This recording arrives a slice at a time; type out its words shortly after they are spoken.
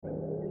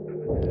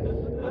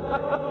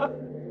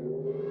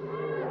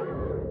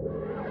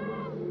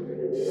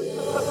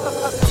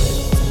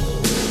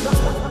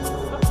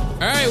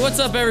Alright, what's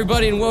up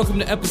everybody, and welcome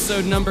to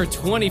episode number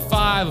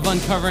 25 of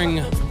Uncovering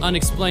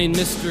Unexplained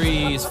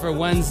Mysteries for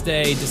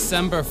Wednesday,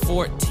 December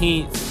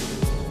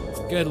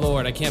 14th. Good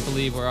lord, I can't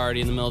believe we're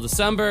already in the middle of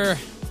December.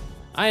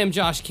 I am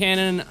Josh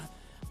Cannon.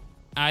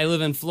 I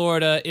live in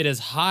Florida. It is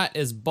hot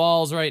as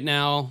balls right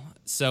now,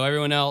 so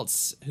everyone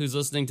else who's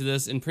listening to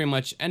this in pretty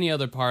much any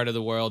other part of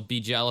the world,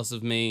 be jealous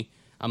of me.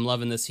 I'm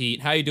loving this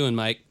heat. How you doing,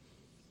 Mike?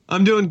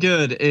 I'm doing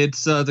good.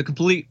 It's the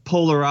complete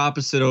polar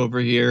opposite over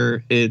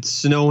here. It's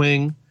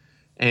snowing.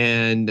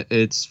 And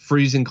it's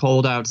freezing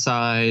cold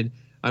outside.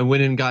 I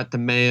went and got the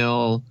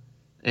mail,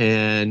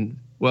 and,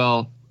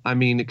 well, I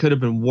mean, it could have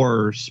been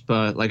worse,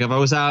 but, like, if I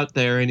was out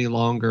there any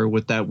longer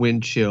with that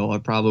wind chill, I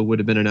probably would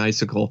have been an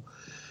icicle.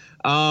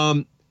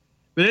 But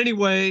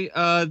anyway,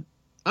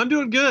 I'm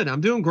doing good.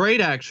 I'm doing great,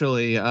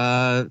 actually.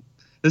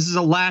 This is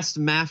a last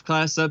math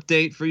class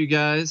update for you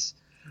guys.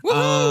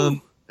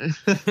 Woohoo!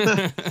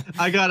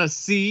 I got a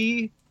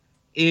C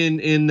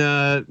in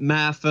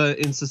math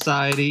in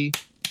society.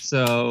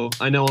 So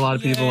I know a lot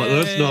of people,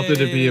 that's nothing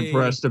to be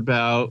impressed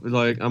about.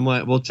 Like, I'm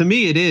like, well, to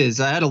me it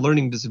is. I had a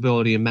learning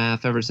disability in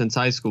math ever since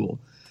high school.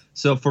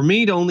 So for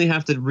me to only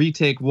have to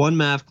retake one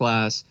math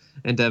class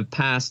and to have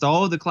passed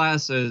all of the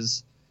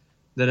classes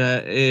that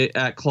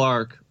at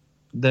Clark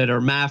that are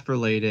math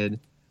related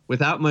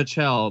without much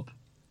help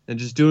and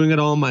just doing it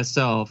all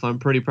myself, I'm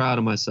pretty proud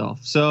of myself.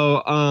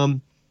 So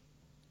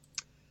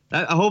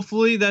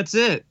hopefully that's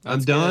it. I'm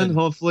done. Good.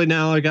 Hopefully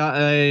now I'm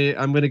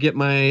going to get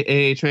my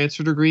AA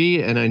transfer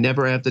degree and I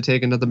never have to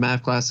take another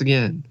math class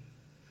again.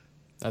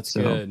 That's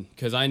good,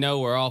 because I know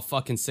we're all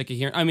fucking sick of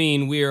hearing. I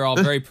mean, we are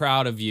all very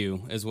proud of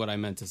you, is what I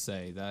meant to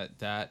say.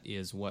 That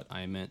is what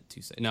I meant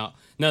to say. No,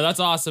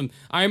 that's awesome.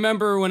 I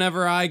remember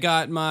whenever I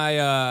got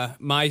my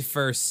my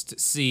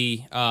first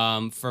C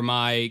for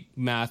my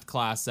math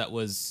class. It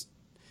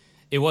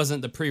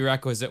wasn't the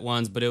prerequisite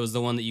ones, but it was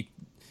the one that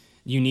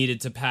you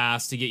needed to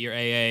pass to get your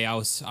AA. I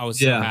was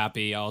so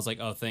happy. I was like,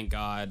 oh, thank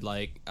God.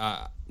 Like,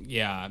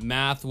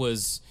 math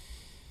was,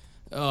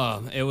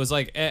 it was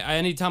like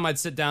anytime I'd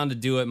sit down to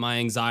do it, my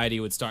anxiety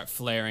would start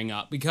flaring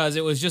up because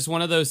it was just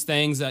one of those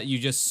things that you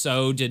just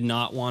so did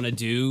not want to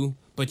do,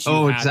 but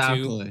you had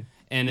to.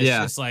 And it's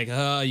just like,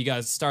 you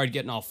guys started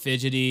getting all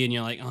fidgety, and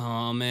you're like,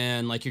 oh,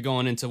 man, like you're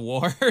going into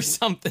war or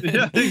something.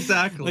 Yeah,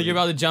 exactly. Like you're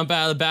about to jump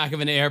out of the back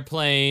of an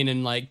airplane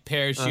and, like,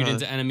 parachute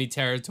into enemy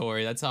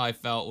territory. That's how I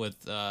felt with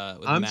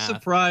I'm math.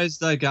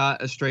 surprised I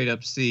got a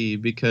straight-up C,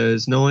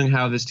 because knowing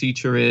how this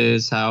teacher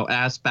is, how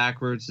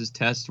ass-backwards his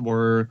tests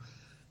were,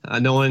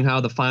 knowing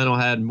how the final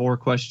had more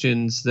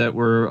questions that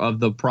were of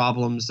the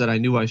problems that I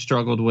knew I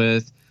struggled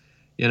with,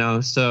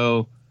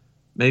 so...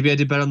 Maybe I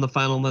did better on the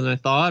final than I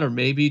thought, or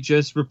maybe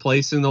just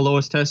replacing the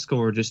lowest test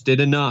score just did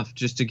enough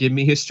just to give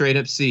me a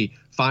straight-up C.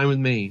 Fine with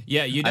me.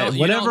 Yeah, you don't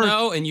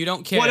know, and you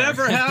don't care.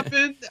 Whatever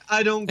happened,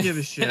 I don't give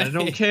a shit. I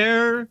don't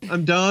care.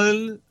 I'm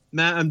done.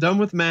 I'm done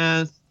with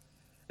math,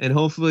 and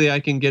hopefully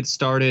I can get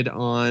started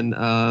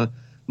on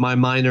my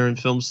minor in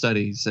film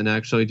studies and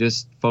actually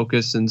just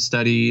focus and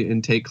study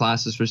and take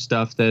classes for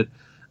stuff that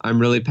I'm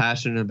really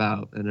passionate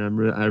about and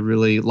I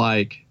really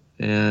like,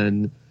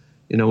 and...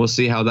 we'll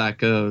see how that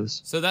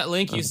goes. So that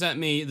link you sent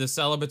me, the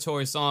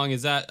celebratory song,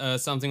 is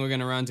that something we're going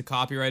to run into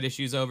copyright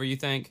issues over, you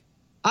think?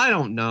 I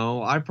don't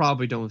know. I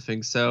probably don't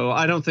think so.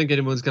 I don't think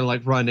anyone's going to,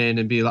 like, run in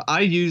and be like,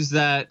 I use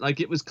that, like,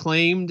 it was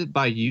claimed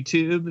by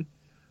YouTube,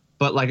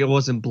 but, like, it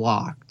wasn't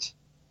blocked.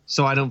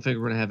 So I don't think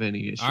we're going to have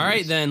any issues. All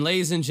right, then,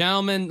 ladies and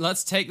gentlemen,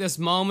 let's take this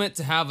moment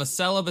to have a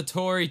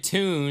celebratory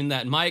tune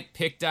that Mike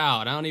picked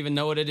out. I don't even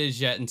know what it is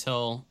yet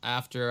until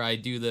after I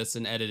do this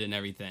and edit and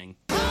everything.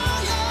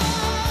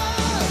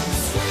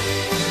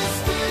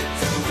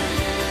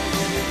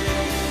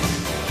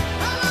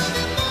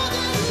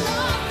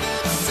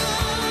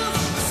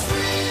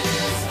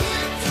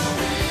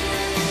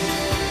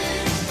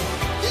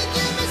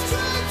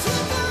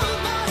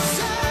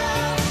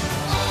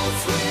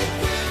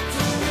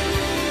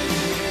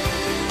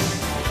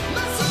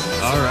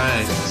 All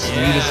right,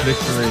 sweetest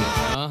victory.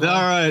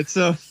 All right,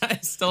 so I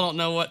still don't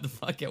know what the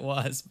fuck it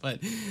was,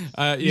 but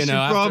you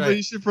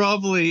should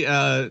probably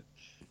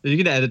you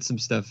can edit some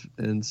stuff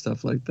and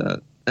stuff like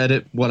that.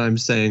 Edit what I'm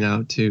saying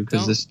out too,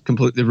 because this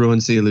completely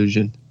ruins the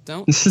illusion.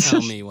 Don't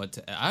tell me what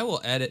to. I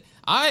will edit.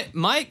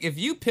 Mike, if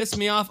you piss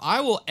me off, I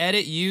will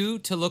edit you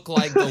to look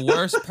like the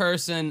worst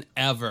person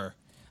ever.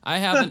 I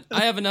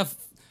have enough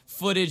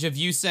footage of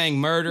you saying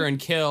murder and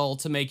kill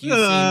to make you seem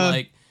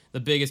like the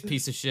biggest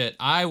piece of shit.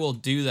 I will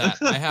do that.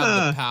 I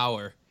have the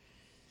power.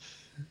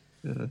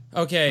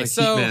 Okay,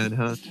 so man,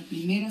 huh?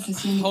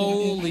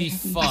 Holy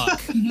fuck.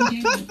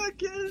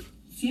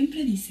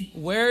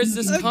 Where is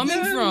this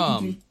coming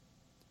from?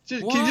 Can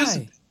you Why? just...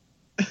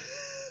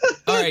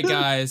 All right,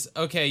 guys.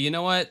 Okay, you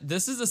know what?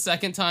 This is the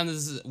second time.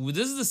 This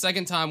is the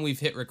second time we've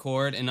hit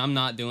record, and I'm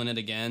not doing it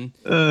again.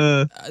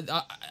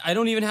 I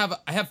don't even have.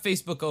 I have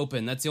Facebook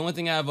open. That's the only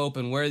thing I have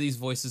open. Where are these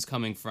voices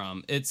coming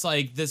from? It's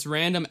like this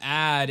random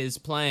ad is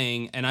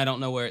playing, and I don't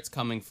know where it's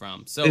coming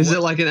from. So is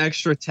it like an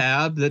extra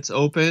tab that's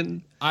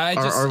open?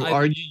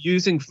 Are you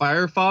using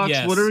Firefox?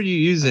 Yes, what are you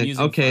using? I'm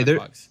using Okay,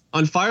 Firefox.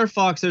 On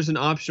Firefox, there's an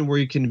option where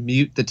you can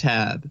mute the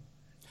tab.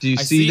 Do you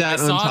see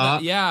that on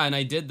top? Yeah, and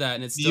I did that,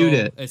 and it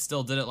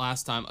still did it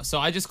last time. So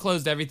I just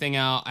closed everything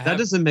out. That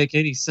doesn't make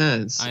any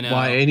sense. I know,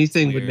 why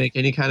anything would make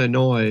any kind of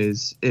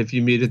noise if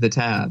you muted the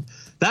tab.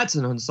 That's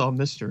an unsolved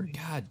mystery.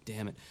 God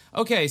damn it.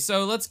 Okay,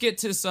 so let's get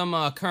to some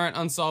current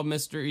unsolved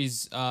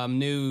mysteries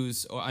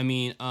news. Or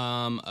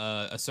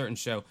a certain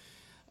show.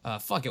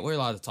 Fuck it, we're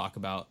allowed to talk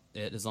about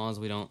it as long as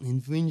we don't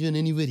infringe on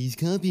anybody's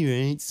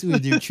copyrights or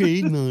their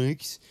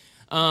trademarks.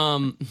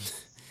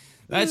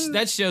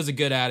 That shows a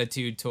good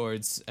attitude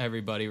towards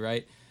everybody,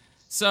 right?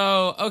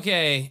 So,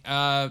 okay,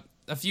 a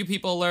few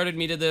people alerted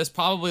me to this.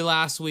 Probably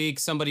last week,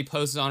 somebody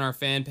posted on our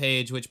fan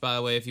page, which, by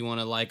the way, if you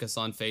want to like us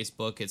on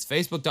Facebook, it's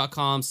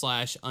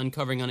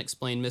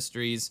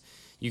facebook.com/uncoveringunexplainedmysteries.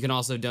 You can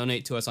also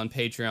donate to us on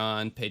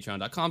Patreon,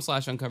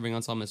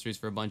 patreon.com/uncoveringunsolvedmysteries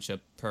for a bunch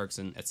of perks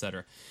and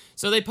etc.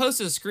 So they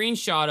posted a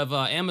screenshot of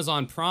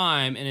Amazon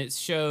Prime, and it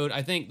showed,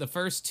 I think, the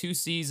first 2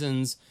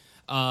 seasons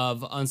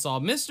of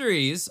Unsolved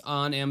Mysteries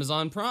on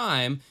Amazon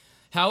Prime.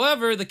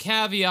 However, the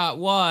caveat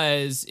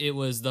was it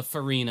was the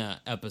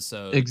Farina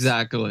episode.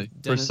 Exactly.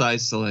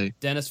 Precisely.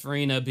 Dennis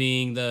Farina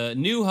being the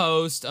new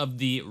host of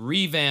the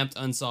revamped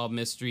Unsolved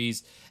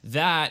Mysteries.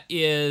 That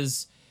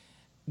is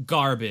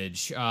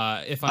garbage.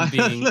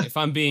 If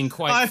I'm being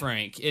quite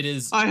frank, it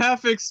is. I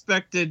half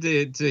expected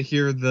to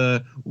hear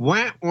the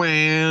wah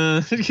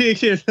wah,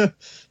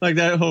 like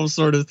that whole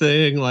sort of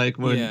thing, like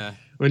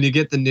when you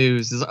get the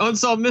news, it's like,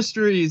 Unsolved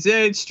Mysteries, yeah,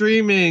 it's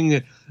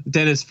streaming.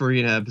 Dennis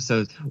Farina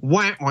episodes.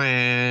 Wah,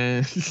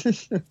 wah.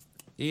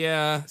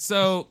 Yeah,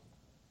 so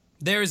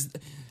there's,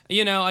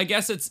 I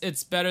guess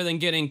it's better than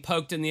getting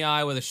poked in the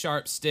eye with a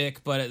sharp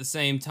stick, but at the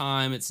same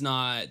time, it's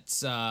not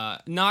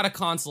a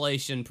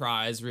consolation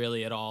prize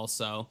really at all.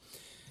 So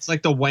it's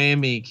like the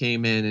whammy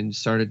came in and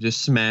started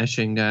just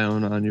smashing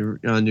down on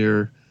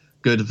your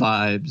good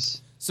vibes.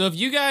 So if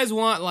you guys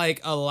want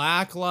like a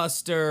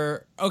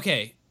lackluster,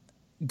 okay,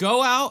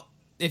 go out.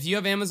 If you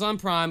have Amazon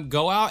Prime,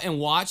 go out and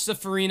watch the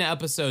Farina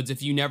episodes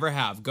if you never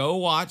have. Go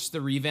watch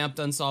the revamped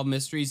Unsolved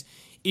Mysteries.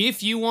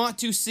 If you want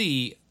to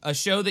see a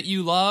show that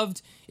you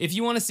loved, if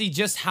you want to see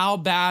just how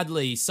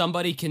badly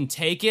somebody can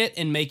take it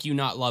and make you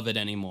not love it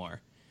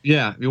anymore.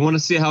 Yeah, you want to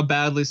see how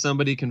badly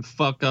somebody can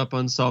fuck up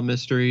Unsolved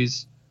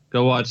Mysteries,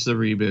 go watch the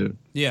reboot.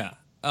 Yeah.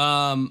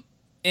 And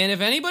if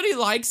anybody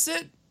likes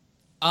it,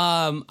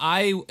 no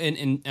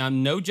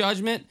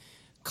judgment,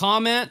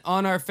 comment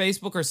on our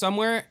Facebook or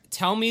somewhere.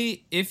 Tell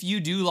me if you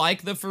do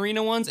like the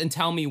Farina ones and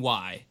tell me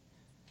why.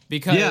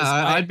 Because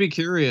I'd be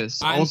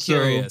curious. I'm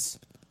curious.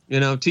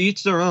 To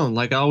each their own.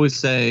 Like I always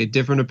say,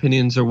 different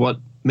opinions are what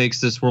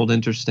makes this world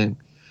interesting.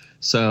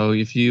 So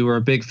if you are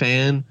a big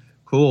fan,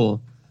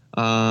 cool.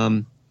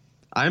 I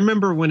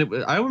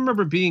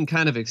remember being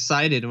kind of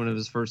excited when it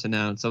was first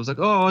announced. I was like,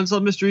 "Oh,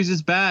 Unsolved Mysteries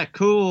is back,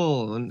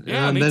 cool!" And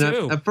me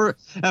too.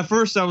 At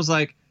first, I was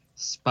like,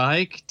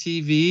 "Spike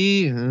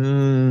TV?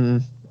 I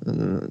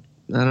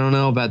don't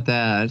know about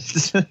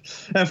that."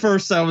 At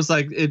first, I was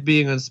like, it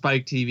being on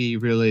Spike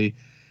TV really,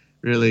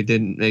 really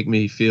didn't make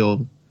me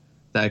feel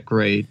that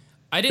great.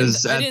 I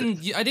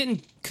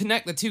didn't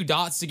connect the two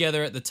dots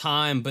together at the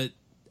time, but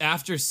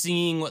after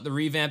seeing what the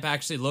revamp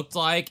actually looked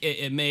like,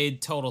 it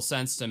made total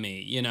sense to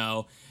me.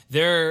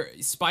 Their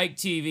Spike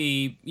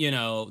TV,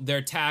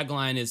 their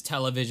tagline is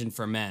television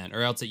for men,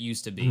 or else it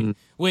used to be,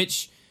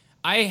 which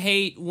I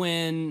hate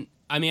when,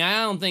 I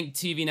don't think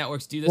TV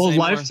networks do this anymore.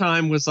 Well,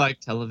 Lifetime was like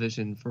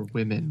television for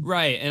women.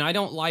 Right, and I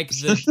don't like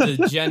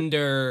the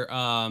gender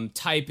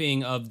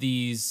typing of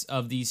these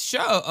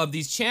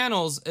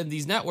channels and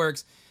these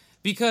networks,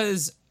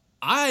 because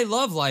I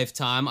love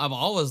Lifetime. I've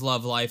always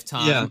loved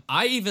Lifetime. Yeah.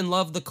 I even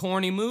love the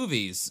corny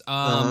movies.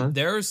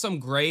 There are some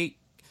great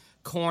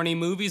corny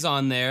movies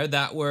on there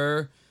that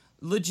were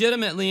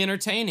legitimately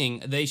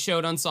entertaining. They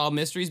showed Unsolved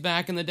Mysteries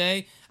back in the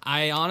day.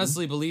 I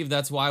honestly believe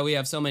that's why we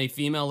have so many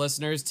female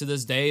listeners to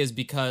this day, is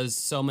because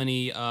so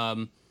many,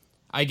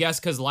 I guess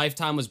because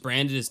Lifetime was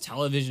branded as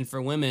television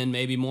for women,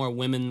 maybe more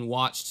women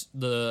watched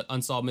the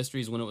Unsolved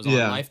Mysteries when it was on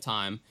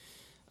Lifetime.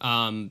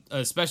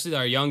 Especially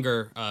our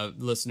younger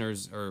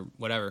listeners or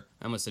whatever.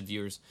 I almost said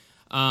viewers.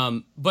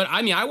 But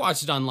I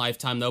watched it on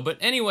Lifetime though. But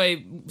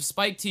anyway,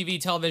 Spike TV,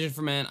 television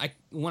for men.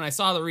 When I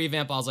saw the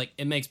revamp, I was like,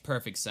 it makes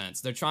perfect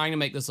sense. They're trying to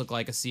make this look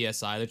like a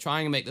CSI. They're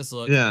trying to make this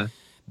look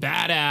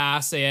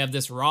badass. They have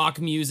this rock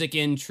music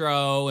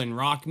intro and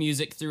rock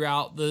music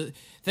throughout the.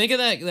 Think of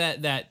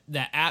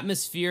that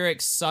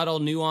atmospheric, subtle,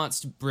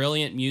 nuanced,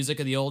 brilliant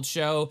music of the old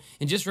show,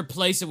 and just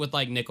replace it with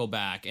like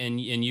Nickelback, and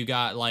you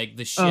got like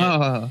the shit,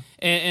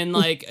 and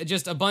like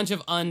just a bunch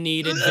of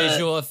unneeded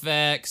visual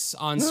effects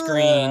on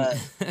screen.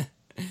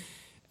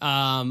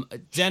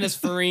 Dennis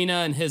Farina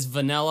and his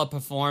vanilla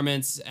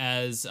performance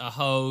as a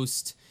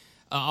host.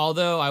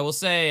 Although I will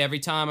say, every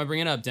time I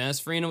bring it up, Dennis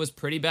Farina was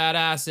pretty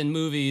badass in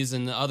movies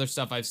and the other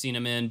stuff I've seen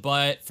him in.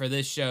 But for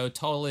this show,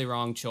 totally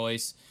wrong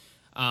choice.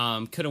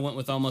 Could have went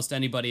with almost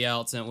anybody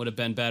else and it would have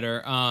been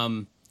better.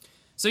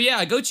 So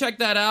yeah, go check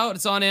that out.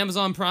 It's on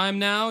Amazon Prime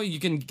now. You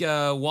can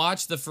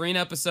watch the Farina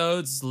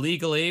episodes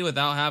legally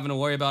without having to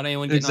worry about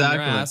anyone getting on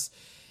your ass.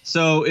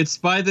 So it's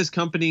by this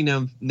company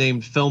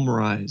named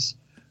Filmrise,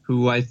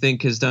 who I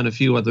think has done a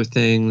few other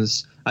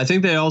things. I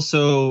think they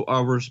also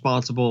are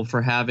responsible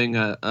for having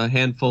a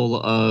handful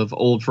of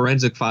old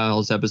Forensic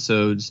Files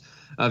episodes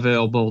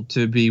available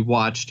to be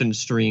watched and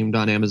streamed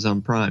on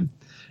Amazon Prime.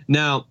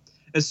 Now,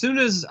 as soon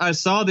as I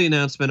saw the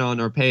announcement on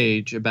our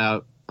page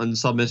about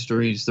Unsolved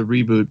Mysteries, the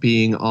reboot,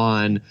 being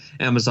on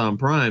Amazon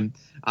Prime,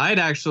 I'd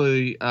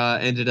actually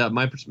ended up,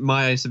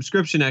 my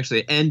subscription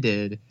actually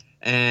ended,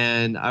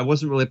 and I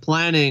wasn't really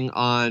planning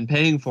on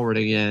paying for it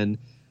again.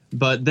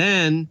 But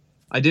then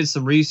I did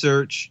some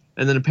research,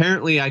 and then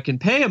apparently I can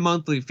pay a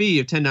monthly fee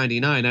of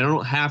 $10.99. I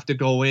don't have to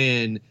go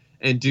in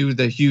and do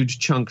the huge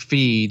chunk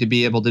fee to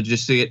be able to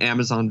just get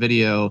Amazon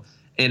Video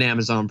and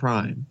Amazon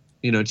Prime,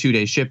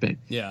 2-day shipping.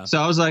 Yeah. So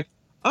I was like,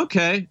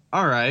 okay,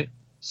 all right.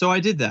 So I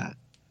did that.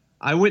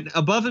 I went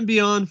above and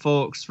beyond,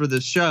 folks, for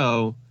this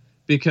show,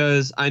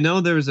 because I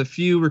know there's a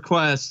few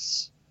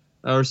requests,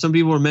 or some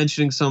people were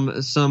mentioning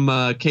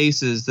some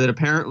cases that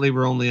apparently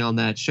were only on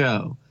that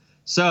show.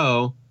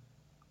 So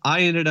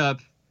I ended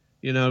up,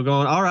 going,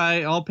 all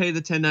right, I'll pay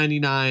the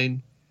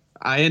 $10.99.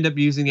 I end up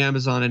using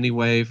Amazon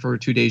anyway for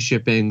 2-day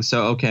shipping.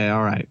 So, okay,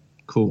 all right,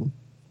 cool.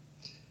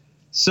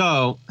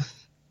 So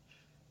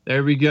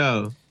there we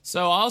go.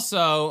 So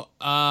also,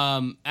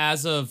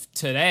 as of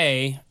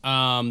today,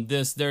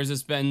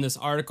 there's been this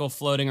article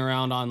floating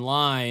around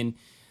online.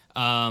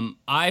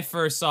 I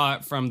first saw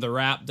it from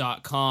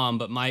TheWrap.com,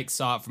 but Mike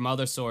saw it from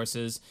other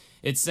sources.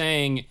 It's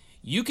saying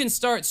you can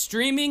start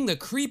streaming the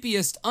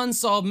creepiest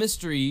Unsolved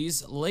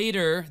Mysteries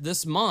later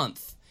this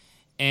month.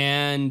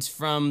 And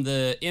from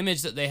the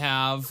image that they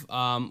have,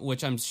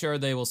 which I'm sure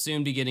they will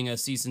soon be getting a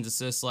cease and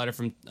desist letter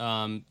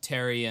from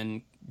Terry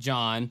and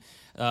John,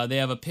 they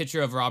have a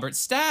picture of Robert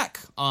Stack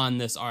on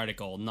this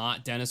article,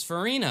 not Dennis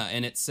Farina.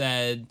 And it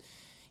said,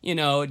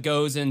 it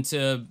goes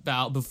into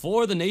about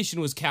before the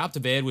nation was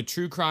captivated with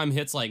true crime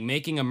hits like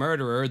Making a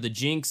Murderer, The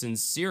Jinx, and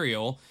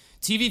Serial.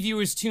 TV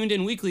viewers tuned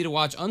in weekly to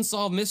watch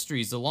Unsolved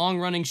Mysteries. The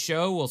long-running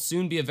show will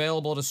soon be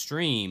available to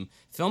stream.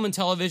 Film and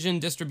television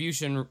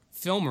distribution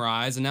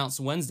Filmrise announced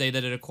Wednesday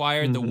that it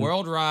acquired the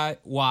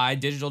worldwide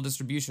digital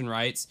distribution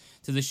rights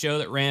to the show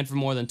that ran for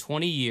more than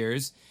 20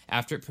 years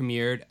after it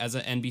premiered as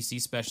an NBC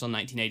special in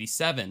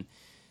 1987.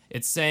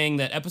 It's saying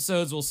that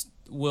episodes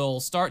will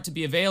start to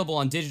be available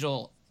on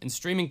digital and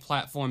streaming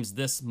platforms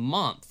this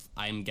month.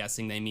 I'm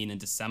guessing they mean in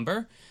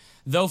December,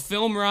 though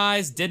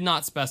Filmrise did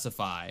not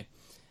specify.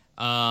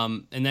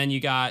 And then you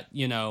got,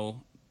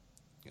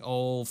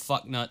 old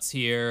fucknuts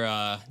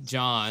here,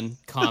 John,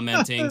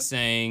 commenting,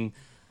 saying,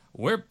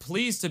 "We're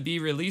pleased to be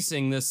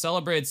releasing this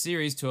celebrated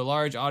series to a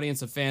large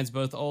audience of fans,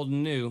 both old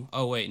and new."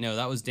 Oh, wait, no,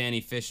 that was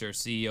Danny Fisher,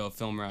 CEO of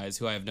Filmrise,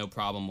 who I have no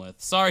problem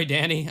with. Sorry,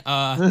 Danny.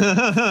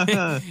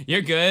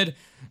 You're good.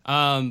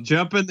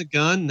 Jumping the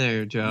gun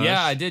there, Josh.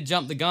 Yeah, I did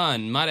jump the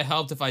gun. Might have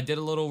helped if I did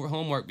a little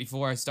homework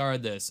before I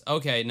started this.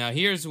 Okay, now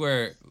here's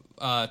where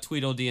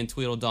Tweedledee and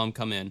Tweedledum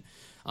come in.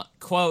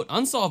 Quote,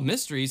 "Unsolved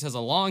Mysteries has a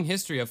long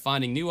history of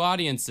finding new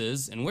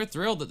audiences, and we're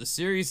thrilled that the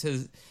series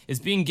is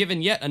being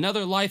given yet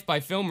another life by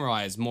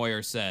Filmrise,"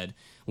 Moyer said.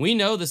 "We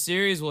know the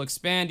series will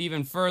expand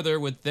even further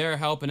with their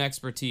help and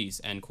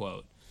expertise," end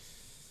quote.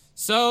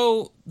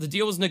 So, the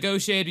deal was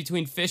negotiated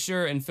between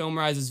Fisher and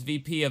Filmrise's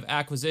VP of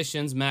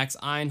Acquisitions, Max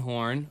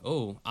Einhorn.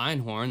 Oh,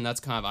 Einhorn, that's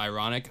kind of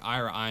ironic.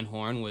 Ira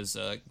Einhorn was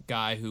a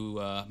guy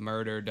who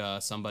murdered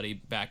somebody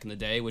back in the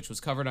day, which was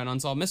covered on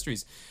Unsolved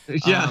Mysteries.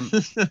 Yeah.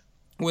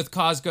 With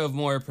Cosgrove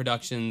Moyer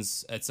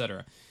Productions,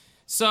 etc.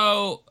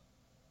 So,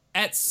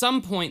 at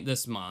some point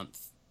this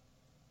month,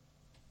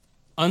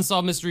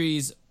 Unsolved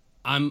Mysteries,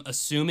 I'm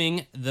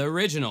assuming the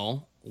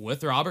original,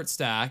 with Robert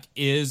Stack,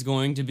 is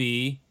going to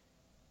be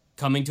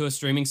coming to a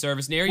streaming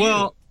service near you.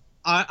 Well,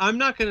 I'm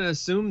not going to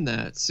assume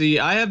that. See,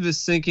 I have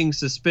this sinking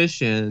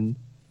suspicion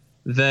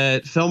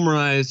that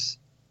Filmrise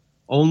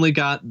only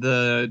got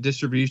the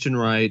distribution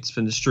rights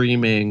from the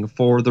streaming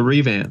for the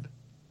revamp.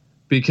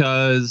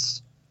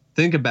 Because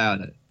think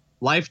about it.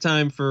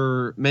 Lifetime,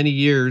 for many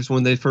years,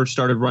 when they first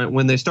started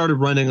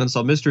running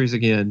Unsolved Mysteries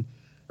again,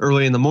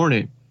 early in the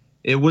morning,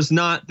 it was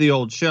not the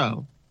old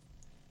show.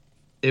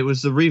 It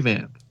was the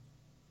revamp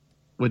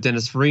with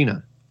Dennis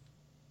Farina.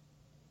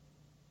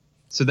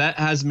 So that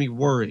has me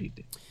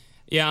worried.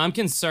 Yeah, I'm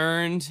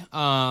concerned.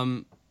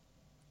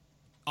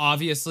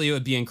 Obviously, it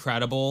would be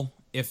incredible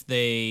if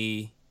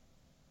you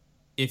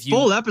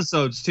full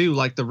episodes too,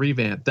 like the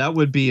revamp. That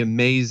would be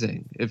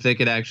amazing if they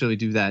could actually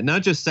do that.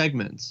 Not just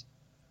segments.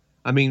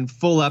 I mean,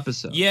 full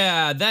episodes.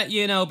 Yeah, that,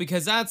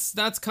 because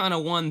that's kind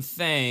of one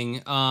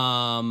thing.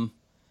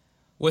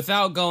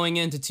 Without going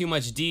into too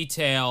much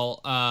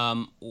detail,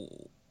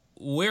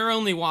 we're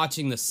only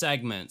watching the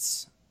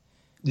segments.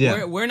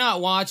 Yeah. We're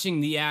not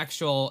watching the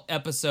actual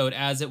episode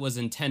as it was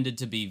intended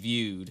to be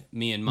viewed,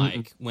 me and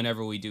Mike,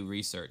 whenever we do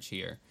research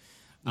here.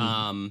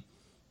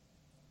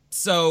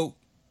 So,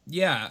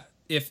 yeah,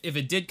 if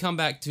it did come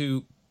back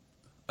to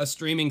a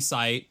streaming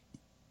site,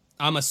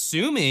 I'm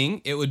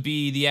assuming it would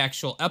be the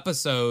actual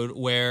episode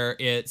where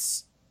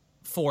it's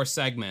 4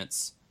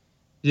 segments.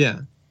 Yeah.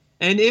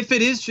 And if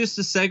it is just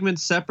a segment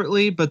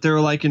separately, but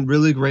they're like in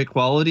really great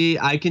quality,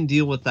 I can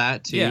deal with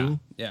that too.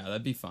 Yeah,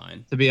 that'd be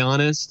fine. To be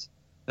honest,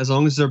 as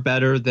long as they're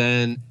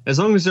as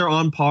long as they're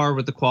on par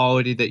with the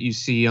quality that you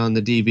see on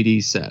the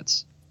DVD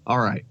sets. All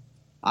right.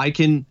 I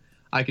can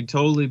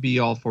totally be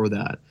all for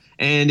that.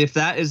 And if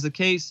that is the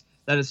case,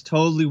 that is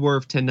totally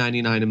worth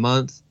 $10.99 a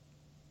month.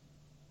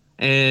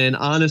 And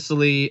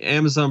honestly,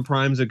 Amazon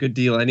Prime's a good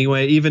deal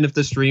anyway, even if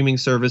the streaming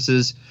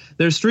services,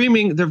 their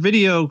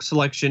video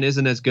selection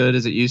isn't as good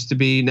as it used to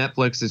be.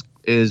 Netflix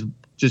is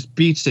just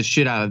beats the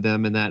shit out of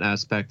them in that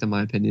aspect, in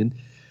my opinion.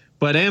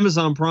 But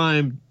Amazon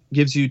Prime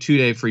gives you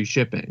 2-day free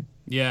shipping.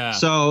 Yeah.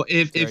 So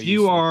if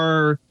you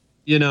are,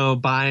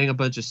 buying a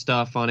bunch of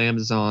stuff on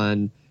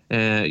Amazon,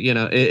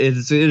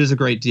 it is a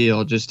great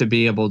deal just to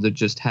be able to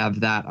just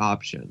have that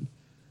option.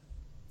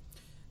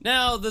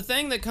 Now, the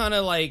thing that kind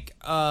of like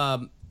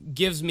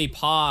gives me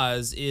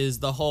pause is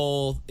the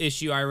whole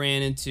issue I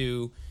ran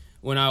into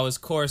when I was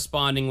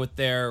corresponding with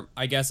their,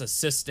 I guess,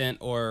 assistant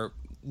or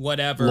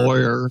whatever.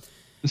 Lawyer.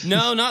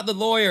 No, not the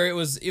lawyer. It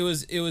was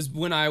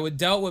when I've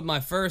dealt with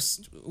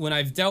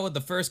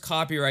the first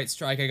copyright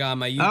strike I got on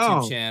my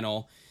YouTube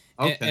channel.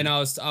 Okay. And I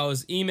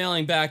was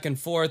emailing back and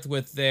forth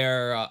with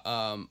their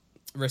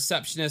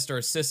receptionist or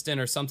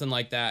assistant or something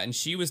like that, and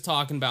she was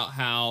talking about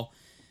how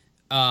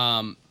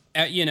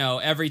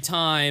every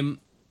time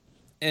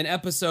an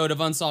episode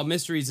of Unsolved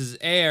Mysteries is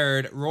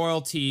aired,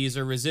 royalties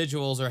or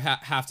residuals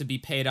have to be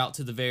paid out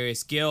to the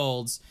various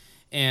guilds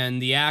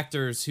and the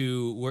actors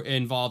who were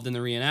involved in the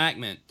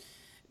reenactment.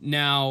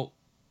 Now,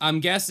 I'm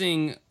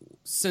guessing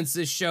since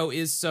this show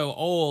is so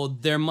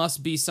old, there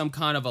must be some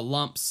kind of a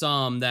lump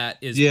sum that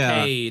is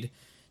paid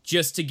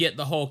just to get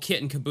the whole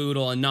kit and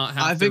caboodle and not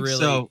have to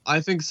really... I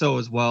think so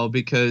as well,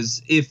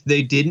 because if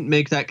they didn't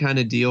make that kind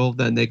of deal,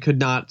 then they could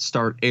not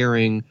start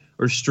airing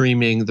or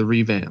streaming the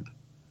revamp.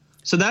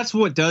 So that's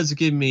what does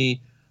give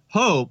me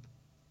hope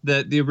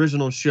that the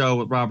original show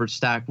with Robert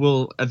Stack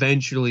will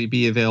eventually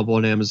be available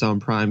on Amazon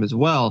Prime as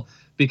well,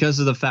 because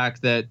of the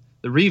fact that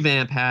the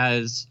revamp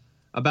has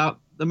about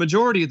the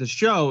majority of the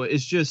show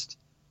is just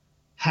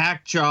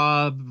hack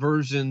job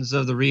versions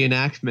of the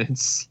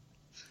reenactments.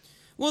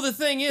 Well, the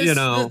thing is,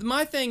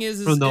 my thing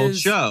is from the old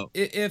show.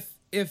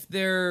 If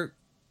they're,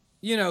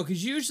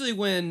 because usually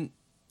when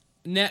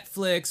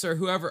Netflix or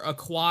whoever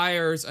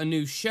acquires a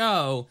new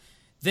show,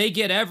 they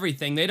get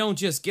everything. They don't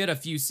just get a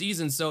few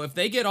seasons. So if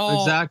they get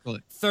all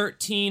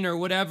 13 or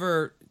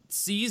whatever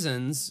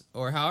seasons,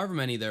 or however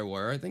many there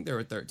were, I think there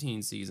were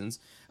 13 seasons.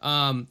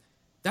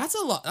 That's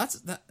a lot.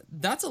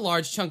 That's a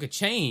large chunk of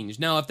change.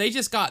 Now, if they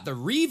just got the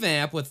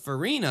revamp with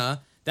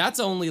Farina, that's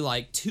only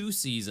like 2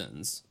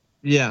 seasons.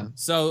 Yeah.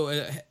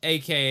 So,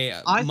 aka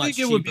I much think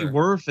it cheaper. would be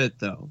worth it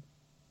though.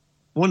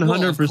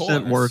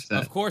 100% worth it.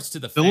 Of course, to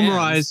the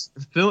fans.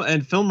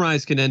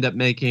 Filmrise can end up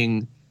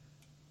making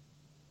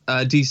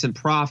a decent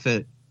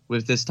profit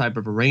with this type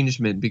of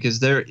arrangement, because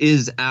there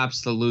is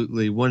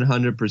absolutely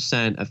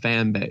 100% a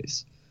fan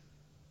base.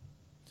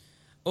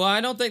 Well,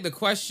 I don't think the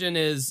question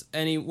is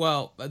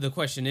the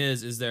question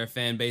is there a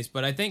fan base?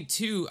 But I think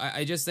too,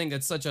 I just think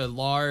it's such a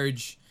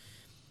large.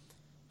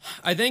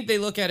 I think they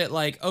look at it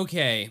like,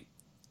 okay,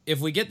 if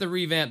we get the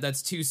revamp,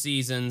 that's 2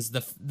 seasons.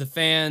 The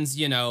fans,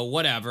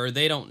 whatever,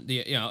 they don't,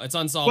 it's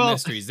Unsolved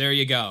Mysteries. There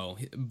you go.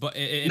 But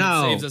it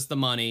saves us the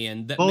money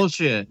and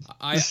bullshit.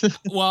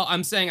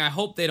 I'm saying I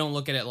hope they don't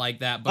look at it like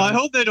that. But I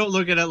hope they don't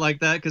look at it like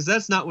that, because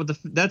that's not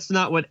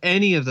what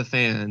any of the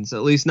fans,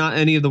 at least not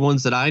any of the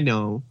ones that I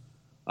know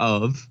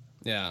of.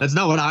 Yeah. That's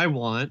not what I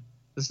want.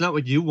 That's not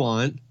what you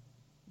want.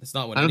 It's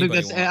not what anybody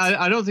wants.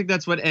 I don't think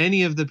that's what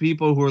any of the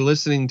people who are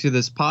listening to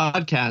this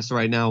podcast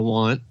right now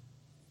want.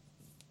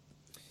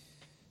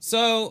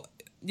 So,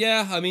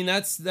 yeah, I mean,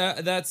 that's in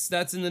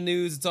the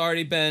news. It's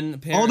already been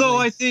apparently. Although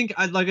I think,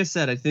 like I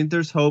said, I think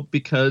there's hope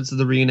because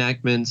the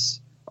reenactments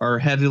are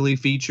heavily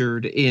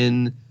featured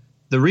in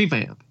the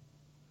revamp.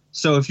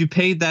 So if you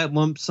paid that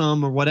lump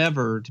sum or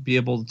whatever to be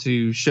able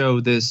to show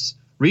this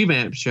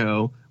revamp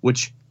show,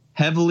 which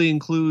heavily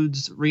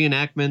includes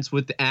reenactments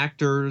with the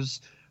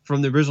actors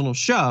from the original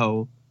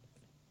show,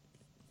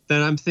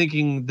 then I'm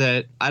thinking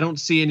that I don't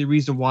see any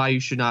reason why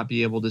you should not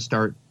be able to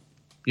start,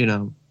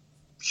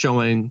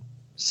 showing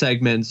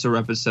segments or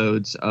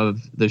episodes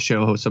of the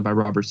show hosted by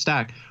Robert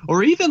Stack,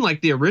 or even like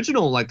the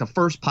original, like the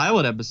first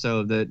pilot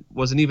episode that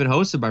wasn't even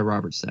hosted by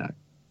Robert Stack.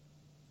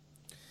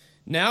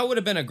 Now would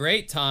have been a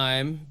great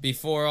time,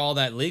 before all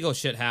that legal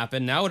shit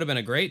happened, now would have been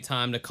a great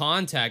time to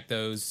contact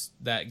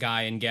that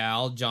guy and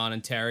gal, John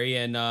and Terry,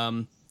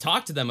 and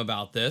talk to them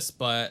about this,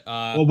 but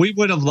well, we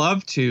would have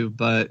loved to,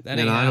 but I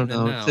don't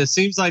know. Now. It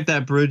seems like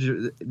that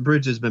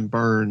bridge has been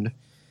burned.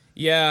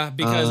 Yeah,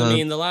 because I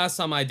mean, the last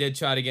time I did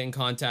try to get in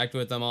contact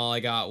with them, all I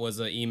got was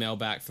an email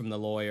back from the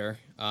lawyer.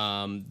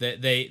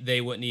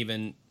 They wouldn't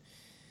even.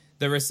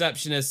 The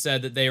receptionist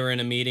said that they were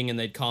in a meeting and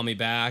they'd call me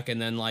back, and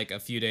then like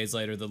a few days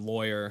later, the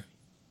lawyer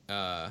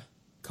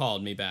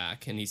called me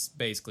back, and he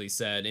basically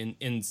said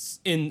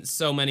in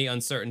so many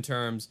uncertain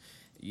terms,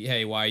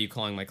 "Hey, why are you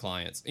calling my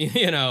clients?"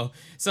 You know.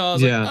 So I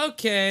was like,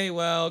 okay,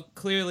 well,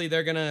 clearly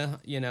they're gonna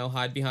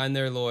hide behind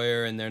their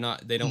lawyer, and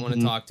they don't want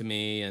to talk to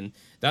me, and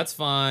that's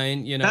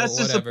fine. That's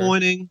whatever.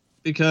 disappointing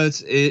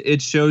because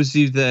it shows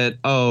you that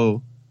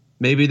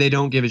maybe they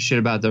don't give a shit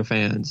about their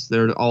fans.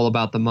 They're all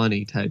about the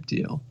money type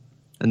deal.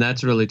 And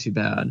that's really too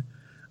bad.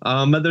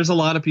 But there's a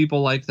lot of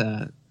people like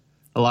that.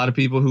 A lot of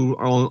people who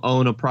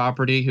own a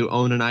property, who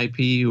own an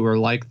IP, who are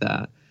like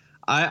that.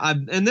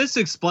 And this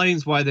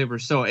explains why they were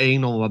so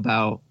anal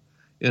about,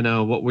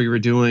 what we were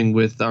doing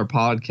with our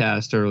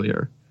podcast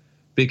earlier.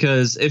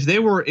 Because if they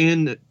were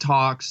in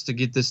talks to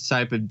get this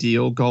type of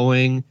deal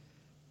going,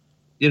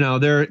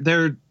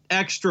 they're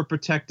extra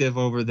protective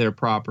over their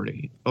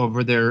property,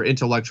 over their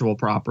intellectual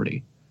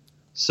property.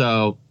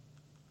 So...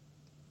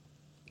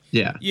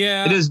 Yeah,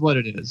 it is what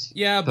it is.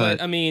 Yeah,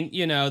 but I mean,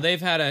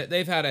 they've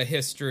had a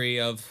history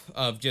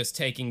of just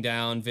taking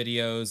down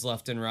videos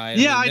left and right.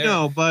 Yeah, I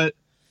know, but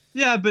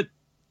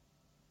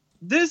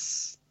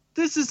this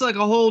is like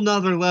a whole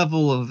nother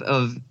level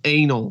of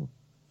anal.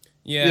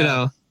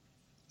 Yeah,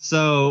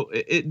 so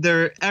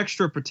they're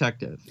extra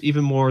protective,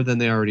 even more than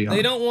they already are.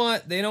 They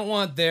don't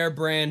want their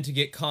brand to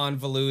get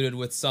convoluted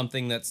with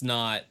something that's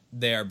not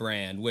their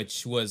brand,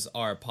 which was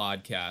our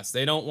podcast.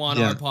 They don't want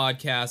our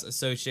podcast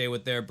associated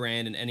with their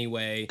brand in any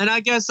way. And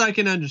I guess I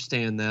can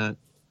understand that,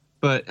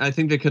 but I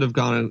think they could have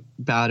gone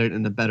about it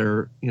in a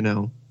better, a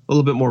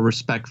little bit more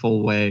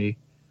respectful way.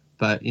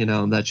 But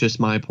that's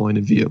just my point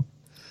of view.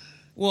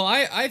 Well,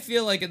 I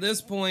feel like at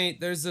this point,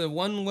 there's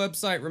one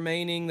website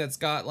remaining that's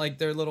got like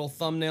their little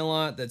thumbnail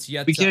on it that's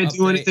yet to update. We can't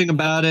do anything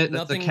about it.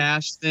 That's a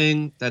cache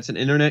thing. That's an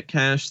internet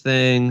cache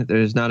thing.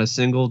 There's not a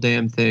single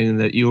damn thing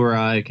that you or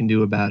I can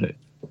do about it.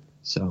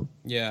 So.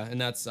 Yeah,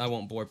 and I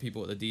won't bore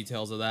people with the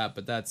details of that,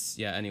 but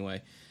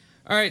anyway.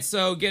 All right,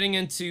 so getting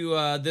into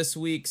this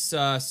week's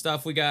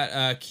stuff, we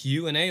got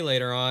Q&A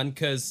later on,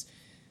 because,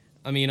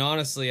 I mean,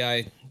 honestly,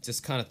 I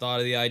just kind of thought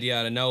of the idea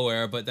out of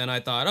nowhere, but then I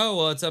thought, oh,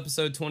 well, it's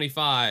episode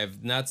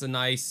 25, and that's a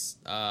nice,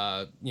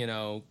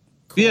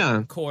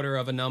 quarter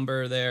of a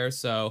number there,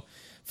 so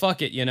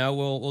fuck it,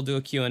 we'll do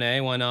a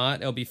Q&A, why not?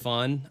 It'll be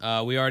fun.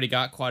 We already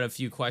got quite a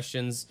few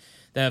questions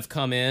that have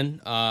come in,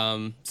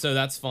 so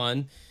that's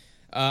fun.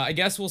 I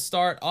guess we'll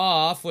start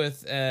off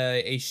with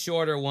a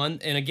shorter one,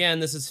 and again,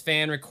 this is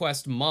fan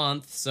request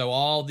month, so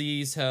all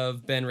these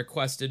have been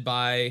requested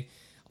by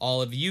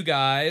all of you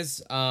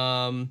guys.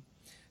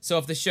 So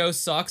if the show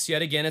sucks,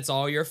 yet again, it's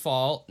all your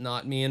fault.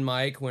 Not me and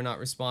Mike. We're not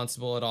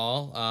responsible at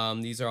all.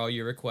 These are all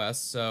your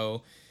requests.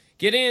 So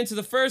getting into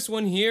the first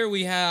one here,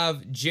 we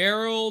have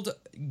Gerald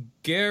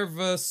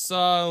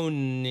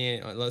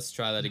Gervasoni. Let's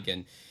try that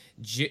again.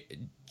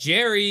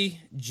 Jerry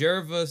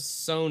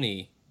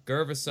Gervasoni.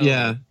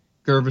 Yeah,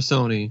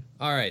 Gervasoni.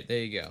 All right,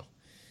 there you go.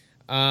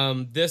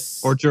 Or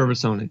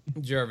Gervasoni.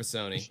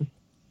 Gervasoni.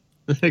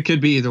 It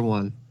could be either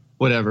one.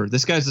 Whatever.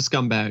 This guy's a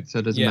scumbag, so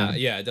it doesn't matter.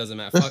 Yeah, it doesn't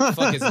matter.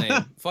 Fuck his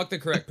name. Fuck the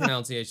correct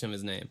pronunciation of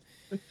his name.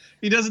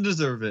 He doesn't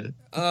deserve it.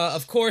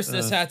 Of course,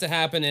 this had to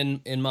happen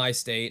in my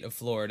state of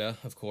Florida,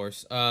 of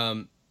course.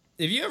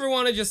 If you ever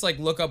want to just like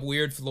look up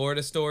weird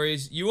Florida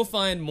stories, you will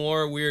find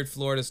more weird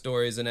Florida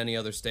stories than any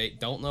other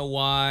state. Don't know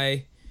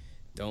why.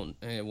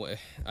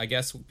 I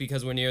guess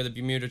because we're near the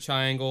Bermuda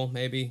Triangle,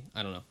 maybe.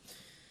 I don't know.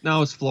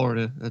 No, it's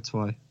Florida. That's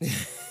why.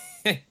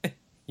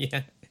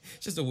 Yeah,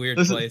 it's just a weird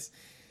place.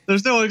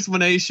 There's no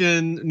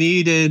explanation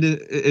needed.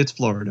 It's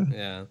Florida.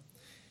 Yeah.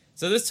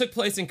 So this took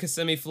place in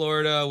Kissimmee,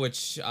 Florida,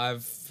 which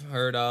I've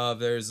heard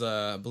of.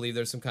 I believe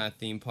there's some kind of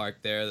theme park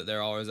there that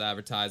they're always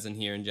advertising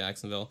here in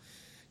Jacksonville.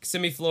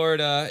 Kissimmee,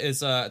 Florida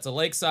it's a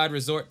lakeside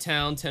resort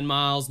town 10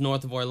 miles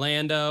north of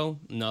Orlando.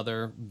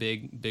 Another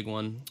big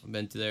one. I've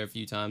been to there a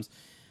few times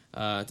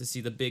to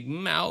see the big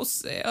mouse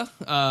there.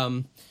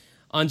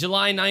 On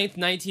July 9th,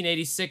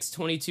 1986,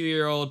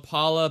 22-year-old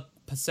Paula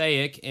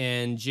Pasaic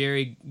and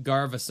Jerry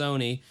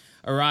Garvasoni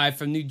arrived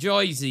from New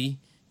Jersey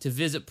to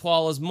visit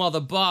Paula's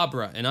mother,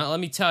 Barbara. And let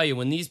me tell you,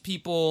 when these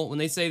people, when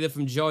they say they're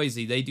from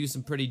Jersey, they do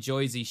some pretty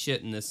Jersey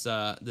shit in this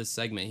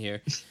segment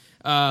here.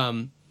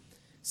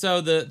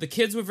 So the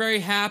kids were very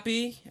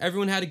happy.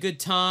 Everyone had a good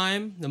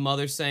time. The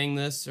mother's saying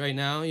this right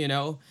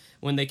now,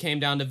 when they came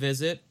down to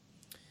visit.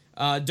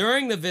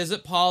 During the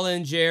visit, Paula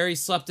and Jerry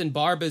slept in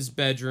Barbara's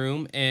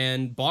bedroom,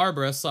 and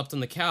Barbara slept on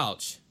the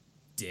couch.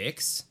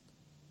 Dicks.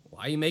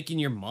 Why are you making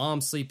your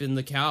mom sleep in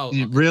the couch?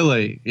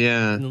 Really?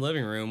 Yeah. In the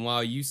living room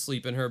while you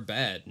sleep in her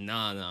bed.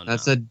 No.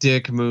 That's a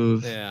dick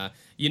move. Yeah.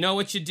 You know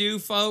what you do,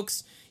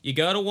 folks? You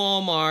go to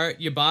Walmart,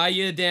 you buy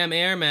you a damn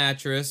air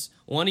mattress.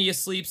 One of you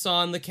sleeps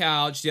on the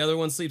couch, the other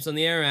one sleeps on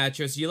the air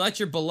mattress. You let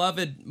your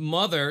beloved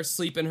mother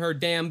sleep in her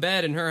damn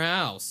bed in her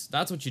house.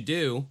 That's what you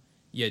do.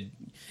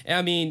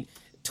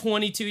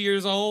 22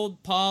 years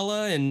old,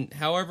 Paula, and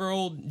however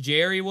old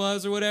Jerry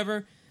was or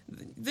whatever,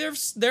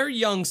 their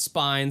young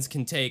spines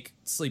can take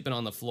sleeping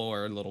on the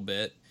floor a little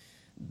bit.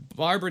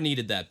 Barbara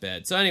needed that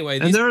bed. So anyway,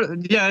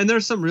 and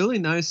there's some really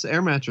nice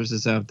air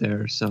mattresses out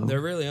there. So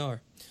there really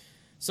are.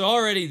 So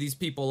already these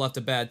people left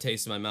a bad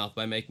taste in my mouth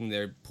by making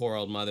their poor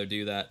old mother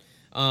do that.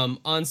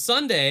 On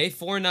Sunday,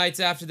 4 nights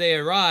after they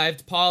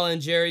arrived, Paula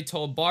and Jerry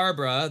told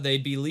Barbara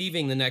they'd be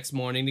leaving the next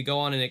morning to go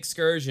on an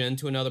excursion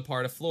to another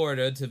part of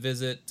Florida to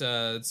visit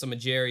some of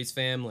Jerry's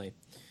family.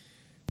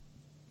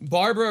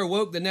 Barbara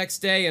awoke the next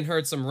day and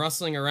heard some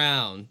rustling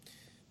around.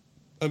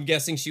 I'm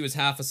guessing she was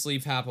half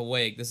asleep, half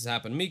awake. This has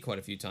happened to me quite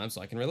a few times,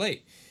 so I can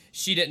relate.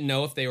 She didn't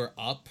know if they were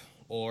up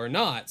or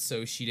not,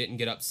 so she didn't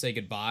get up to say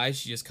goodbye.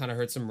 She just kind of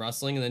heard some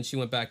rustling, and then she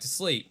went back to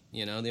sleep.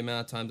 You know, the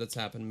amount of times that's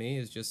happened to me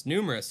is just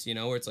numerous, you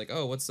know, where it's like,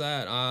 oh, what's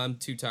that? I'm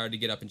too tired to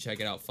get up and check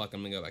it out. Fuck,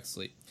 I'm gonna go back to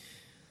sleep.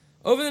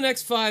 Over the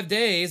next 5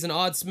 days, an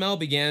odd smell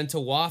began to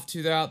waft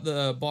throughout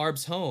the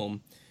Barb's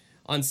home.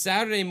 On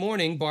Saturday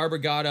morning, Barbara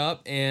got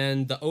up,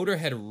 and the odor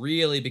had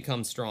really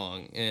become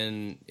strong,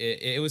 and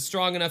it was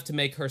strong enough to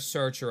make her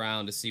search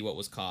around to see what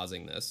was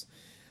causing this.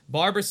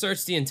 Barbara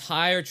searched the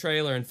entire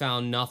trailer and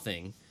found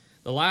nothing.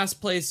 The last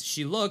place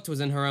she looked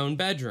was in her own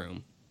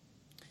bedroom.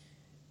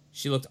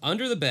 She looked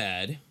under the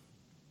bed,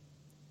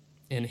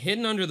 and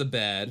hidden under the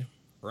bed,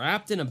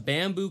 wrapped in a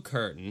bamboo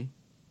curtain,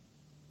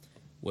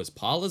 was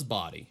Paula's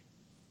body.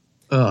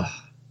 Ugh.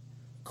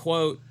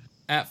 Quote,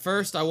 "At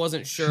first, I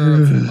wasn't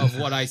sure of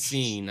what I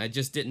seen. I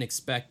just didn't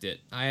expect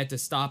it. I had to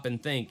stop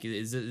and think,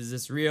 is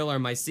this real or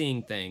am I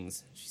seeing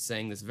things?" She's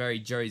saying this very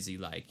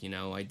Jersey-like, you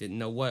know. I didn't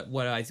know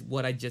what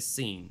I just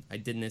seen. I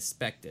didn't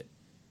expect it.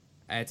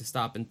 I had to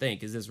stop and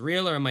think, is this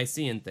real or am I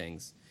seeing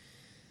things?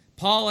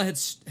 Paula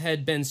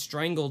had been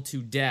strangled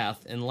to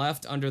death and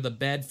left under the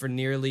bed for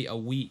nearly a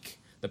week.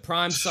 The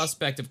prime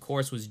suspect, of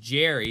course, was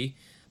Jerry,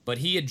 but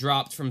he had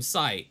dropped from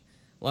sight.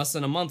 Less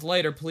than a month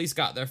later, police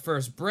got their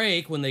first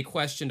break when they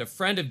questioned a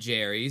friend of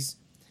Jerry's,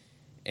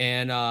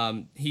 and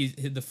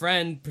the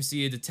friend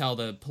proceeded to tell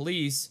the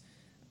police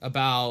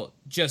about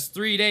just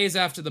 3 days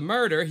after the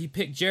murder, he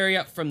picked Jerry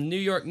up from the New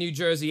York, New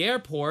Jersey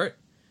airport,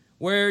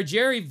 where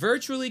Jerry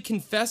virtually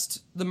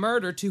confessed the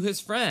murder to his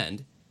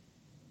friend.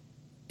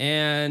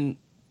 And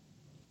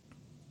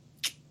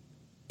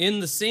in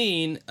the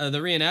scene, the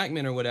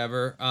reenactment or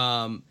whatever,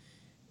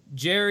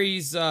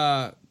 Jerry's,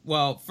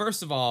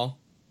 first of all,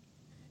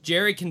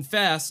 Jerry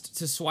confessed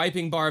to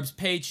swiping Barb's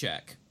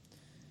paycheck.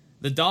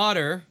 The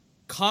daughter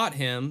caught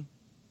him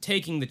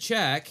taking the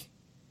check,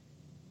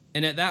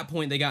 and at that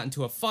point they got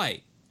into a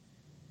fight,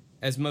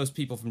 as most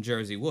people from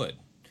Jersey would.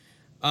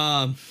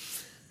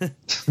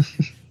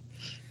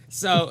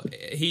 So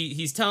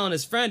he's telling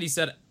his friend, he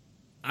said,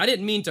 "I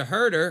didn't mean to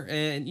hurt her,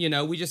 and, you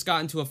know, we just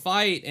got into a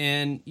fight,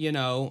 and, you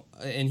know,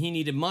 and he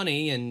needed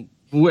money." And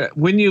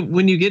when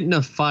you get in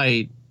a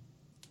fight,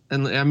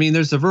 and I mean,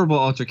 there's a verbal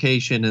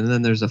altercation, and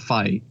then there's a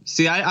fight.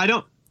 See, I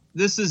don't.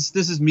 This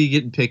is me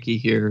getting picky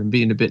here and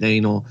being a bit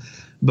anal,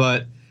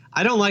 but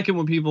I don't like it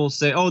when people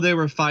say, "Oh, they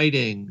were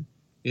fighting."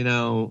 You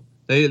know,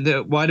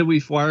 why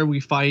are we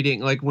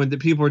fighting? Like when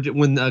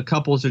the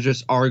couples are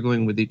just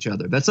arguing with each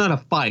other. That's not a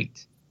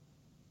fight.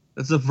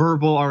 That's a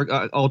verbal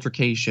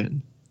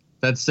altercation.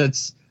 That's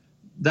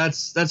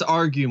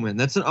argument.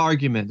 That's an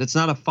argument. That's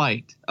not a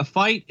fight. A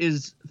fight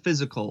is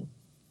physical.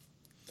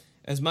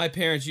 As my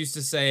parents used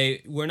to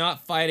say, we're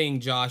not fighting,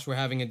 Josh. We're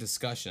having a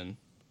discussion.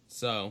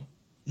 So.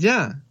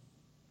 Yeah.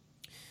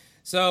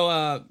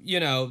 So, you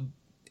know,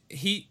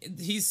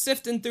 he's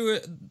sifting through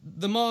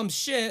the mom's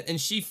shit,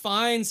 and she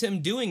finds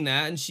him doing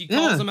that, and she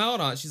calls him out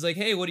on it. She's like,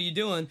 "Hey, what are you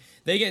doing?"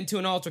 They get into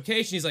an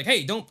altercation. He's like,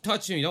 "Hey, don't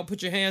touch me. Don't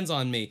put your hands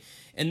on me."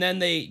 And then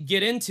they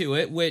get into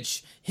it,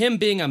 which him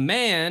being a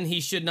man, he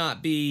should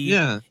not be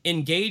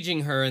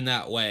engaging her in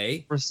that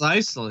way.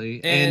 Precisely.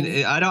 And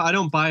I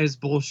don't buy his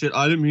bullshit.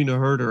 I didn't mean to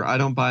hurt her. I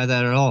don't buy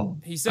that at all.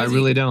 I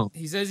really don't.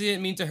 He says he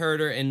didn't mean to hurt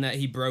her and that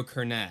he broke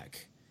her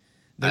neck.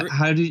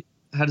 How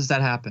does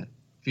that happen?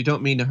 If you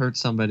don't mean to hurt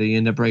somebody, you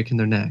end up breaking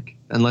their neck.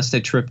 Unless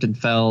they tripped and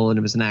fell and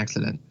it was an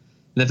accident.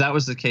 And if that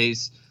was the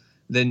case,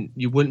 then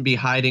you wouldn't be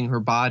hiding her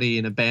body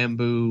in a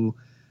bamboo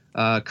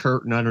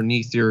curtain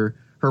underneath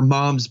her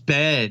mom's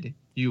bed,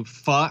 you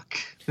fuck.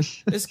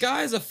 This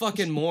guy is a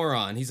fucking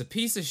moron. He's a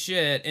piece of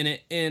shit.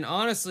 And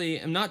honestly,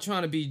 I'm not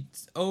trying to be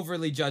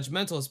overly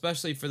judgmental,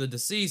 especially for the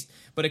deceased,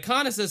 but it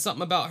kind of says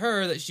something about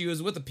her that she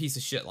was with a piece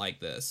of shit like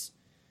this.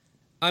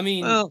 I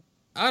mean,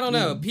 I don't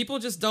know. People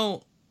just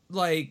don't,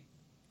 like,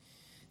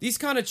 these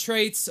kind of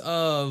traits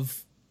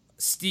of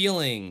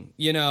stealing,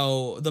 you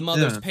know, the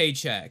mother's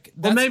paycheck.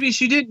 Well, maybe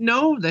she didn't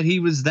know that he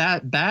was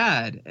that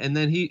bad. And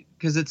then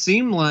because it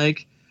seemed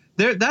like,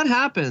 that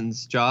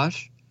happens,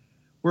 Josh,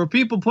 where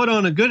people put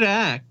on a good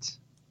act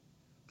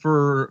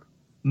for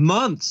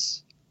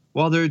months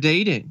while they're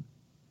dating,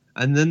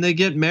 and then they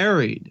get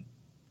married,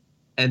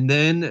 and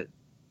then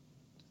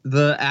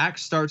the act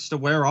starts to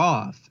wear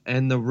off,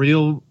 and the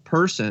real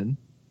person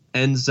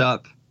ends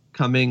up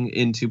coming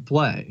into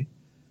play.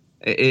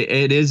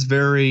 It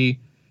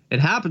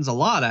happens a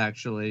lot,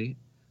 actually,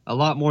 a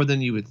lot more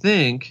than you would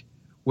think.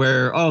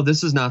 Where, oh,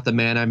 this is not the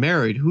man I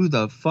married. Who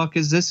the fuck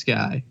is this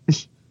guy?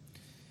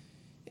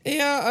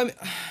 Yeah,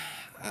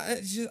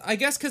 I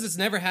guess because it's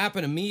never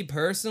happened to me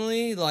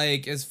personally,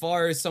 like, as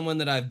far as someone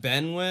that I've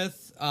been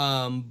with.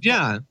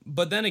 Yeah.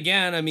 But then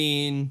again, I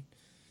mean,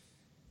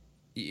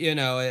 you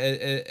know,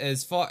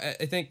 as far,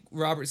 I think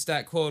Robert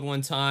Stack quoted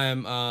one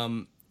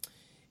time,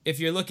 if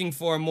you're looking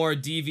for a more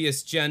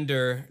devious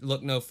gender,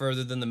 look no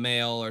further than the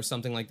male, or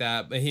something like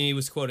that. But he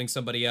was quoting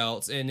somebody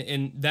else,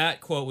 and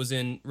that quote was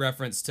in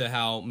reference to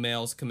how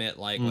males commit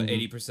like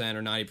 80%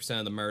 or 90%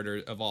 of the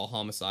murder of all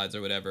homicides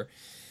or whatever.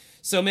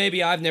 So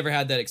maybe I've never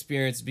had that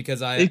experience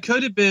because It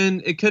could have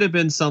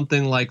been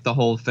something like the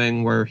whole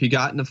thing where he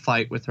got in a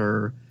fight with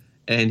her,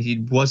 and he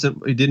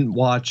didn't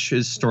watch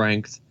his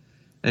strength,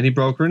 and he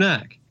broke her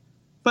neck.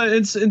 But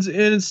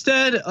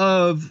instead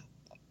of,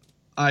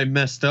 I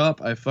messed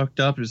up, I fucked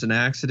up, it was an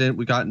accident,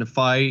 we got in a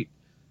fight,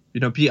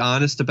 be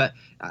honest about.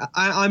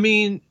 I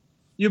mean,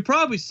 you're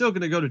probably still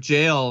gonna go to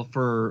jail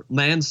for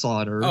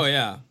manslaughter. Oh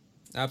yeah,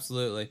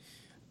 absolutely.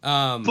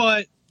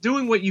 But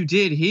doing what you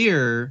did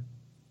here,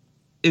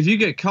 if you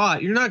get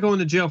caught, you're not going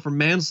to jail for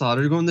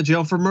manslaughter, you're going to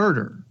jail for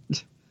murder.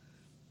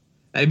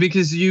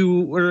 Because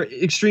you were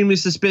extremely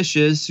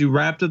suspicious. You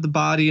wrapped up the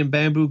body in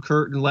bamboo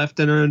curtain, left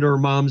it under her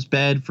mom's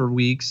bed for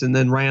weeks, and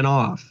then ran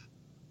off.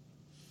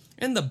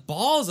 And the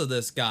balls of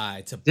this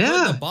guy to put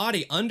the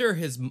body under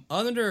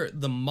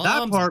the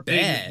mom's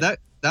bed.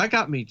 That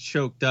got me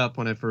choked up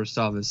when I first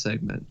saw this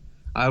segment.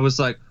 I was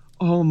like,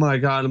 oh my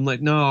God. I'm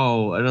like,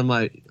 no. And I'm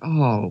like,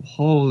 oh,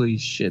 holy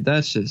shit.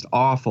 That's just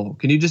awful.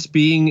 Can you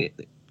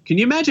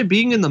imagine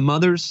being in the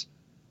mother's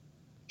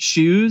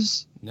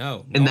shoes?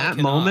 No, in that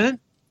moment?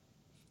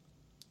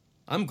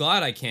 I'm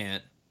glad I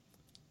can't.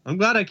 I'm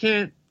glad I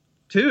can't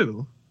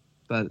too.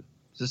 But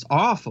it's just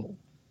awful.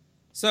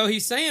 So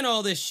he's saying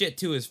all this shit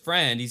to his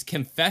friend. He's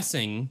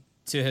confessing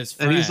to his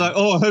friend. And he's like,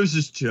 oh, I was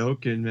just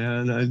joking,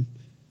 man.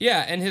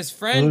 Yeah, and his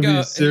friend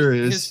goes...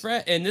 serious. His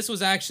friend, and this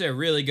was actually a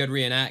really good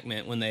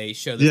reenactment when they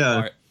show this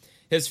part.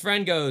 His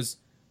friend goes,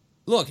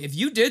 look, if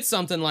you did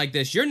something like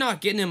this, you're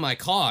not getting in my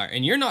car,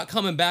 and you're not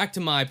coming back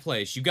to my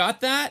place. You got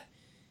that?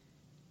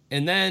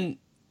 And then,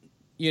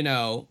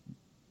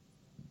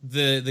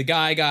 the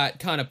guy got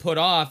kind of put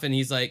off, and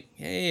he's like,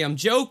 hey, I'm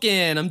joking.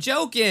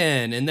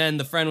 And then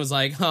the friend was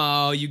like,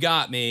 oh, you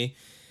got me.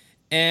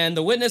 And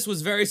the witness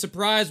was very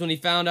surprised when he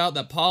found out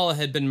that Paula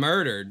had been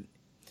murdered.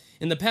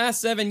 In the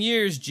past 7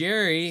 years,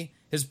 Jerry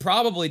has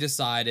probably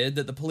decided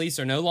that the police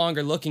are no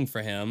longer looking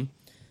for him.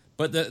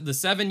 But the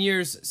 7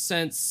 years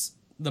since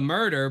the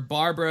murder,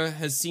 Barbara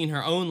has seen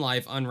her own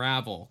life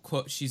unravel.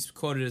 She's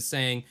quoted as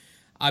saying,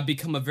 I've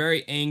become a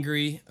very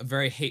angry, a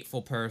very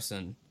hateful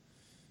person.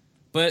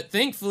 But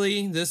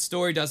thankfully, this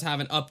story does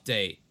have an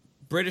update.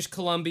 British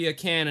Columbia,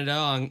 Canada,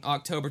 on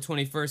October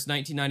 21st,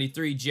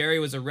 1993, Jerry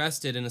was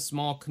arrested in a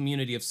small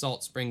community of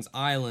Salt Springs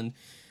Island,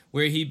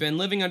 where he'd been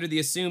living under the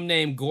assumed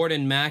name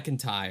Gordon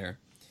McIntyre.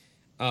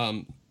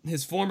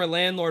 His former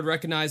landlord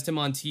recognized him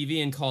on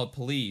TV and called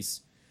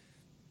police.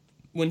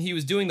 When he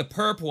was doing the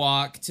perp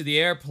walk to the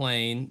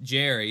airplane,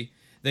 Jerry,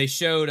 they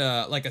showed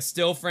like a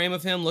still frame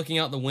of him looking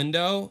out the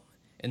window.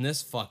 And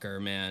this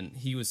fucker, man,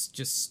 he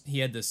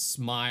had this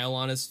smile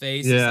on his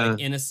face, this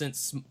like innocent,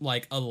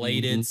 like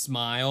elated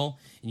smile,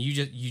 and you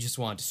just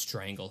want to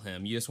strangle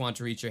him. You just want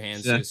to reach your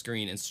hands to the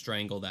screen and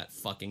strangle that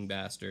fucking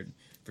bastard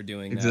for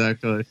doing that.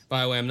 Exactly.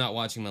 By the way, I'm not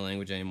watching my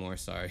language anymore.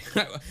 Sorry.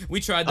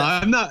 We tried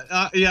that. I'm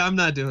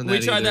not doing that. We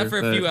tried that for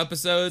a few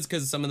episodes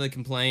because of some of the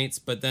complaints,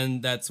 but then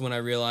that's when I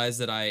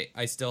realized that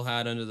I still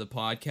had under the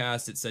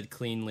podcast, it said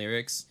clean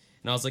lyrics.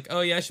 And I was like, oh,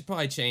 yeah, I should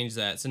probably change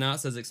that. So now it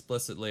says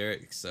explicit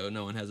lyrics, so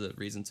no one has a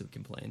reason to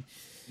complain.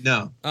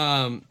 No.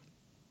 I'm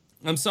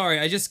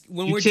sorry.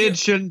 Kids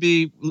shouldn't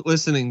be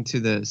listening to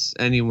this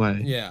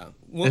anyway. Yeah.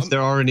 Well, if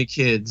there are any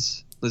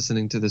kids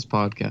listening to this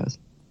podcast.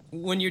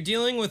 When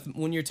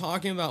you're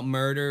talking about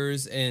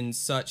murders and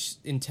such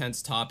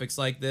intense topics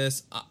like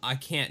this, I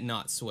can't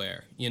not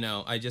swear.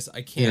 I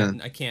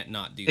can't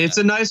not do that. It's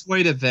a nice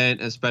way to vent,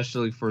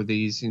 especially for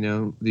these,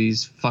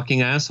 these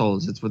fucking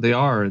assholes. It's what they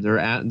are.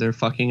 They're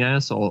fucking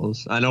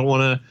assholes. I don't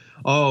want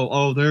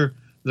to.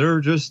 They're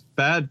just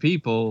bad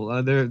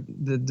people. They're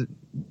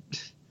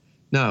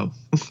no,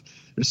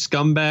 they're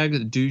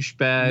scumbags,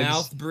 douchebags,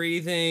 mouth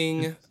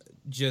breathing,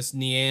 just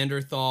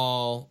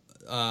Neanderthal.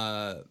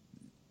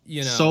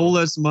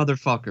 Soulless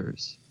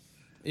motherfuckers.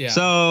 Yeah.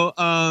 So,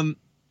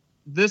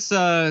 this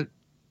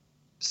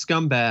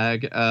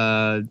scumbag,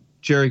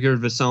 Jerry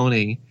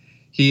Gervasoni,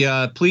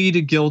 he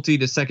pleaded guilty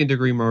to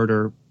second-degree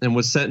murder and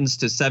was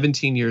sentenced to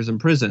 17 years in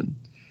prison.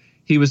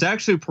 He was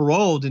actually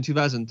paroled in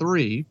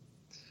 2003,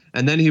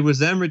 and then he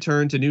was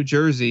returned to New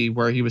Jersey,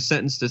 where he was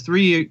sentenced to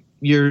 3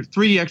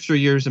 extra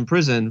years in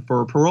prison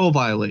for a parole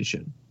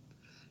violation.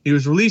 He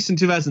was released in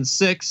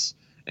 2006,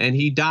 and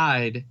he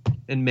died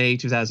in May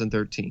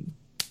 2013.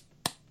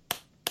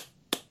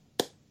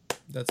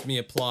 That's me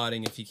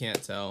applauding if you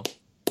can't tell.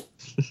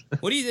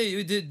 What do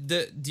you think?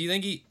 Do you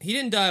think he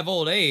didn't die of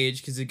old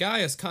age? Because the guy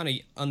is kind of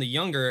on the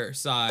younger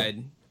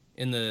side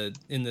in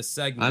the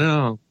segment. I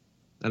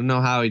don't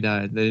know how he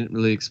died. They didn't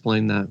really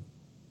explain that.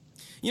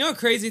 You know what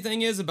crazy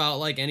thing is about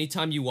like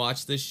anytime you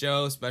watch this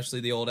show, especially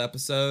the old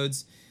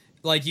episodes,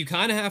 like you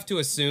kind of have to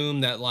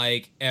assume that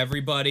like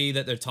everybody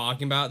that they're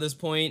talking about at this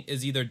point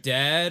is either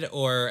dead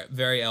or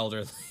very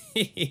elderly.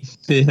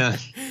 Yeah.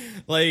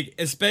 Like,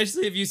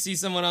 especially if you see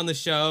someone on the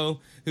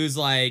show who's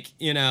like,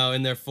 you know,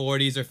 in their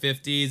 40s or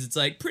 50s, it's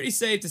like pretty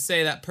safe to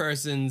say that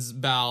person's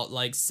about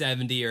like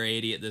 70 or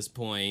 80 at this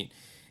point.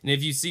 And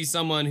if you see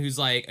someone who's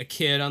like a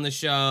kid on the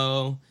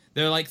show,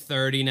 they're like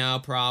 30 now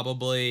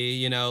probably,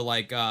 you know,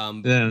 like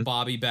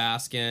Bobby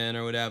Baskin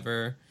or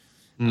whatever.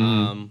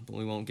 But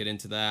we won't get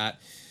into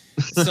that.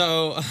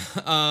 So,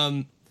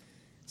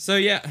 so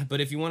yeah,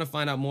 but if you want to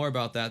find out more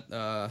about that,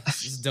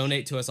 just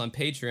donate to us on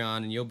Patreon,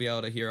 and you'll be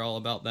able to hear all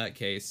about that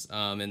case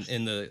and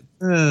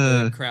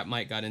the crap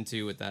Mike got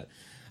into with that.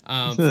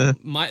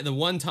 The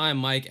one time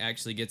Mike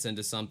actually gets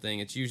into something,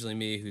 it's usually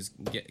me who's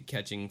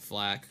catching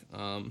flack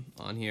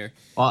on here.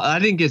 Well, I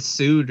didn't get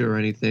sued or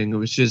anything. It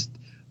was just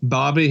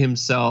Bobby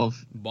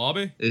himself.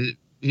 Bobby?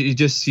 He's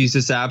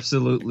just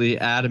absolutely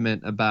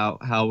adamant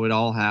about how it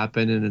all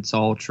happened and it's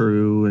all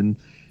true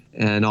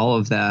and all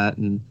of that.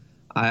 And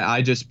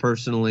I just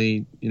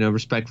personally, you know,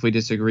 respectfully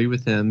disagree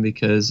with him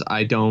because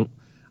I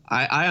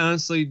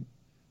honestly,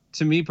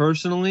 to me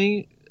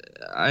personally,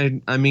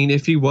 I mean,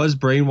 if he was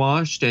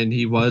brainwashed and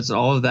he was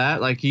all of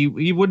that, like he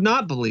would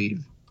not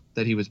believe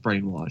that he was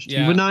brainwashed.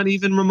 Yeah. He would not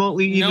even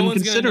remotely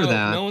consider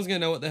that. No one's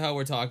going to know what the hell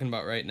we're talking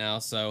about right now.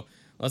 So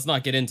let's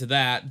not get into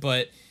that.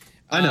 But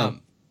I know.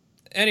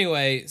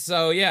 Anyway,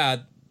 so yeah,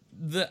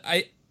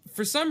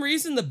 for some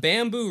reason, the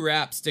bamboo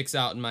wrap sticks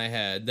out in my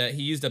head that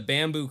he used a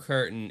bamboo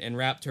curtain and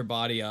wrapped her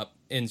body up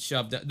and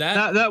shoved it.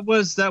 That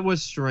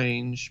was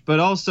strange, but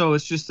also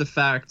it's just the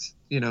fact,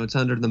 you know, it's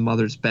under the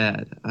mother's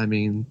bed. I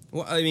mean,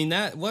 you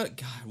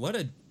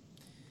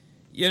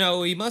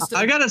know, he must have.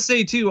 I gotta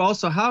say too.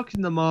 Also, how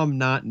can the mom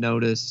not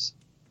notice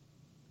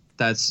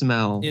that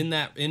smell in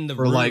the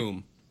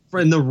room?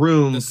 In the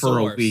room for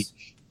a week.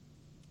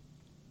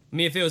 I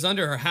mean, if it was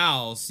under her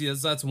house,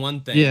 yes, that's one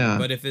thing. Yeah.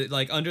 But if it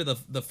like under the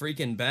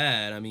freaking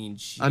bed, I mean,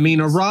 geez. I mean,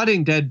 a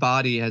rotting dead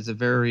body has a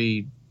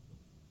very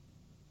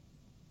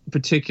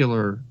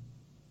particular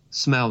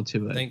smell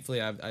to it.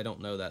 Thankfully, I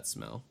don't know that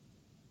smell.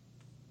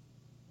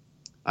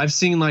 I've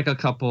seen like a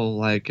couple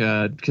like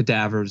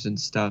cadavers and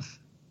stuff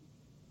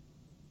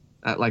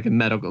at like a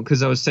medical,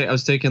 because I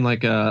was taking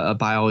like a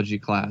biology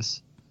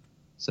class,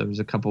 so there was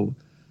a couple.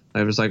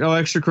 I was like, oh,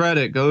 extra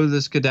credit, go to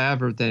this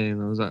cadaver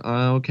thing. I was like,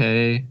 oh,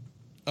 okay.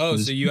 Oh,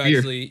 so you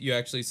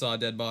actually saw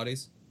dead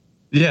bodies?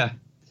 Yeah.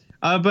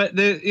 But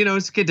you know,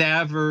 it's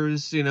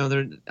cadavers, you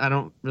know, I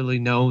don't really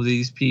know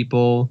these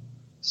people.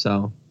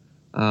 So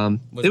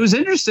it was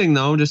interesting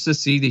though, just to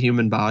see the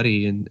human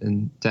body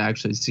and to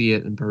actually see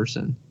it in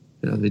person.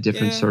 You know, the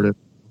different sort of.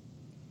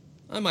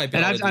 I might be.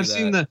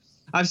 And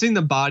I've seen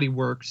the Body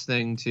Works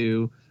thing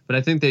too, but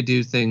I think they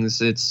do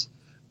things. It's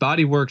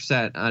Body Works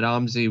at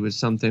OMSI was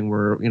something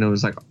where, you know, it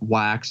was like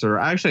wax, or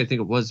actually I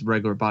think it was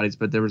regular bodies,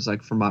 but there was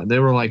like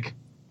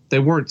they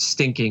weren't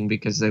stinking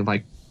because they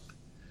like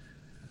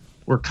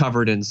were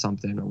covered in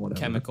something or whatever.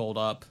 Chemicaled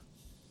up.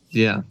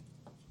 Yeah.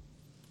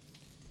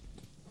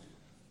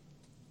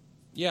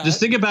 Yeah. Just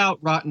think about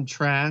rotten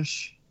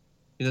trash.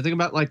 You know, think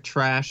about like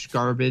trash,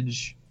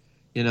 garbage,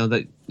 you know,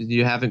 that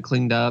you haven't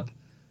cleaned up.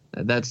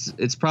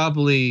 It's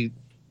probably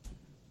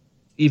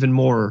even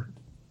more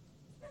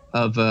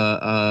of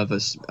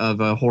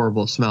a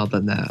horrible smell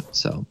than that.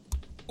 So.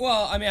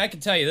 Well, I mean, I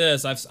can tell you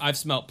this: I've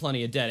smelt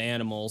plenty of dead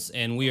animals,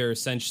 and we are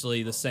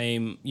essentially the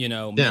same, you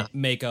know,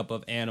 makeup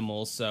of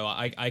animals. So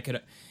I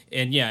could,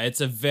 and yeah,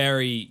 it's a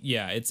very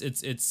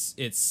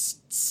it's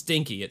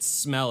stinky, it's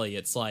smelly,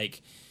 it's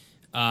like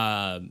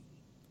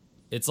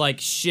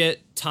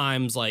shit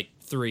times like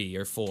 3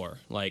 or 4,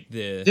 like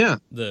the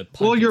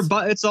well,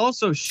 it's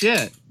also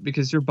shit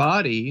because your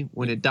body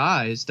when it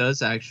dies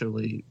does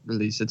actually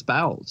release its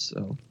bowels.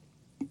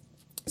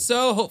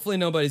 So hopefully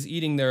nobody's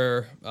eating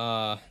their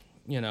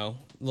you know,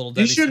 little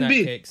Debbie snack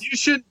cakes. You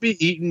shouldn't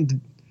be eating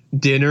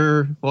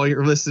dinner while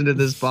you're listening to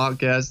this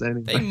podcast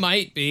anyway. They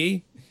might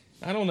be.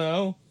 I don't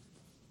know.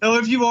 No,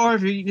 if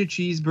you're eating a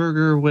cheeseburger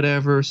or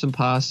whatever, some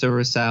pasta or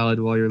a salad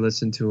while you're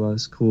listening to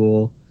us,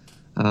 cool.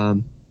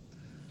 But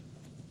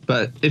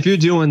if you're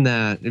doing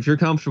that, if you're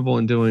comfortable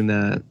in doing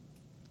that,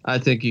 I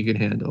think you can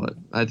handle it.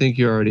 I think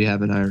you already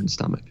have an iron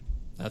stomach.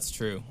 That's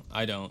true.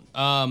 I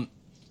don't.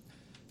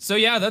 So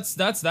yeah, that's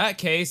that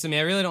case. I mean,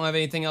 I really don't have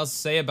anything else to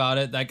say about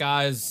it. That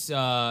guy's,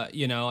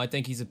 you know, I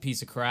think he's a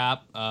piece of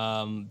crap.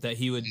 That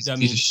he would, piece of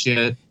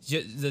shit.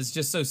 That's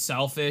just so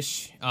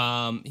selfish.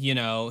 You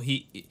know,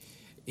 he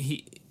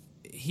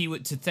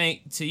would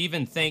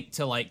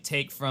to like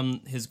take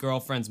from his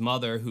girlfriend's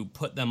mother who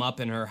put them up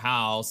in her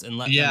house and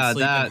let them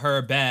sleep in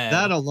her bed.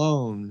 That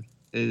alone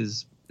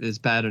is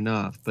bad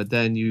enough. But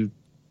then you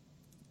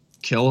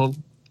kill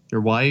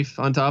your wife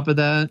on top of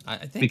that I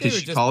think because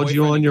she called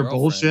you on your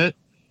bullshit.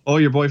 Oh,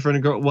 your boyfriend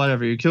and girl,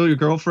 whatever. You kill your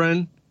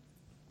girlfriend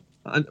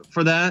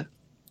for that?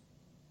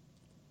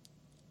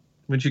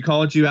 when she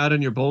called you out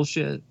on your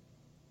bullshit.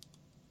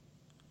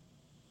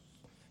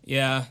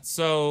 Yeah,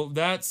 so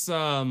that's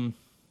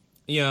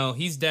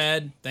he's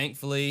dead,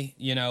 thankfully.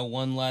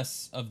 One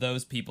less of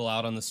those people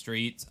out on the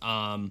streets.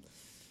 That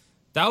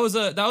was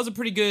a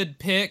pretty good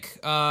pick.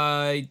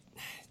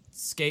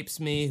 Escapes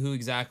me who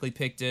exactly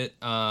picked it.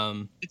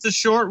 It's a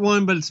short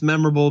one, but it's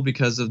memorable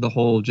because of the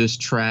whole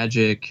just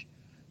tragic,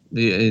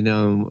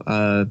 instance.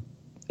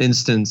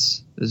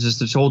 It's just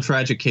this whole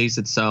tragic case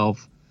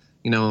itself.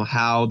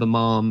 How the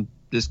mom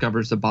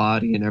discovers the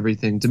body and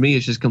everything. To me,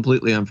 it's just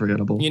completely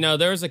unforgettable.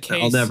 There's a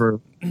case.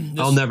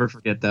 I'll never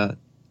forget that.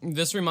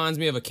 This reminds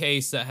me of a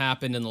case that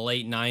happened in the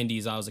late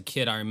 90s. I was a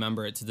kid. I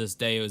remember it to this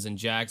day. It was in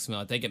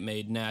Jacksonville. I think it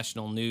made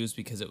national news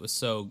because it was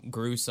so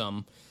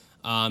gruesome.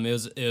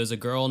 It was a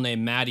girl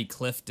named Maddie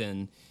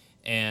Clifton,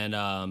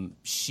 and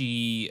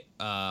she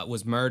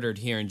was murdered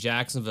here in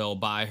Jacksonville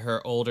by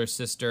her older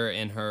sister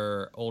and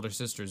her older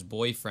sister's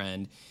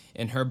boyfriend,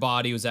 and her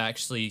body was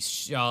actually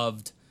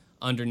shoved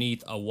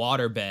underneath a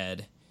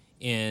waterbed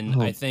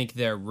in I think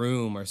their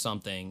room or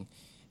something.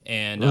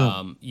 And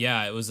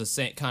it was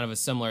kind of a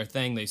similar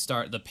thing.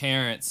 The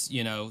parents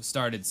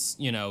started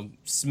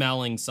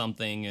smelling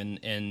something,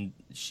 and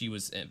she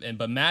was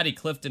but Maddie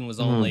Clifton was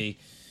only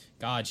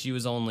she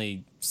was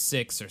only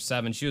 6 or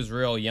 7. She was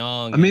real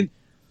young. I mean,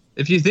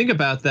 if you think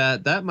about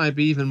that, that might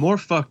be even more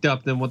fucked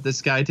up than what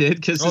this guy did,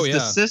 because it's the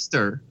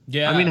sister.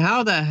 Yeah. I mean,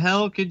 how the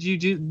hell could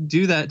you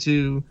do that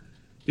to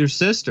your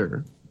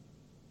sister?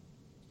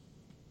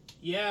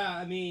 Yeah,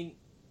 I mean,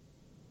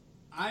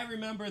 I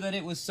remember that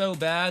it was so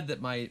bad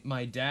that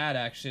my dad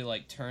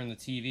actually turned the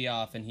TV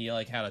off, and he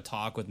had a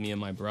talk with me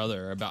and my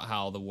brother about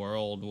how the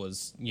world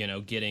was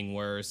getting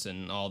worse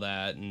and all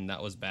that, and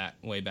that was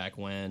way back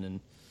when. And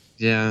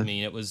yeah, I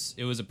mean, it was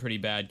a pretty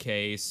bad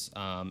case.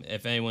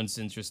 If anyone's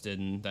interested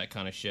in that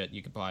kind of shit,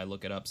 you could probably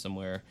look it up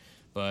somewhere.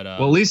 But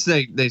well, at least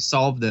they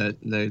solved it.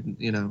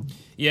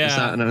 Yeah, it's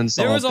not an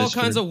unsolved there was all issue.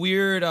 kinds of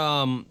weird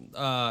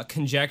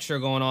conjecture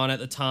going on at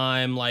the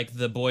time. Like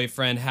the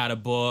boyfriend had a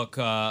book,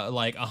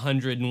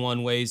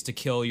 101 Ways to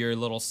Kill Your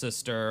Little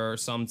Sister, or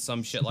some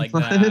shit like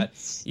that.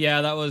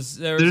 Yeah,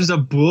 there's a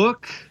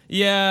book.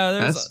 Yeah,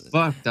 that's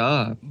fucked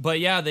up. But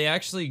yeah, they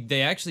actually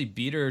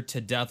beat her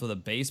to death with a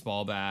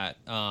baseball bat.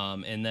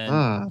 And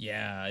then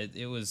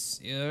there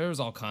was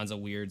all kinds of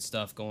weird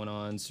stuff going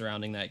on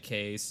surrounding that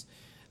case.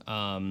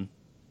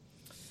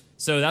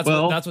 So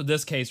that's what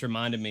this case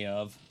reminded me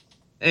of.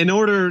 In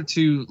order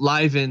to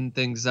liven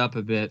things up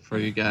a bit for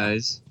you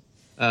guys,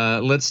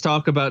 let's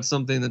talk about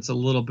something that's a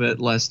little bit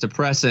less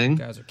depressing. You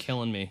guys are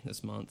killing me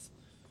this month.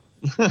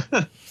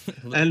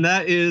 And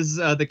that is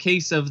the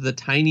case of the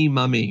tiny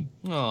mummy.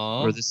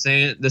 Aww. Or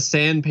the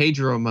San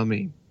Pedro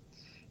mummy.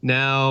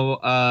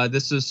 Now,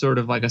 this is sort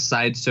of like a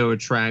sideshow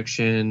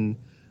attraction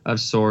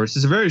of sorts.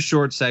 It's a very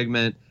short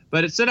segment,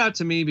 but it stood out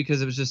to me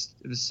because it was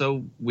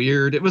so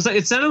weird.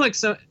 It sounded like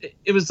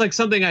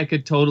something I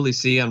could totally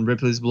see on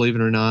Ripley's Believe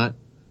It or Not.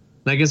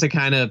 And I guess it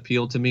kind of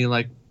appealed to me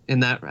in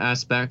that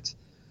aspect.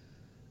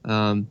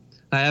 I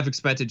have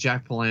expected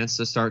Jack Palance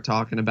to start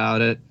talking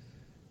about it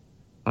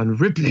on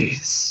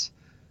Ripley's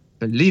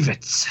Believe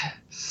It.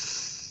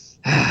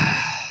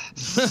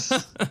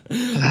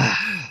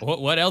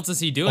 What else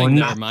is he doing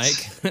there,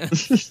 Mike?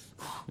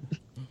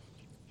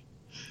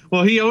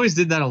 Well, he always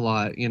did that a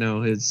lot,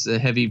 his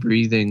heavy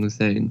breathing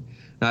thing.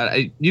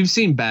 You've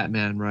seen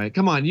Batman, right?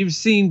 Come on, you've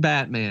seen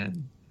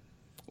Batman.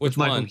 Which with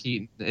Michael one?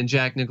 Keaton and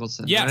Jack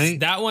Nicholson, yes, right?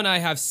 That one I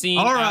have seen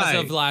as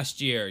of last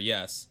year,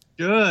 yes.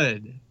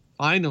 Good.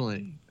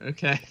 Finally.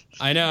 Okay.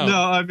 I know.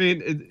 No, I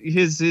mean,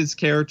 his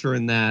character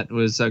in that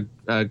was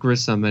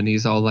Grissom, and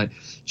he's all like,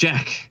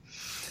 Jack,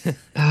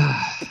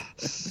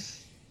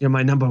 you're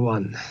my number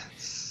one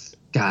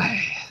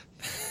guy.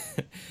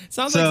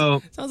 Sounds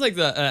like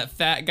the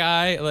fat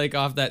guy,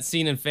 off that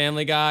scene in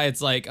Family Guy.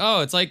 It's like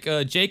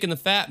Jake and the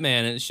Fat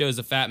Man, and it shows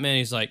the fat man.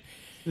 He's like,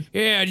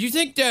 yeah, do you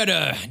think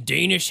that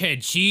Danish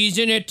had cheese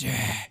in it?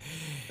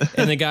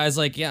 And the guy's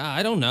like, yeah,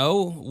 I don't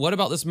know. What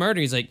about this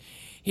murder? He's like,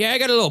 yeah, I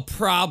got a little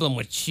problem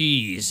with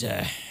cheese.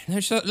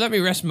 Let me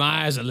rest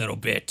my eyes a little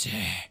bit.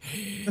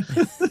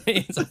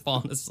 He's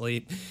falling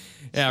asleep.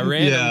 Yeah,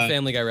 random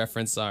Family Guy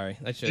reference. Sorry.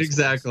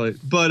 Exactly.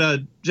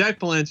 But Jack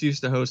Palance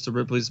used to host the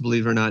Ripley's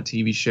Believe It or Not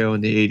TV show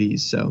in the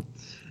 80s. So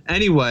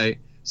anyway,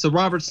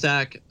 Robert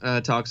Stack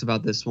talks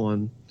about this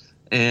one.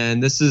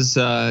 And this is,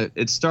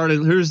 it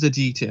started, here's the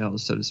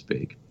details, so to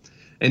speak.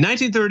 In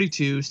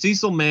 1932,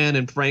 Cecil Mann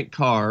and Frank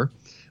Carr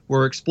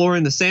were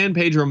exploring the San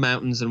Pedro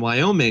Mountains in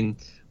Wyoming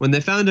when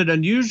they found an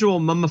unusual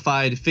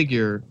mummified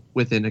figure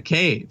within a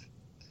cave.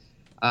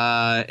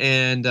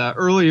 And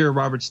earlier,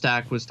 Robert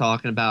Stack was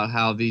talking about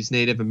how these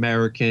Native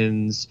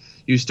Americans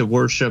used to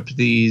worship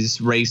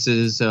these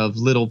races of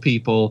little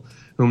people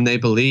whom they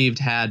believed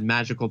had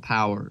magical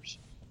powers.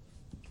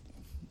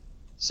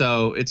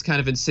 So it's kind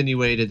of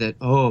insinuated that,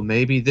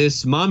 maybe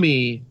this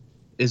mummy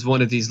is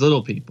one of these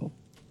little people.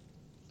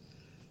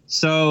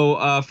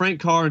 So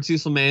Frank Carr and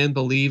Cecil Mann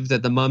believed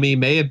that the mummy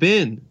may have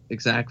been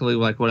exactly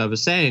like what I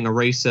was saying, a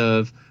race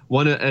of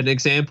an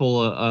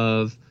example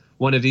of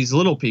one of these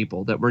little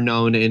people that were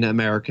known in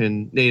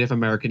Native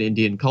American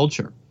Indian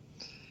culture.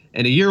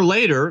 And a year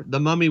later, the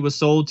mummy was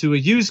sold to a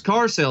used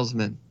car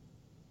salesman.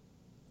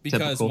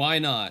 Because Typical. Why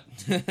not?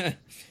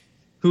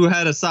 Who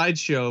had a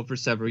sideshow for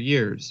several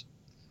years.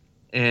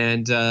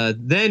 And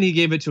then he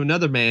gave it to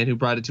another man who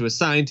brought it to a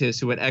scientist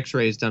who had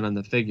x-rays done on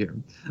the figure.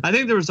 I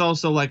think there was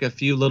also like a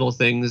few little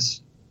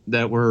things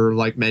that were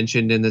like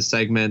mentioned in this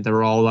segment that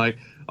were all like,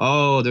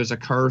 oh, there's a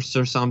curse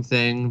or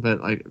something,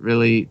 but like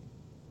really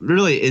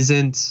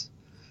isn't.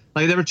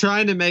 Like they were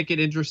trying to make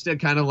it interesting,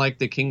 kind of like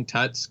the King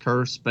Tut's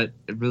curse, but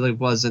it really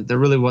wasn't. There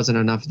really wasn't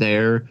enough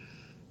there.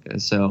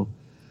 So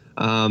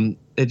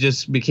it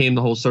just became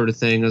the whole sort of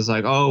thing. It was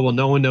like, oh, well,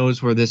 no one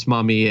knows where this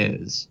mummy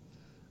is.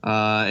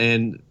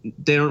 And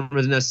they don't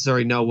really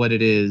necessarily know what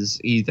it is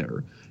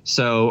either.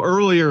 So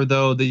earlier,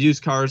 though, the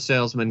used car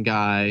salesman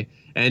guy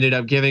ended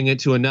up giving it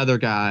to another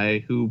guy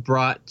who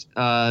brought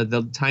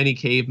the tiny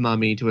cave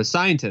mummy to a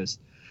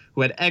scientist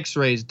who had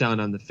x-rays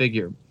done on the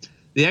figure.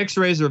 The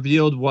x-rays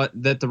revealed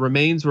that the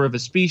remains were of a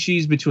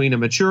species between a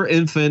mature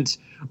infant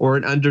or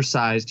an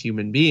undersized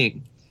human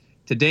being.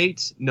 To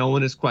date, no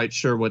one is quite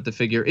sure what the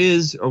figure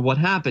is or what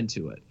happened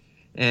to it.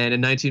 And in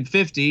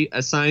 1950,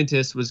 a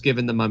scientist was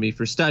given the mummy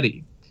for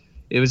study.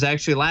 It was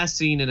actually last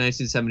seen in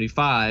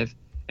 1975,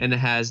 and it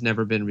has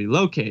never been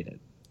relocated,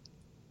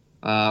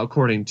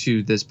 according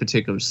to this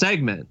particular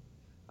segment,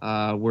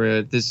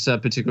 where this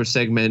particular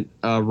segment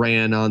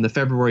ran on the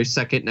February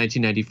 2nd,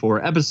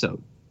 1994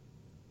 episode.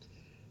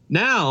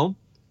 Now,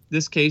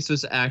 this case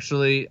was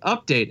actually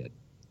updated,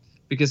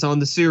 because on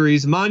the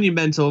series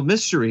Monumental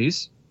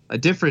Mysteries, a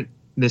different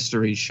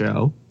mystery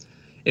show,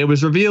 it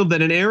was revealed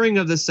that an airing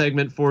of this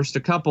segment forced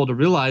a couple to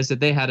realize that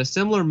they had a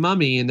similar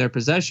mummy in their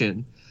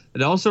possession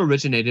that also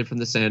originated from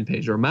the San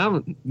Pedro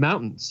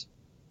Mountains.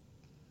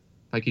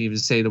 If I can even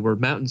say the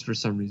word mountains for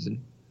some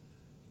reason.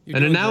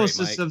 An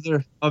analysis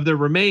of their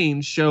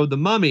remains showed the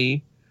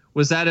mummy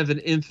was that of an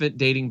infant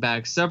dating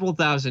back several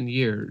thousand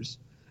years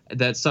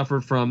that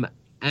suffered from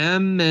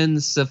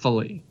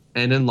anencephaly,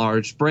 an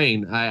enlarged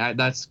brain.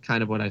 That's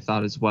kind of what I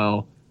thought as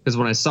well. Because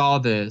when I saw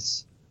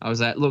this, I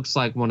was like, it looks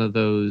like one of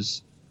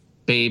those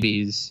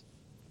babies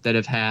that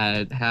have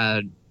had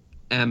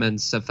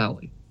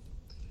anencephaly.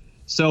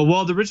 So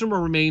while the original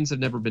remains have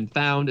never been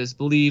found, it's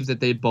believed that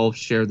they both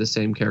share the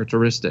same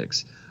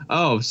characteristics.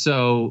 Oh,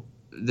 so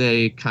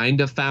they kind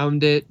of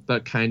found it,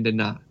 but kind of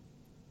not.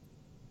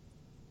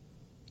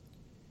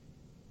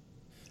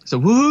 So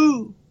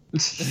woohoo!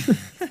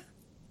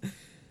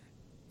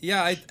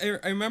 Yeah, I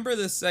remember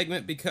this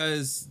segment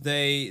because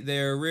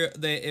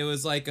it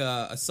was like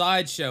a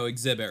sideshow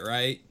exhibit,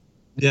 right?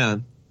 Yeah.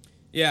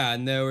 Yeah,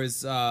 and there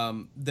was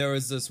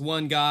this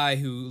one guy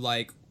who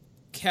like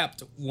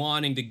kept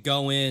wanting to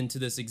go into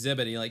this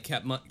exhibit. He like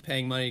kept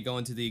paying money to go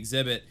into the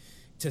exhibit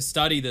to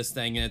study this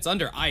thing, and it's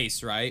under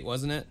ice, right?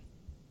 Wasn't it?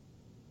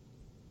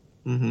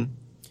 Mm-hmm.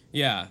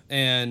 Yeah,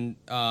 and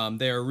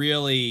they're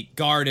really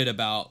guarded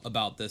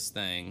about this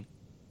thing.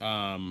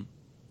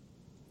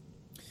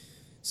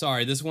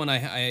 Sorry, this one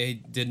I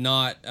did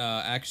not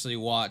actually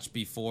watch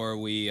before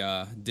we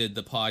did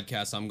the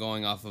podcast. I'm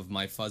going off of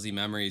my fuzzy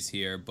memories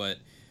here, but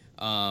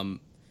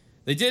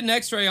they did an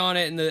x-ray on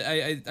it, and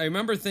I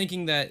remember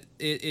thinking that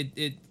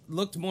it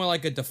looked more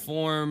like a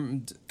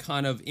deformed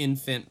kind of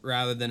infant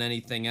rather than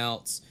anything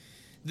else.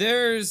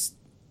 It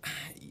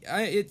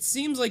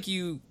seems like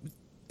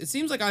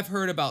I've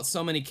heard about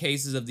so many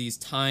cases of these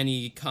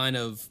tiny kind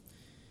of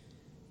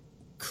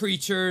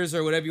creatures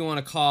or whatever you want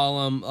to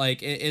call them,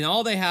 like, and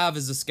all they have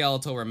is the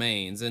skeletal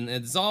remains, and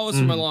it's always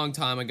from a long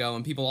time ago,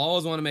 and people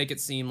always want to make it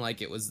seem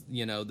like it was,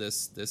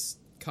 this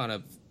kind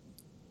of,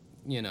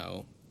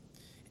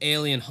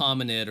 alien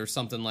hominid or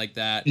something like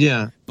that.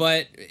 Yeah.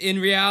 But in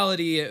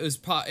reality, it was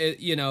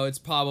it's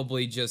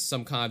probably just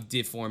some kind of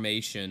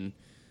deformation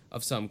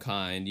of some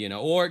kind,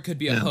 or it could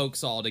be a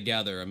hoax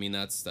altogether. I mean,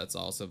 that's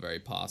also very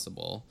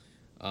possible.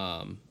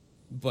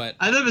 But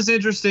I thought it was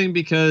interesting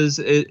because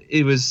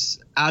it was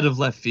out of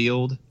left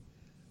field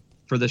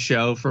for the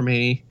show for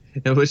me.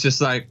 It was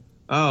just like,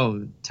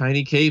 oh,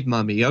 tiny cave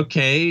mummy.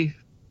 Okay.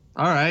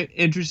 All right.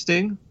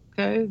 Interesting.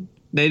 Okay.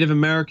 Native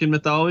American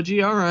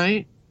mythology. All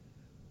right.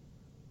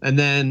 And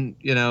then,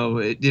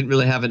 it didn't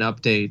really have an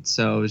update.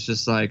 So it was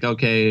just like,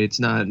 okay,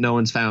 no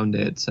one's found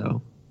it.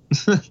 So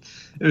it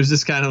was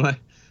just kind of like,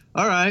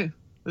 all right, it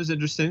was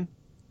interesting.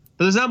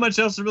 But there's not much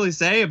else to really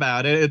say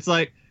about it. It's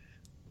like,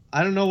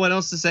 I don't know what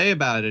else to say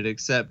about it,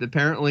 except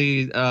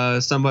apparently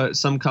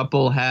some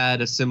couple had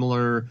a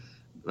similar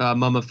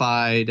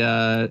mummified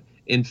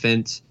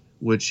infant,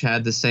 which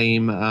had the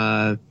same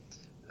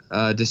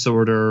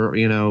disorder,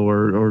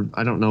 or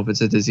I don't know if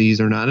it's a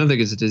disease or not. I don't think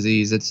it's a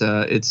disease. It's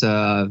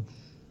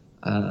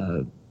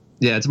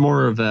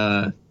more of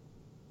a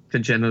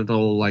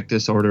congenital like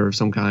disorder of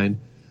some kind.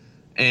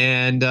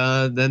 And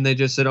then they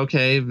just said,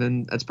 okay,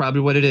 then that's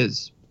probably what it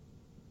is.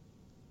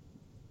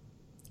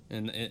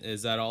 And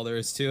is that all there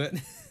is to it?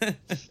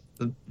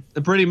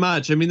 Pretty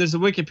much. I mean, there's a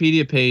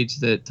Wikipedia page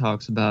that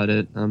talks about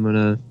it.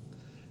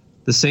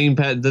 The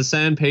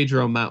San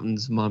Pedro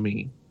Mountains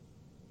mummy.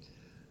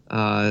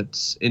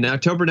 It's in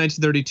October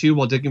 1932,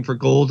 while digging for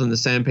gold in the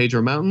San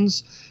Pedro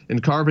Mountains in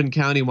Carbon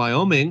County,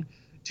 Wyoming,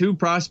 two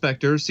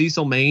prospectors,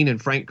 Cecil Main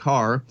and Frank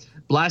Carr,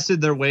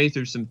 blasted their way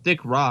through some thick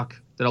rock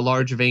that a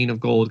large vein of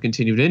gold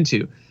continued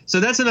into. So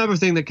that's another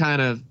thing that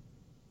kind of,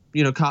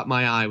 caught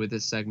my eye with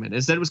this segment,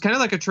 is that it was kind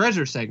of like a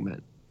treasure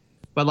segment,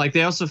 but like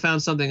they also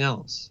found something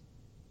else.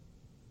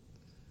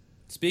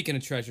 Speaking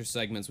of treasure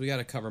segments, we got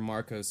to cover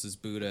Marcos's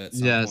Buddha at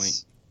some point.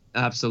 Yes,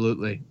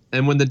 absolutely.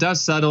 And when the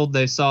dust settled,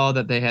 they saw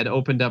that they had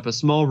opened up a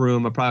small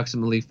room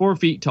approximately 4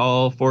 feet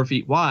tall, 4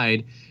 feet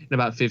wide, and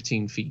about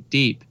 15 feet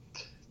deep.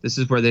 This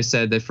is where they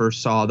said they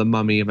first saw the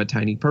mummy of a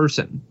tiny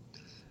person.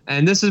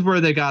 And this is where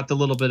they got the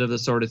little bit of the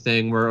sort of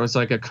thing where it was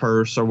like a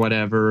curse or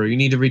whatever. You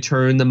need to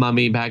return the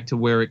mummy back to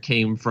where it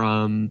came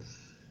from,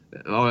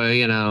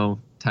 or,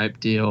 type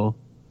deal.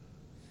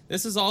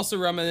 This is also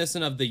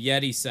reminiscent of the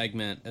Yeti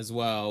segment as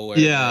well, where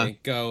they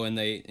go and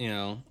they,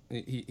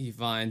 he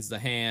finds the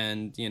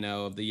hand,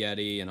 of the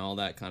Yeti and all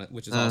that kind of,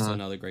 which is also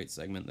another great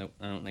segment that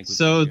I don't think we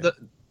So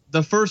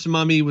the first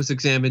mummy was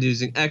examined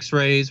using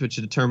X-rays, which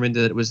determined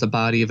that it was the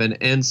body of an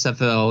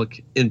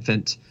ancephalic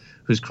infant,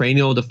 whose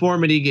cranial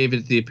deformity gave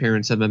it the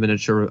appearance of a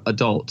miniature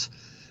adult.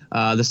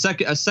 A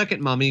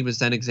second mummy was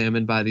then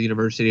examined by the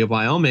University of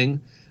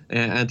Wyoming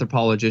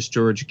anthropologist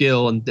George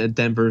Gill and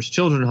Denver's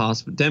Children's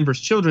Hospital. In the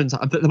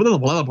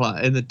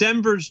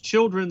Denver's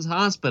Children's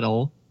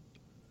Hospital.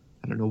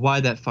 I don't know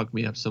why that fucked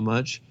me up so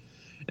much.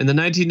 In the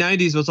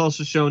 1990s, was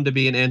also shown to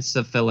be an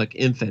ancephalic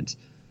infant.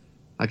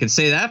 I can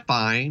say that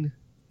fine.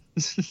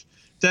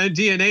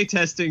 DNA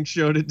testing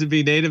showed it to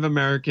be Native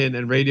American,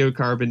 and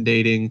radiocarbon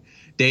dating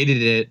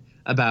dated it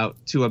about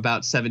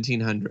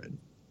 1700.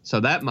 So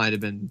that might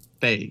have been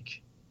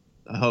fake,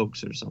 a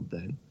hoax or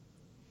something.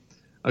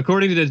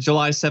 According to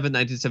July 7,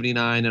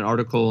 1979, an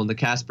article in the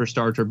Casper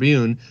Star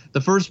Tribune,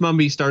 the first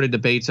mummy started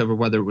debates over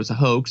whether it was a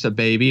hoax, a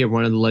baby, or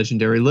one of the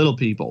legendary little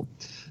people.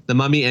 The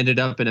mummy ended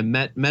up in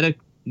a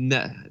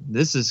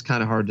this is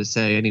kind of hard to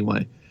say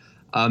anyway.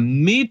 A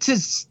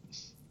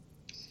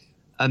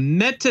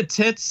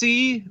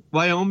Metatetsy,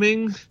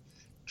 Wyoming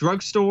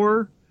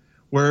drugstore,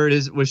 where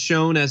it was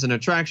shown as an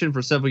attraction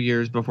for several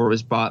years before it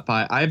was bought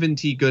by Ivan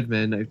T.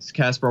 Goodman, a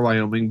Casper,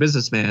 Wyoming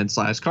businessman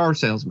 / car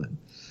salesman.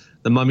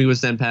 The mummy was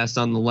then passed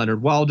on to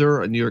Leonard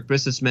Wilder, a New York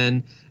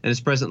businessman, and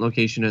his present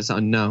location is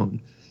unknown.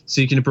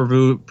 Seeking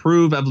to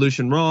prove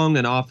evolution wrong,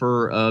 an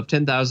offer of a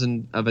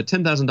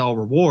 $10,000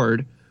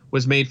 reward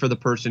was made for the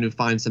person who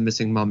finds the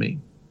missing mummy.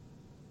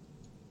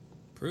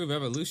 Prove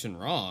evolution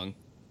wrong?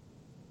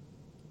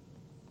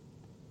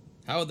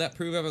 How would that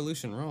prove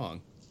evolution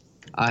wrong?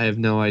 I have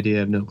no idea. I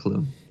have no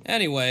clue.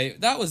 Anyway,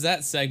 that was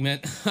that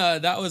segment.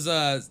 That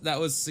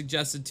was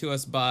suggested to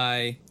us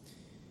by.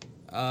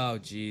 Oh,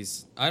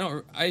 geez. I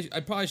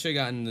probably should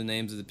have gotten the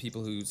names of the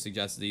people who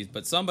suggested these,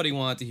 but somebody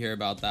wanted to hear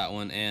about that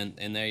one,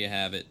 and there you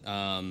have it.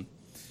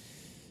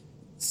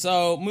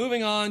 So,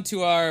 moving on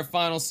to our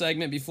final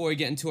segment before we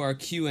get into our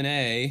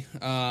Q&A,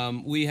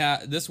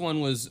 this one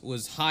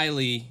was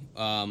highly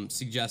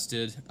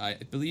suggested. I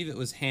believe it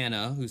was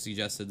Hannah who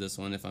suggested this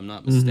one, if I'm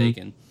not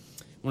mistaken.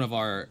 One of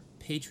our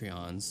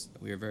Patreons.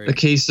 We are very... The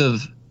case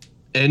of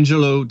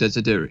Angelo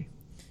Desideri.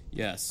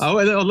 Yes. Oh,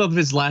 I love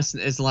his last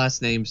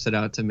name stood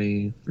out to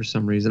me for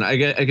some reason. I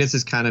guess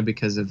it's kind of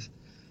because of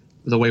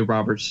the way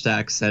Robert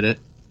Stack said it.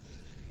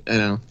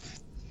 It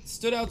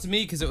stood out to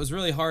me because it was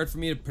really hard for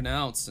me to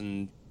pronounce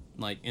and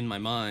like in my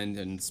mind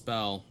and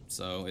spell.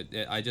 So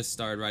I just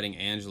started writing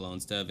Angelo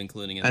instead of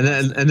including it.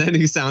 And then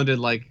he sounded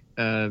like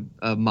a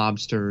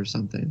mobster or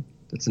something.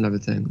 That's another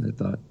thing I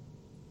thought.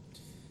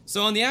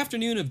 So on the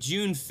afternoon of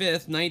June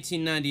 5th,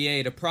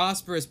 1998, a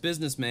prosperous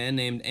businessman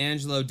named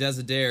Angelo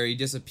Desideri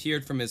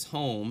disappeared from his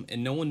home,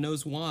 and no one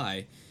knows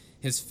why.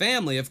 His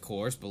family, of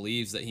course,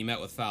 believes that he met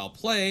with foul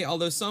play,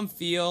 although some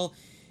feel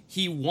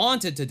he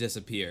wanted to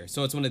disappear.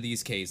 So it's one of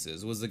these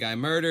cases. Was the guy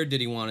murdered?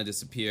 Did he want to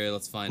disappear?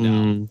 Let's find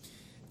out.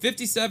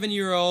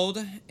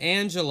 57-year-old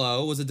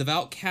Angelo was a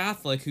devout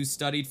Catholic who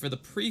studied for the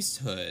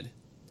priesthood,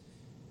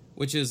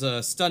 which is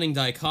a stunning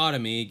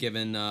dichotomy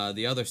given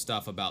the other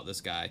stuff about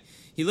this guy.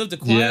 He lived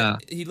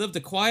a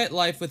quiet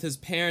life with his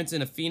parents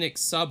in a Phoenix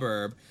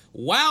suburb.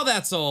 Wow,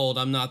 that's old.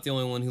 I'm not the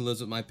only one who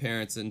lives with my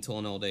parents until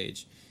an old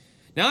age.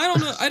 Now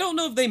I don't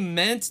know if they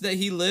meant that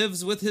he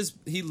lived with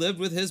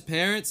his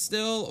parents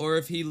still, or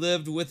if he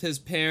lived with his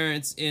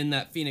parents in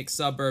that Phoenix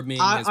suburb.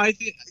 I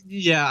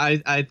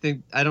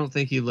don't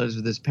think he lives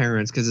with his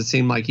parents because it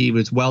seemed like he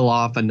was well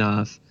off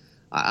enough.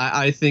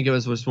 I think it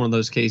was just one of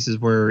those cases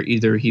where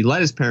either he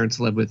let his parents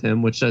live with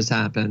him, which does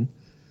happen,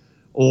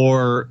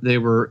 or they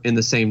were in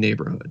the same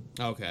neighborhood.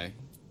 Okay,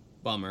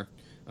 bummer.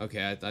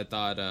 Okay, I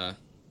thought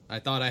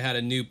I had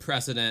a new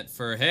precedent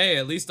for, hey,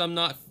 at least I'm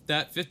not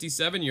that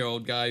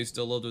 57-year-old guy who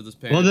still lived with his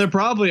parents. Well, there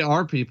probably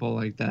are people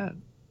like that.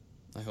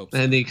 I hope so.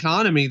 And the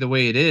economy, the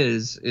way it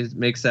is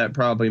makes that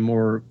probably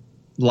more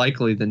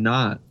likely than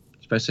not,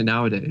 especially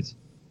nowadays.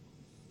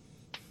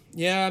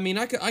 Yeah, I mean,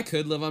 I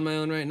could live on my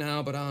own right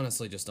now, but I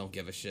honestly just don't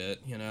give a shit.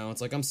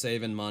 It's like I'm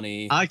saving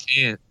money. I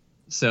can't.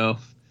 So,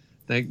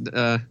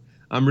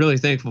 I'm really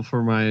thankful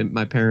for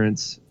my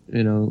parents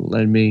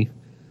let me,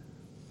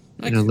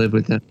 live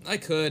with him. I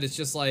could. It's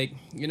just like,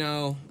 I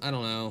don't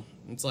know.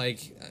 It's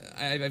like,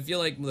 I feel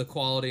like the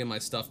quality of my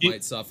stuff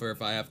might suffer if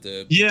I have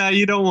to. Yeah,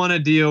 you don't want to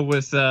deal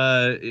with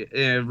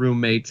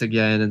roommates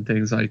again and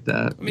things like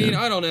that. I mean,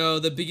 I don't know.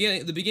 The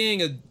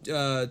beginning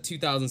of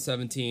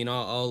 2017,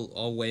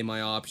 I'll weigh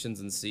my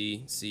options and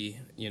see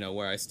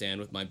where I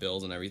stand with my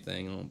bills and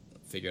everything. I'll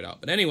figure it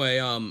out. But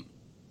anyway,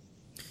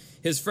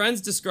 his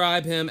friends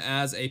describe him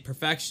as a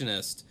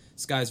perfectionist.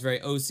 This guy's very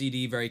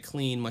OCD, very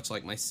clean, much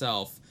like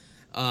myself.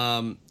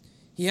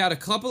 He had a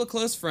couple of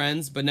close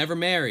friends, but never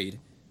married.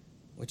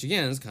 Which,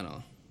 again, is kind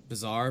of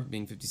bizarre,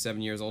 being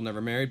 57 years old,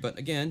 never married. But,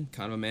 again,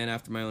 kind of a man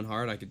after my own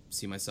heart. I could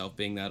see myself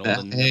being that old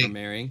and never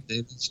marrying.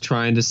 He's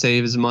trying to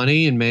save his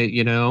money and,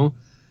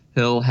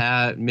 he'll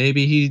have...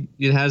 Maybe he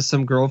has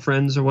some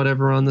girlfriends or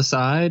whatever on the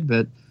side,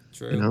 but,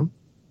 True.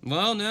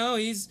 Well, no,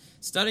 he's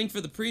studying for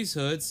the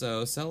priesthood,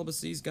 so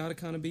celibacy's got to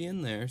kind of be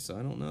in there. So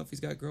I don't know if he's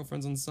got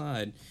girlfriends on the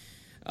side.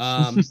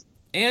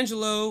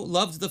 Angelo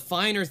loved the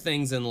finer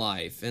things in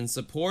life and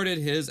supported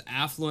his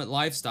affluent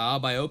lifestyle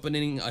by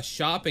opening a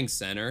shopping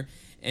center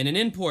and an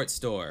import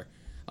store.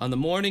 On the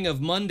morning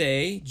of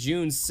Monday,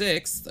 June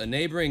 6th, a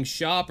neighboring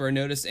shopper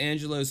noticed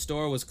Angelo's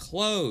store was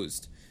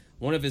closed.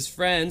 One of his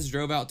friends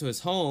drove out to his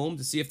home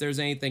to see if there was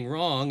anything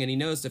wrong, and he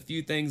noticed a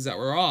few things that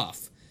were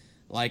off,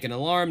 like an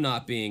alarm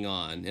not being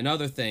on and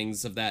other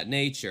things of that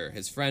nature.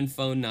 His friend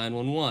phoned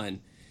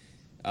 911.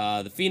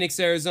 The Phoenix,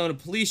 Arizona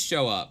police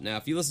show up. Now,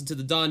 if you listen to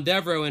the Don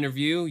Devereaux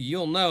interview,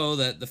 you'll know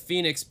that the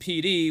Phoenix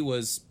PD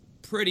was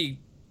pretty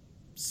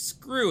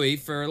screwy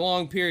for a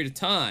long period of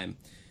time,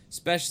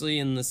 especially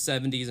in the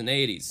 70s and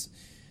 80s.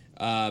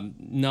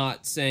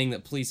 Not saying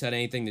that police had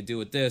anything to do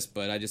with this,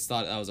 but I just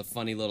thought that was a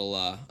funny little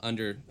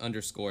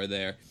underscore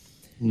there.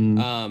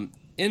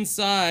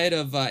 Inside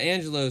of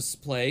Angelo's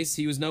place,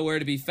 he was nowhere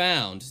to be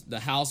found. The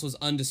house was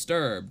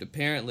undisturbed.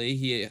 Apparently,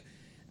 he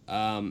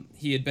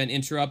had been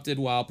interrupted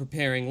while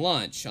preparing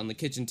lunch. On the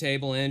kitchen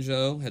table,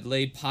 Angelo had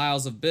laid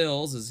piles of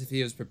bills as if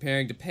he was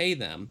preparing to pay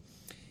them.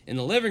 In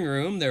the living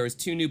room, there was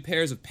 2 new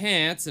pairs of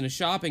pants and a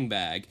shopping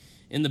bag.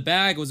 In the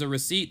bag was a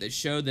receipt that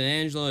showed that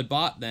Angelo had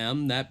bought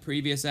them that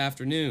previous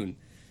afternoon.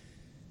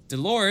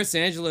 Dolores,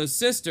 Angelo's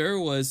sister,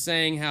 was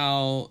saying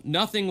how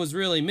nothing was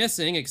really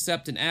missing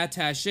except an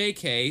attaché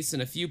case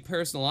and a few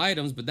personal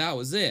items, but that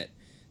was it.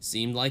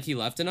 Seemed like he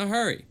left in a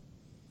hurry.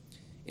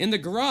 In the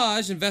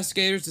garage,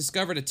 investigators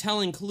discovered a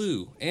telling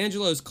clue.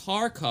 Angelo's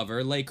car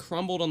cover lay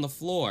crumbled on the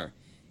floor.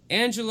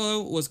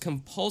 Angelo was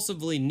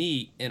compulsively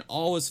neat and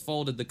always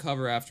folded the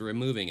cover after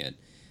removing it.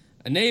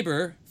 A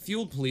neighbor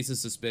fueled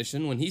police's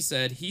suspicion when he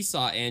said he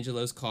saw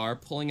Angelo's car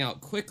pulling out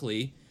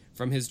quickly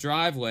from his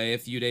driveway a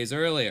few days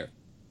earlier.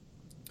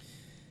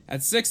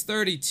 At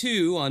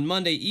 6:32 on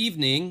Monday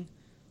evening,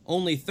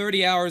 only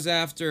 30 hours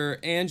after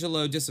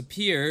Angelo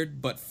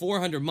disappeared, but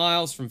 400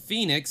 miles from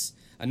Phoenix,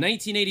 a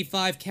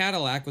 1985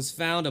 Cadillac was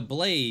found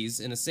ablaze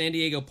in a San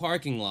Diego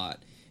parking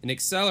lot. An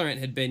accelerant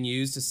had been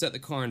used to set the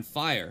car on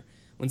fire.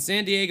 When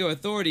San Diego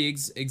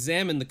authorities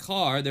examined the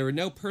car, there were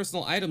no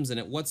personal items in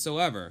it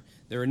whatsoever.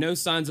 There were no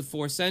signs of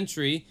forced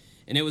entry,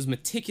 and it was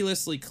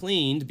meticulously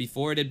cleaned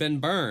before it had been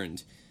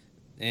burned.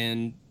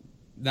 And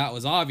that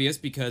was obvious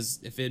because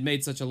if it had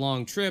made such a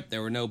long trip,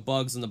 there were no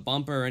bugs in the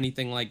bumper or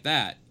anything like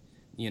that.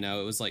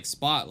 It was like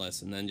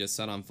spotless and then just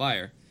set on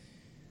fire.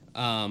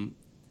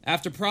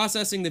 After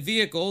processing the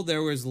vehicle,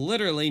 there was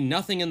literally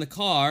nothing in the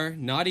car,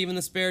 not even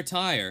the spare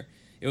tire.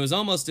 It was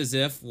almost as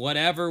if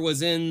whatever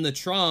was in the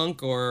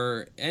trunk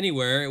or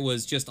anywhere, it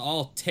was just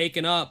all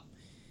taken up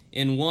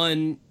in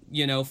one,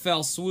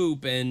 fell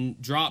swoop and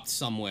dropped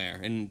somewhere,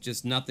 and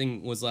just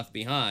nothing was left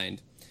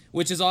behind,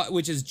 which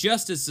is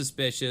just as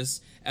suspicious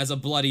as a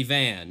bloody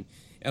van.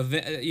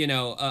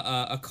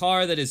 A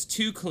car that is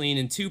too clean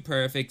and too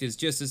perfect is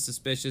just as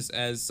suspicious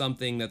as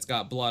something that's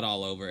got blood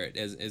all over it,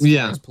 as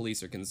far as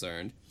police are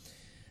concerned.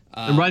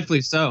 And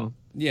rightfully so.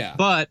 Yeah.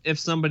 But if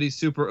somebody's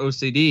super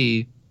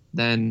OCD,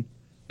 then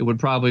it would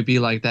probably be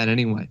like that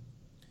anyway.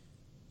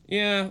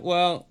 Yeah,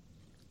 well,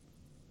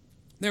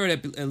 there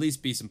would at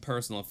least be some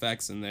personal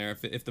effects in there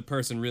if the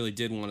person really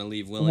did want to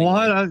leave willingly. Well,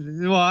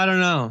 I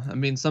don't know. I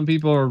mean, some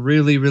people are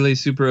really, really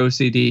super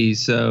OCD,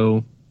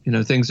 so,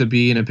 things would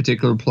be in a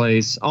particular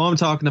place. All I'm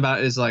talking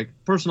about is, like,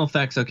 personal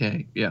effects,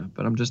 okay, yeah,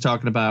 but I'm just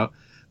talking about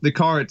the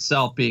car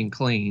itself being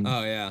clean.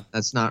 Oh, yeah.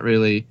 That's not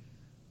really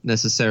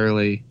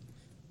necessarily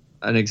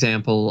an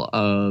example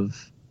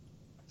of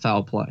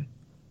foul play.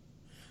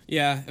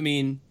 Yeah, I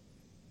mean,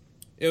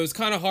 it was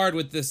kind of hard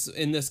with this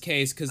in this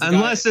case because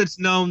unless it's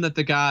known that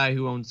the guy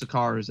who owns the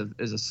car is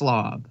a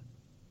slob,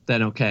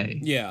 then okay.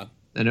 Yeah.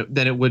 Then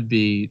it would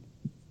be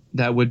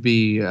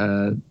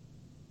a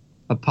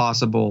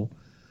possible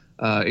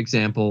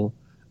example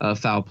of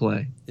foul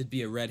play. It'd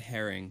be a red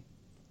herring.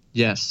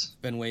 Yes.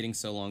 Been waiting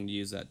so long to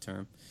use that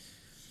term.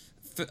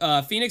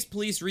 Phoenix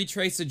police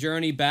retraced the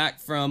journey back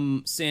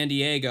from San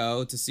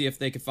Diego to see if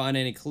they could find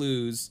any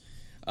clues.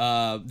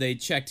 They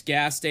checked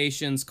gas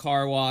stations,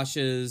 car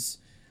washes.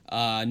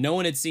 No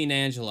one had seen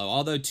Angelo,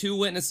 although 2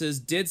 witnesses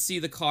did see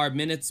the car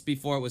minutes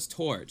before it was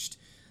torched.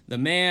 The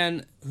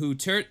man who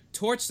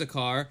torched the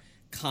car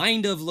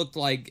kind of looked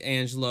like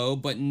Angelo,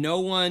 but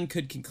no one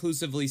could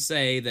conclusively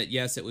say that,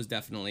 yes, it was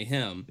definitely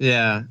him.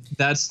 Yeah,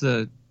 that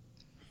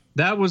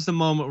was the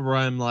moment where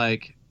I'm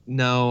like,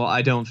 no,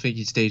 I don't think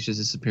he staged his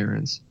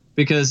disappearance.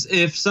 Because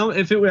if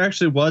it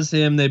actually was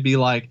him, they'd be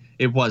like,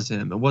 it was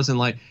him. It wasn't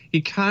like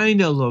he kind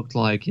of looked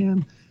like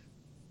him.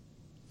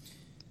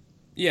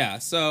 Yeah,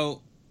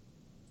 so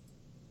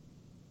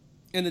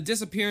in the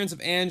disappearance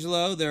of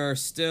Angelo, there are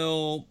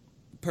still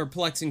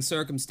perplexing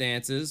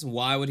circumstances.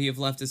 Why would he have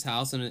left his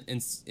house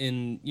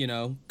in you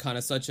know, kind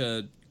of such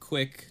a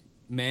quick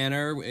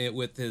manner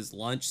with his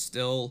lunch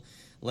still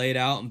laid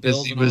out and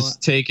built? Because he was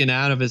taken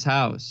out of his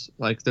house,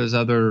 like those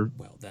other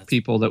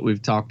people that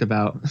we've talked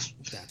about.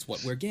 That's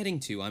what we're getting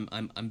to.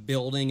 I'm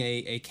building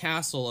a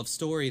castle of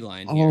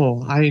storyline here.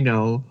 Oh, I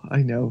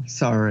know.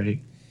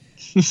 Sorry.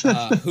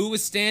 Who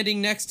was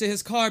standing next to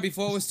his car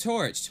before it was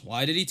torched?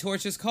 Why did he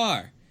torch his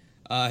car?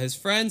 His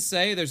friends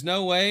say there's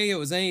no way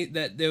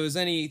that there was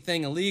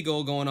anything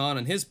illegal going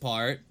on his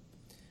part.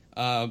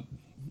 And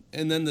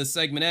then the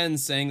segment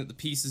ends saying that the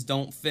pieces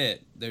don't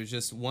fit. There's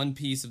just one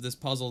piece of this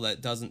puzzle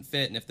that doesn't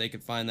fit, and if they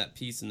could find that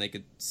piece, and they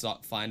could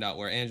find out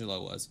where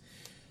Angelo was.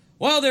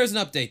 Well, there's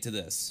an update to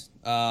this.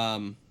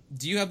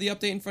 Do you have the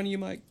update in front of you,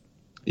 Mike?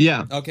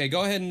 Yeah. Okay,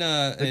 go ahead and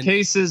the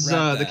case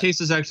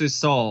is actually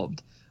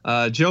solved.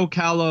 Joe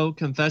Callow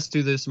confessed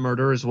to this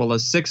murder as well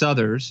as 6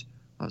 others.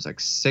 I was like,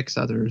 6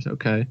 others,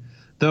 okay.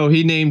 Though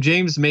he named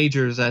James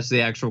Majors as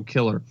the actual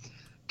killer.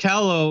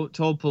 Callow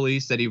told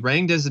police that he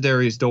rang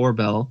Desideri's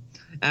doorbell,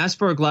 asked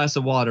for a glass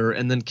of water,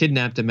 and then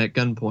kidnapped him at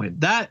gunpoint.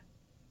 That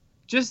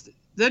just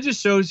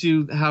shows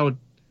you how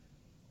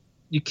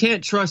you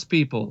can't trust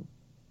people.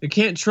 You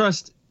can't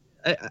trust.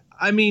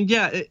 I mean,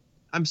 yeah,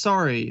 I'm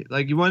sorry.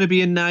 Like, you want to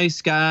be a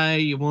nice guy.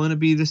 You want to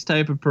be this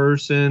type of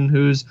person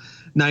who's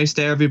nice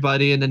to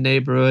everybody in the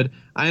neighborhood.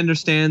 I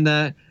understand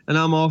that, and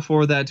I'm all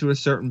for that to a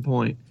certain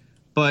point.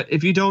 But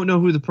if you don't know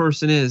who the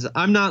person is,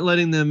 I'm not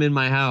letting them in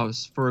my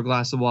house for a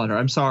glass of water.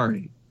 I'm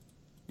sorry.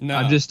 No,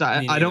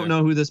 I don't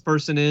know who this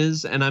person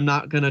is, and I'm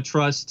not going to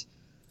trust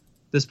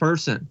this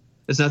person.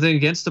 It's nothing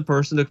against the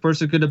person. The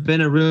person could have been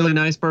a really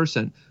nice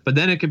person. But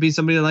then it could be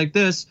somebody like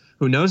this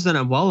who knows that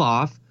I'm well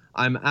off,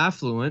 I'm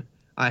affluent,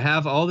 I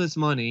have all this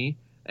money,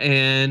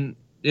 and,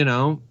 you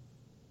know,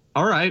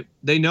 all right,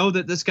 they know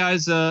that this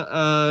guy's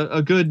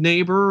a good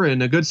neighbor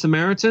and a good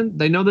Samaritan.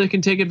 They know they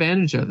can take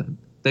advantage of him.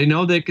 They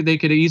know they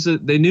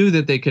knew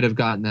that they could have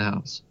gotten the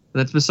house.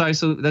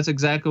 That's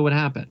exactly what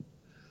happened.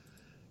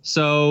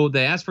 So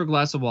they asked for a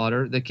glass of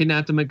water. They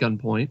kidnapped him at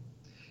gunpoint.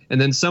 And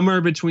then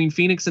somewhere between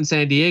Phoenix and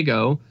San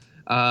Diego,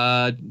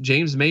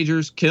 James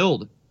Majors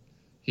killed.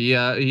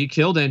 He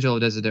killed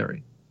Angelo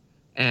Desideri.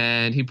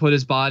 And he put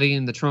his body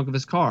in the trunk of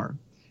his car.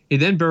 He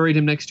then buried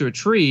him next to a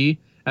tree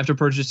after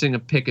purchasing a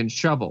pick and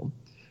shovel.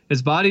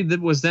 His body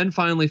was then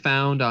finally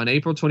found on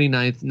April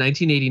 29th,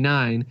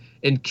 1989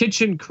 in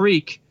Kitchen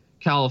Creek,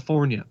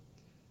 California.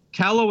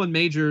 Callow and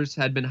Majors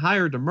had been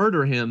hired to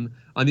murder him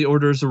on the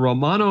orders of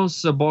Romano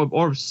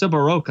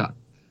Cibaroca,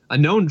 a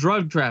known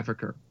drug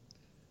trafficker.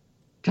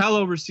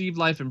 Callow received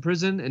life in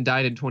prison and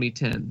died in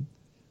 2010.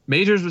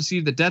 Majors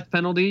received the death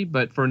penalty,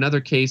 but for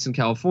another case in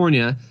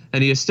California,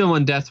 and he is still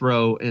on death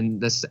row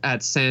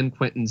at San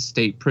Quentin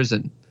State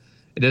Prison.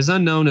 It is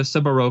unknown if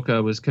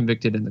Cibaroca was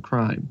convicted in the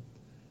crime.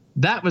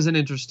 That was an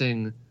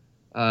interesting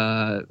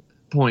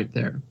point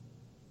there.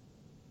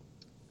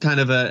 Kind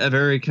of a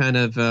very kind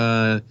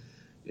of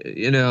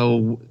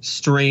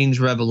strange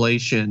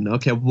revelation.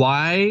 Okay,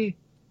 why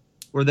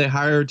were they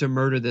hired to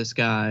murder this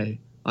guy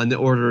on the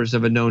orders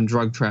of a known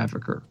drug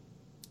trafficker?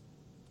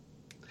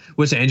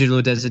 Was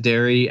Angelo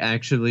Desideri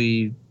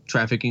actually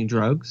trafficking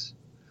drugs?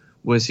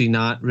 Was he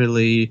not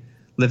really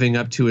living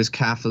up to his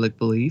Catholic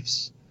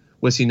beliefs?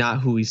 Was he not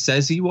who he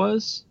says he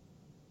was?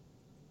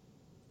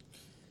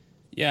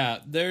 Yeah,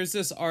 there's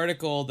this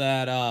article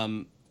that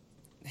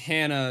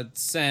Hannah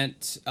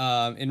sent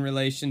in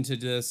relation to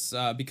this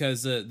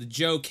because the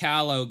Joe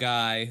Callow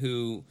guy,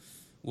 who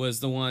was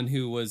the one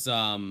who was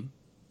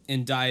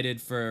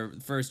indicted for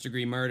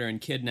first-degree murder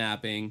and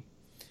kidnapping,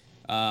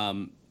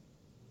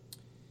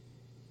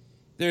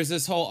 there's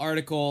this whole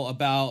article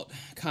about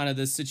kind of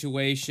this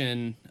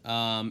situation.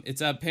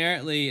 It's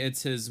apparently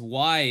his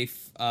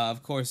wife,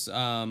 of course.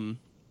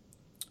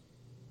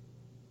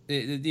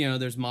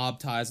 There's mob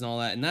ties and all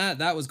that, and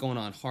that was going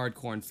on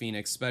hardcore in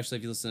Phoenix, especially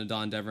if you listen to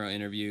Don Devereaux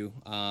interview.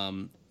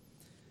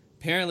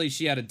 Apparently,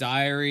 she had a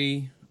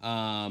diary.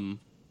 I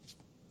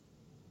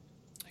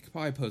could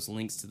probably post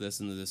links to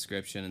this in the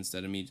description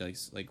instead of me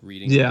just like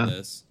reading all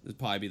this. It'd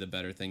probably be the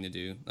better thing to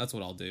do. That's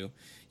what I'll do.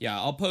 Yeah,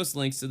 I'll post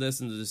links to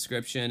this in the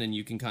description, and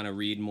you can kind of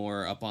read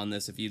more up on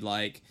this if you'd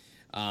like.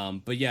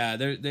 But yeah,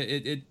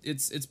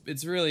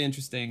 it's really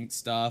interesting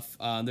stuff.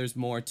 There's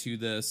more to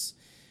this.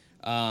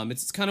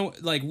 It's kind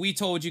of like we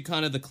told you,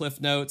 kind of the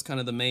cliff notes, kind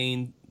of the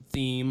main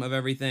theme of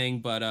everything.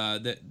 But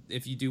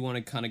if you do want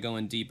to kind of go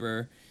in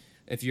deeper,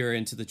 if you're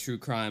into the true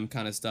crime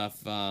kind of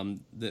stuff,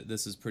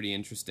 this is pretty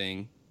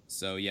interesting.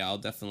 So yeah, I'll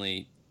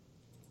definitely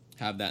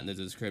have that in the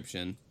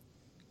description.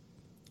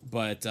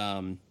 But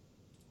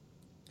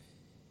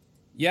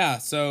yeah,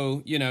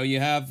 so you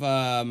have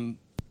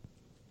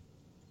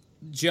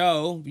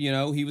Joe.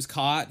 He was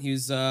caught. He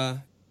was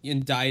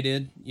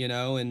indicted.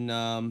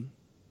 And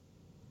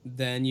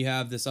then you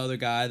have this other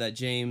guy, that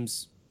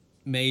James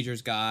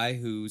Majors guy,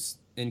 who's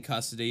in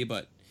custody,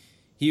 but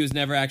he was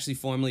never actually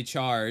formally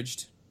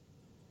charged.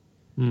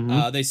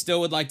 Mm-hmm. They still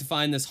would like to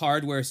find this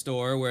hardware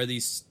store where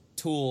these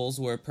tools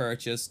were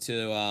purchased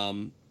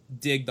to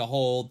dig the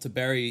hole to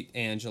bury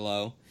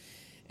Angelo.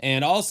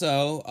 And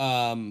also,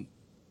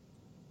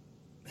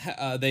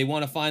 they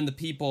want to find the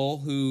people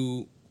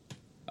who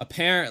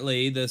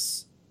apparently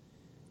this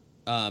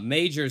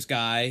Majors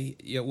guy,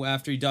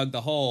 after he dug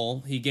the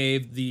hole, he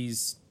gave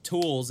these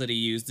tools that he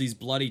used, these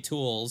bloody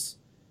tools,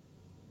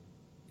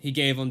 he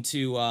gave them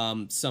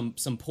to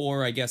some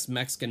poor, I guess,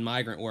 Mexican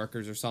migrant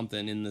workers or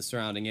something in the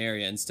surrounding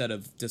area instead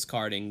of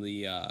discarding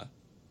the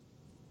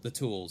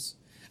tools.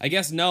 I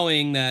guess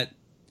knowing that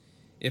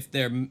if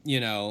they're,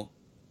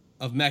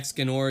 of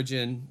Mexican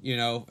origin,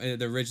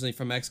 they're originally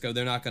from Mexico,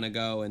 they're not going to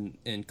go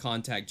and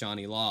contact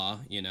Johnny Law.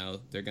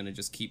 They're going to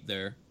just keep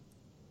their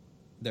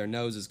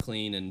noses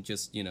clean and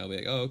just, be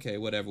like, oh, okay,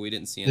 whatever, we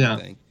didn't see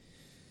anything. Yeah.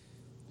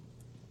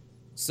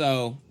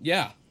 So,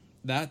 yeah,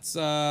 that's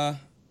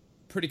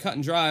pretty cut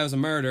and dry. It was a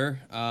murder.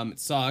 It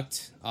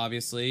sucked,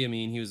 obviously. I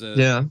mean, he was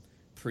a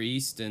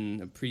priest,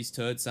 and a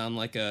priesthood sounded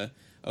like a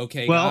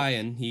okay guy,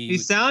 and he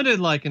sounded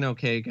like an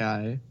okay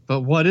guy,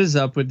 but what is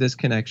up with this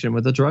connection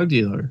with a drug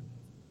dealer?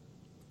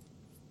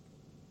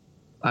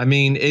 I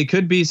mean, it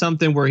could be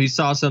something where he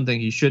saw something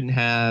he shouldn't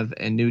have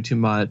and knew too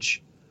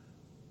much.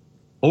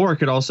 Or it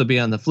could also be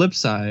on the flip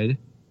side. It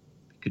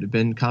could have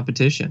been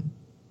competition.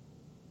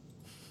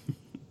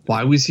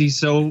 Why did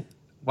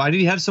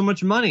he have so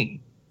much money?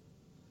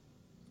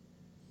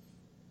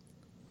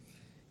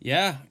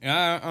 Yeah,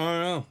 I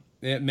don't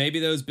know. Maybe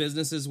those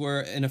businesses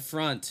were an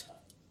affront.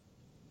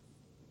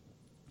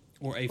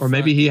 Or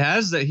maybe he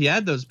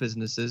had those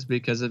businesses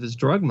because of his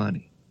drug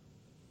money.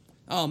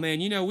 Oh, man,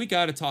 we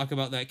got to talk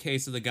about that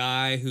case of the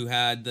guy who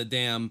had the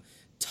damn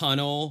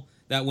tunnel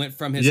that went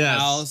from his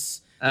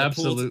house.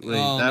 Absolutely.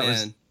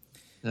 Man.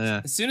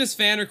 As soon as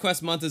Fan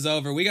Request Month is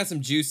over, we got some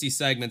juicy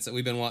segments that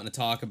we've been wanting to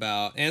talk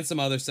about, and some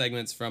other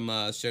segments from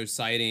show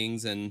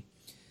sightings, and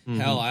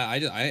hell,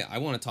 I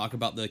want to talk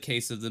about the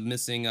case of the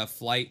missing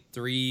Flight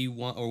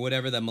 31 or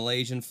whatever, the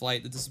Malaysian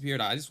flight that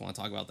disappeared. I just want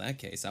to talk about that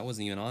case. That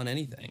wasn't even on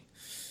anything.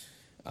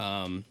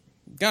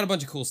 Got a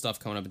bunch of cool stuff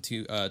coming up in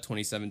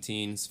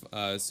 2017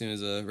 as soon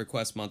as the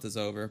request month is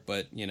over.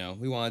 But,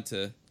 we wanted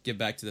to give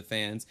back to the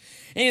fans.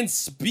 And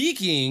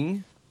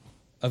speaking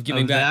of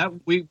giving back...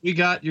 we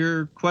got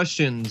your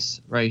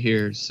questions right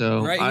here.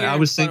 So right here I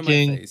was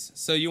thinking...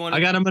 So you want? I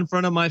got them in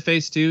front of my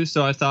face, too.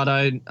 So I thought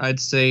I'd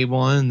say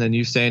one, then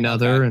you say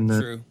another. Okay, and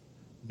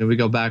then we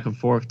go back and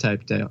forth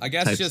type deal. I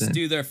guess just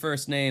do their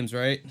first names,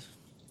 right?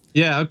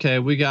 Yeah, okay.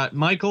 We got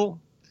Michael...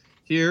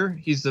 Here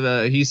he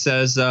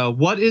says,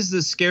 what is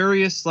the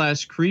scariest /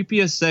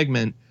 creepiest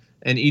segment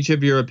in each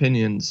of your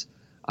opinions?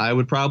 I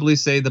would probably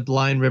say the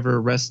Blind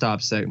River rest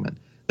stop segment.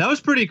 That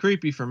was pretty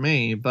creepy for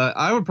me, but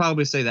I would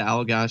probably say the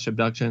Allagash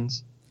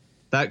abductions.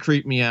 That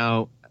creeped me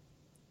out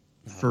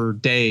for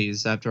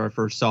days after I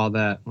first saw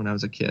that when I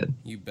was a kid.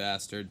 You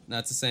bastard.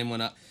 That's the same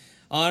one.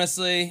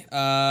 Honestly,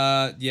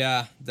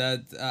 yeah,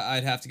 that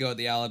I'd have to go with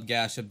the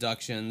Allagash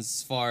abductions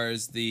as far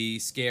as the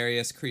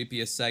scariest,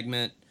 creepiest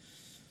segment.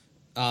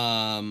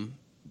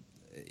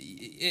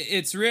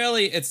 It's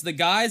the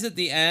guys at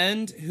the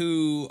end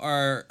who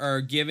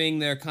are giving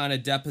their kind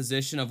of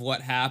deposition of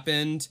what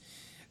happened,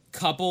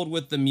 coupled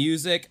with the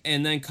music,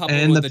 and then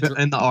coupled with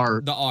the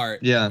art. The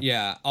art.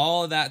 Yeah.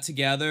 All of that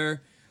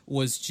together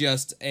was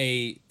just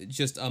a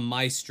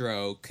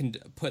maestro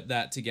put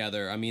that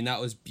together. I mean,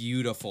 that was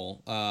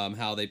beautiful.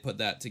 How they put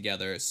that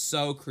together. It's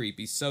so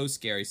creepy, so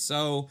scary,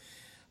 so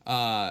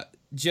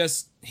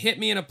just hit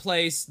me in a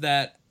place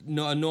that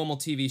a normal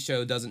TV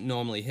show doesn't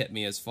normally hit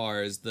me as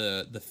far as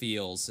the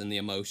feels and the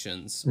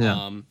emotions.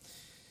 Yeah.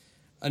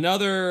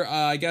 Another,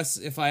 I guess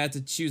if I had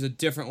to choose a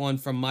different one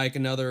from Mike,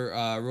 another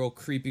real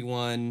creepy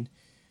one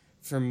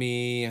for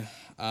me.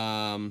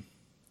 Well,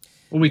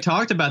 we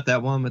talked about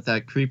that one with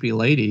that creepy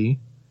lady,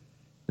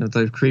 with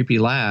the creepy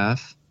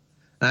laugh.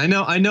 I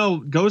know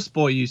Ghost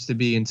Boy used to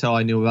be until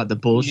I knew about the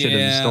bullshit of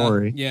the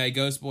story. Yeah,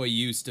 Ghost Boy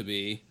used to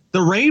be.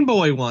 The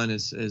Rainbow one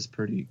is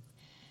pretty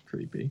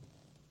creepy.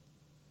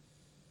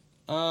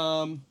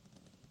 God,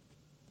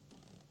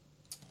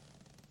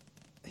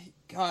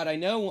 I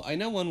know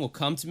one will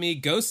come to me.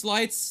 Ghost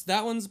lights,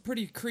 that one's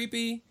pretty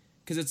creepy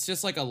because it's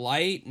just like a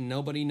light and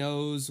nobody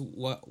knows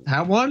what.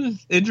 That one,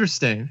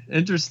 interesting.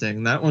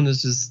 That one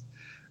is just,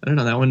 I don't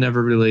know. That one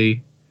never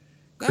really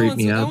creeped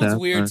me out. That one's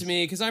weird to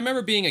me because I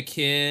remember being a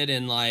kid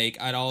and like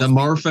I'd always the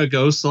Marfa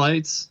ghost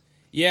lights.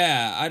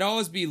 Yeah, I'd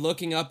always be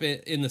looking up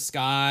in the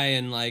sky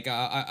and like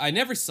I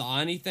never saw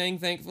anything,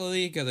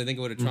 thankfully, because I think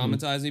it would have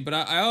traumatized me. But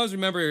I always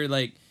remember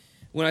like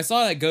when I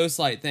saw that ghost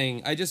light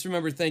thing, I just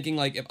remember thinking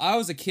like if I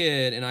was a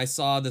kid and I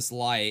saw this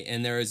light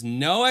and there is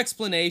no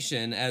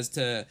explanation as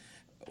to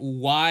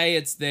why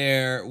it's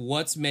there,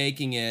 what's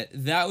making it,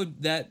 that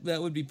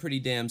would be pretty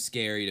damn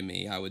scary to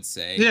me, I would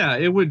say. Yeah,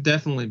 it would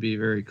definitely be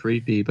very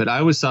creepy. But I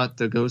always thought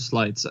the ghost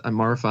lights at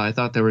Marfa, I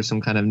thought there was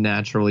some kind of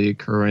naturally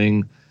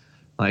occurring,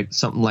 like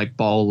something like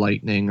ball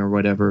lightning or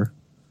whatever.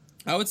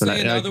 I would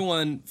say another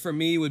one for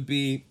me would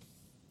be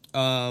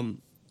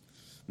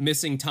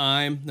Missing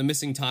Time. The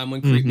Missing Time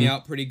one creeped me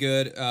out pretty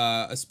good,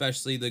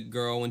 especially the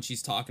girl when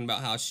she's talking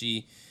about how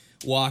she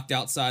walked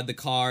outside the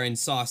car and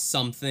saw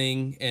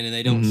something, and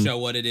they don't show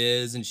what it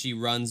is, and she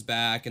runs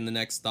back, and the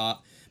next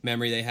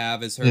memory they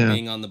have is her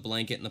being on the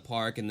blanket in the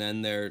park, and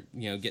then they're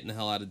getting the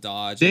hell out of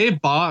Dodge. Dave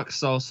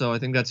Box also, I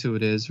think that's who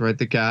it is, right?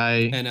 The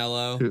guy.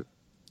 NLO.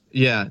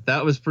 Yeah,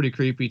 that was pretty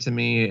creepy to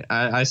me.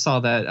 I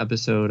saw that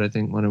episode, I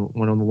think one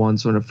of the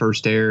ones when it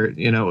first aired,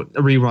 a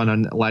rerun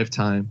on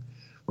Lifetime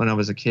when I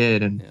was a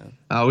kid, and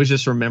I always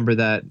just remember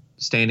that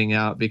standing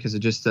out because of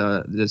just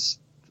this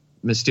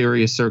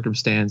mysterious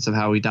circumstance of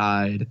how he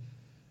died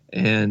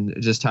and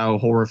just how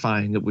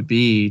horrifying it would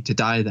be to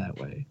die that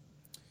way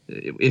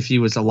if he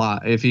was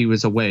alive, if he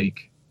was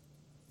awake.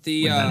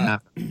 The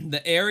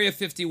Area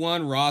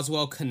 51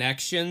 Roswell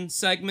Connection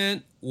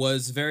segment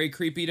was very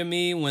creepy to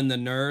me when the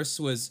nurse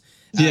was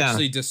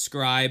actually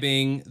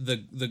describing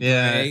the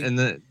gray. And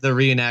the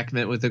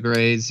reenactment with the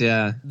grays.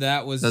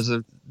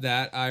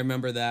 That I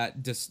remember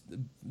that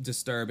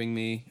disturbing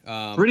me.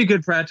 Pretty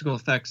good practical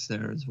effects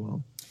there as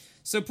well.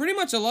 So pretty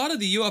much a lot of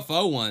the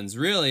UFO ones,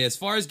 really, as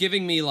far as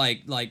giving me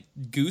like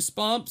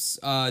goosebumps.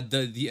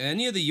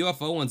 Any of the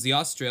UFO ones, the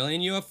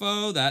Australian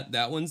UFO,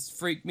 that one's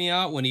freaked me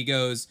out when he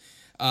goes,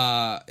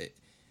 it's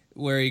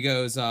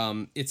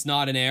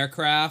not an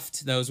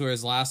aircraft. Those were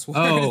his last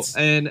words. Oh,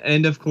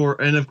 and of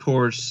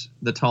course,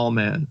 the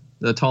Tallman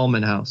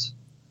House.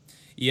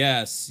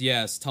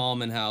 Yes,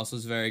 Tallman House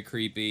was very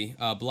creepy.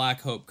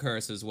 Black Hope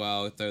Curse as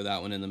well. Throw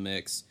that one in the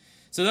mix.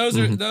 So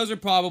those are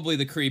probably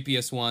the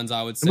creepiest ones,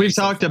 I would say. We've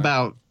talked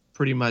about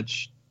pretty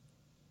much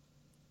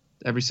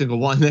every single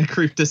one that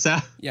creeped us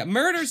out. Yeah,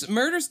 murders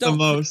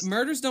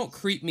don't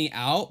creep me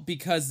out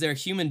because they're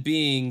human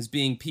beings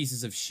being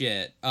pieces of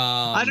shit.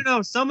 I don't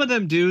know. Some of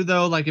them do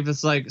though. Like if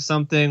it's like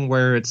something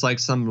where it's like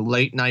some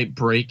late night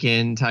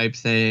break-in type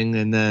thing,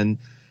 and then,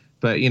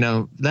 but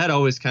that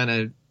always kind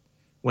of,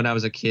 when I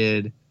was a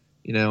kid,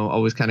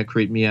 always kind of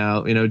creeped me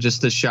out.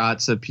 Just the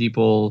shots of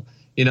people.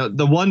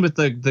 The one with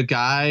the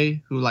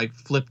guy who like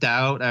flipped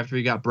out after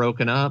he got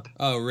broken up.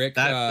 Oh, Rick's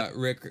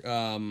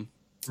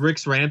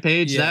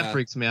Rampage. Yeah. That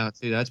freaks me out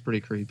too. That's pretty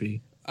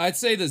creepy. I'd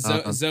say the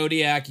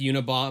Zodiac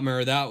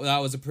Unabomber. That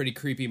was a pretty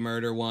creepy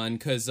murder one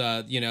because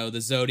the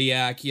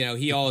Zodiac.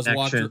 He always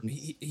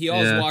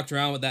walked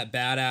around with that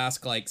badass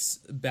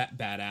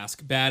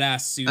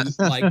badass suit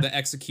like the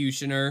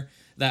Executioner.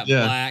 That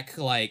black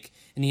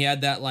and he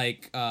had that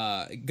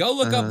go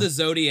look up the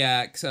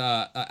Zodiac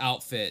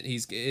outfit.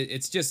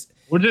 It's just.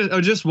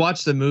 Just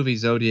watch the movie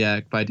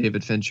Zodiac by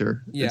David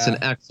Fincher. Yeah. It's an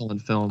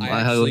excellent film. I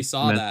actually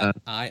saw that.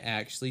 I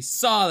actually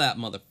saw that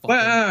motherfucker.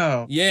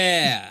 Wow.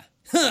 Yeah.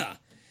 Huh.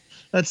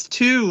 That's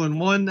 2 in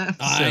one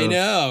episode. I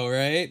know,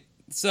 right?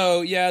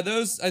 So yeah,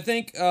 those I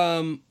think.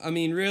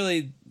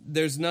 Really,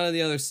 there's none of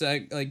the other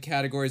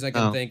categories I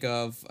can think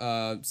of.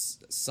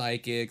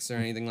 Psychics or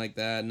anything like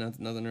that.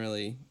 Nothing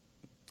really.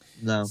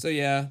 No. So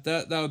yeah,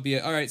 that would be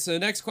it. All right. So the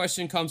next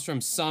question comes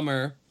from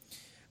Summer.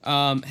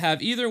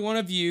 Have either one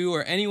of you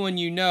or anyone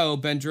you know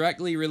been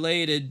directly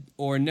related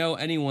or know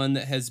anyone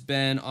that has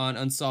been on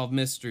Unsolved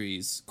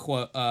Mysteries?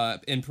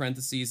 In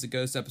parentheses, the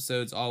ghost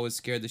episodes always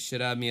scared the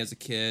shit out of me as a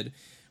kid.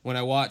 When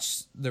I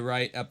watch the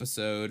right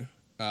episode,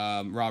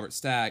 Robert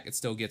Stack, it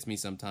still gets me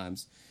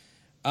sometimes.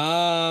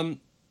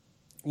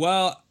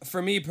 Well,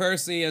 for me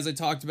personally, as I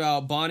talked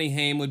about, Bonnie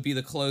Haim would be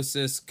the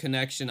closest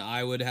connection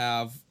I would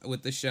have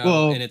with the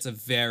show, and it's a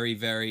very,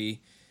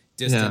 very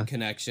distant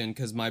connection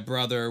because my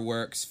brother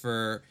works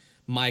for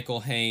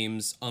Michael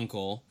Haim's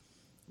uncle.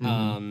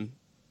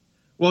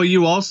 Well,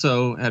 you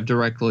also have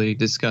directly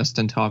discussed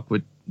and talked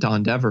with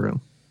Don Devereaux.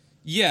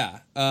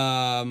 Yeah,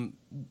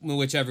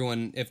 which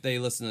everyone, if they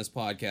listen to this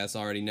podcast,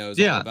 already knows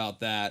all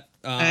about that.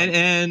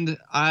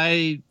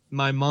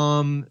 My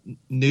mom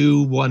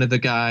knew one of the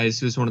guys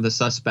who was one of the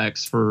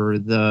suspects for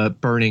the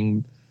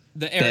burning.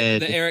 The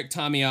Eric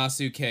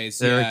Tomiyasu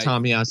case.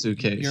 Tomiyasu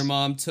case. Your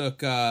mom took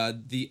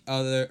the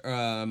other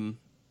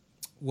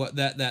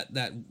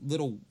that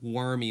little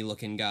wormy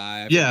looking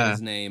guy. I forget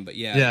his name, but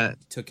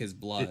took his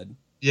blood.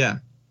 Yeah.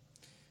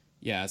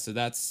 So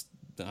that's.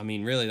 I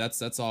mean, really,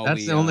 that's all.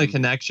 That's the only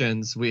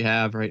connections we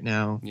have right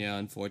now. Yeah,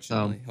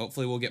 unfortunately.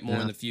 Hopefully, we'll get more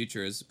in the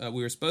future.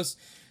 We were supposed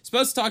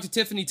to talk to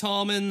Tiffany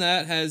Tallman.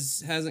 That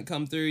hasn't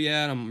come through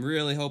yet. I'm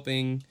really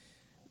hoping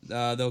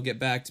they'll get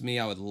back to me.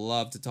 I would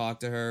love to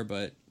talk to her,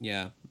 but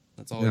yeah,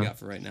 that's all we got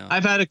for right now.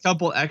 I've had a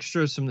couple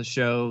extras from the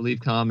show leave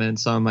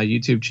comments on my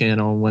YouTube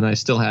channel when I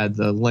still had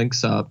the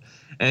links up.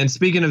 And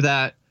speaking of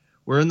that,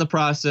 we're in the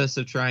process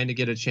of trying to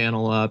get a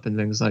channel up and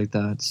things like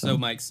that. So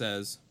Mike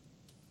says.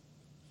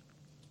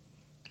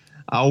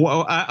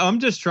 I'm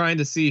just trying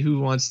to see who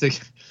wants to.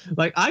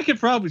 Like, I could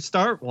probably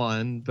start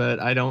one, but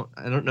I don't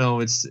know.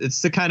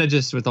 It's the kind of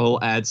just with the whole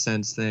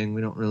AdSense thing.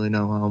 We don't really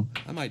know how.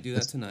 I might do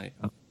that tonight.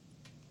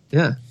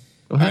 Yeah.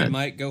 Go ahead. All right,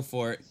 Mike, go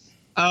for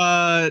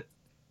it.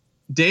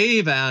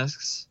 Dave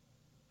asks,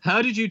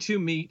 how did you two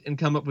meet and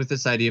come up with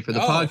this idea for the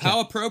podcast?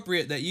 How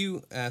appropriate that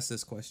you asked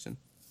this question.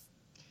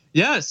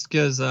 Yes,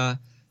 because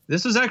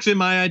this was actually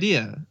my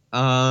idea.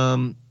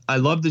 I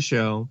love the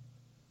show.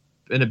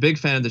 Been a big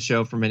fan of the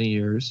show for many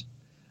years.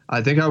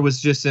 I think I was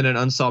just in an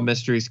Unsolved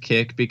Mysteries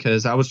kick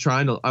because I was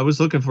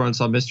looking for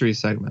Unsolved Mysteries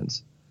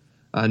segments,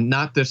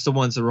 not just the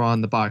ones that were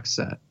on the box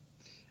set.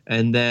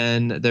 And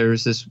then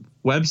there's this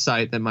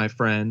website that my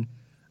friend,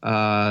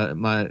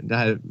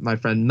 my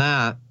friend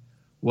Matt,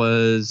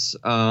 was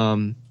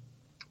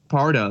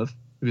part of.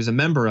 He was a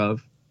member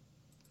of,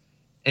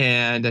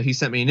 and he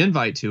sent me an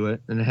invite to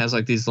it, and it has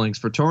like these links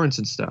for torrents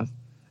and stuff.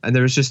 And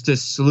there was just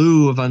this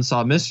slew of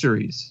Unsolved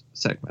Mysteries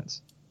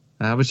segments.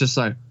 And I was just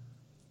like,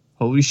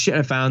 holy shit,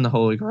 I found the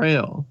Holy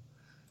Grail.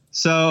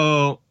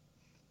 So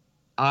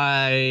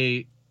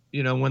I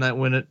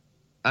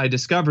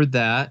discovered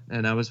that,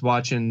 and I was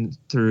watching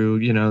through,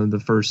 the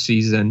first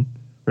season,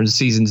 or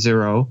season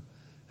 0,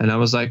 and I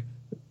was like,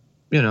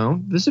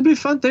 this would be a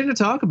fun thing to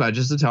talk about,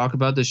 just to talk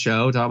about the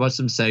show, talk about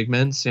some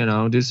segments,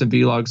 do some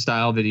vlog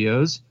style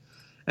videos.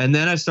 And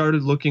then I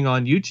started looking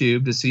on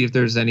YouTube to see if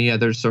there's any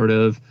other sort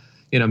of,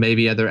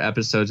 maybe other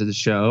episodes of the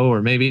show,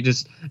 or maybe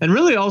just, and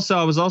really also,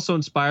 I was also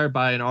inspired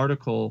by an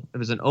article. It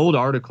was an old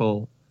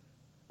article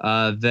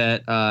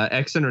that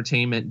X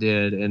Entertainment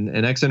did.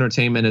 And X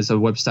Entertainment is a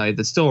website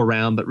that's still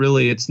around, but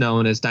really it's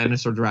known as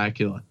Dinosaur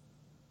Dracula.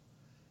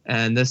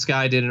 And this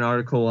guy did an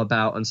article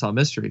about Unsolved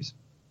Mysteries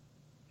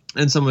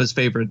and some of his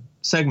favorite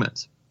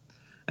segments.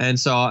 And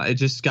so it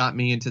just got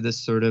me into this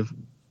sort of,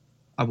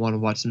 I want to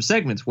watch some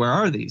segments. Where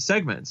are these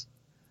segments?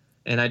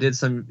 And I did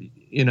some,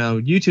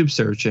 YouTube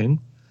searching,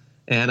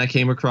 and I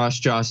came across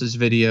Josh's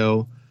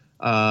video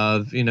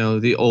of,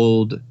 the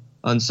old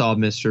Unsolved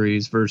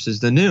Mysteries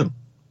versus the new.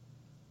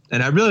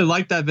 And I really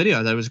liked that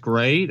video. That was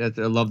great. I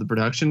love the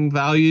production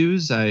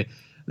values.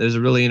 There's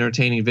a really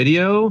entertaining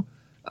video.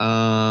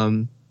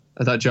 I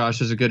thought Josh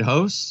was a good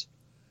host.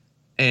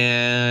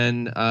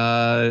 And,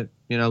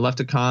 left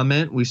a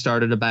comment. We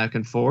started a back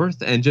and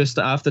forth. And just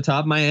off the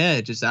top of my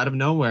head, just out of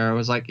nowhere, I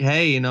was like,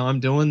 hey, I'm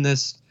doing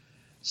this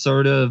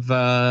sort of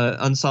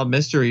Unsolved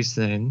Mysteries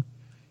thing.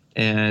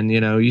 And,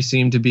 you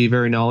seem to be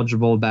very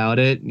knowledgeable about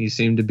it. And you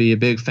seem to be a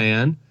big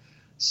fan.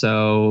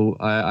 So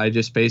I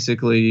just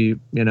basically,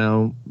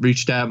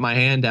 reached out my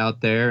hand out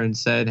there and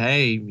said,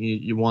 hey,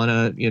 you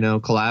want to,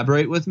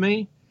 collaborate with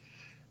me?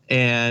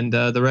 And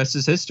the rest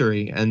is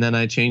history. And then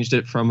I changed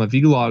it from a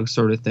vlog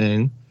sort of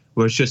thing,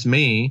 where it's just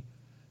me,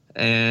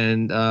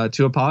 and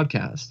to a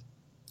podcast.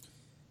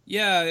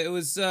 Yeah, it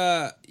was,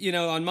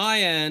 on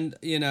my end,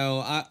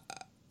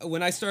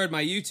 when I started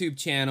my YouTube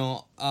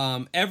channel,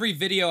 every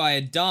video I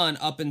had done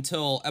up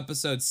until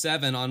episode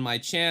 7 on my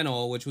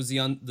channel, which was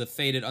the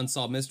Faded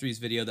Unsolved Mysteries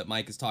video that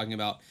Mike is talking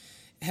about,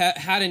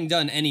 hadn't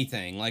done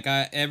anything. Like,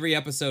 every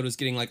episode was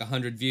getting like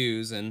 100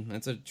 views, and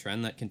that's a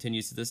trend that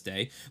continues to this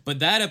day. But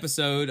that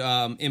episode,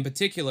 in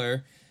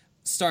particular,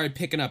 started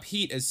picking up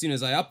heat as soon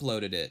as I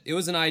uploaded it. It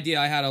was an idea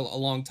I had a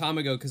long time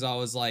ago, because I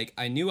was like,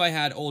 I knew I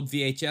had old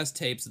VHS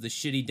tapes of the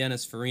shitty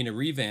Dennis Farina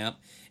revamp,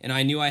 and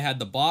I knew I had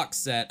the box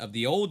set of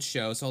the old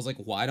show, so I was like,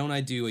 why don't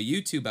I do a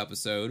YouTube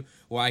episode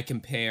where I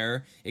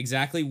compare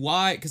exactly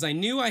why, because I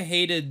knew I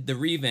hated the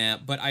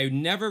revamp, but I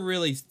never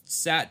really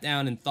sat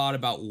down and thought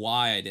about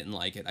why I didn't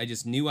like it. I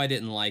just knew I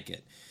didn't like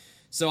it.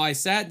 So I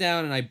sat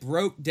down and I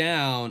broke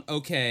down,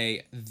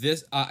 okay,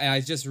 this,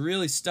 I just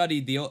really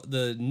studied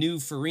the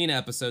new Farina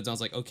episodes. I was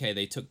like, okay,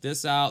 they took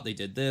this out, they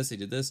did this.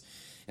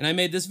 And I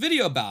made this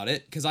video about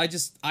it because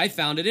I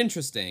found it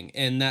interesting.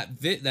 And that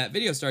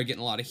video started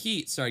getting a lot of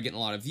heat, started getting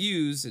a lot of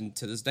views, and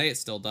to this day it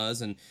still does,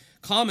 and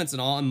comments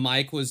and all. And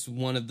Mike was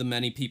one of the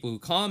many people who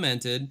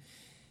commented.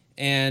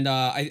 And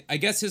I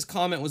guess his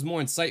comment was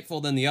more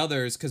insightful than the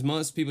others, because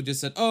most people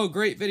just said, oh,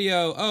 great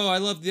video. Oh, I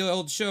love the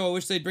old show. I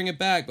wish they'd bring it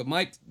back. But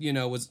Mike,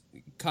 was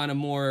kind of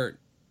more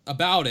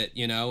about it,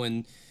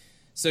 and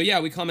so, yeah,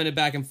 we commented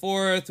back and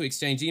forth. We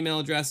exchanged email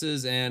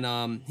addresses,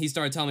 and he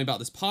started telling me about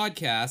this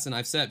podcast. And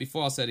I've said it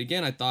before, I'll say it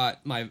again.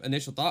 My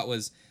initial thought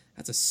was,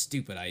 that's a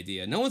stupid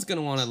idea. No one's going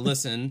to want to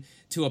listen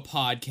to a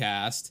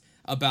podcast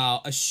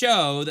about a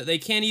show that they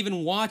can't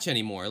even watch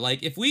anymore.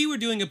 Like, if we were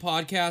doing a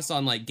podcast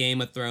on, like, Game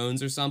of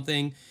Thrones or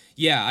something,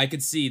 yeah, I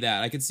could see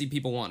that. I could see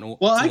people wanting to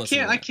Well, to listen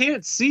to I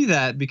can't see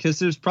that, because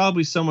there's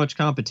probably so much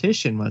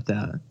competition with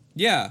that.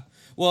 Yeah.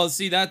 Well,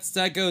 see,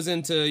 that goes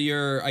into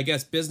your, I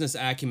guess, business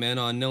acumen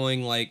on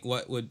knowing, like,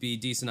 what would be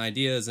decent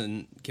ideas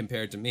and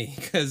compared to me.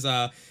 Because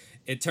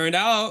it turned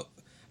out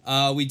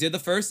we did the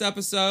first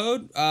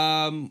episode.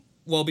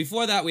 Well,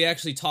 before that, we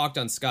actually talked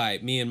on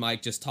Skype. Me and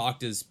Mike just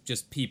talked as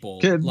just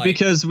people.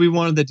 Because we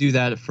wanted to do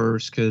that at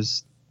first,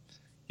 because,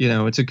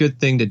 it's a good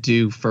thing to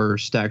do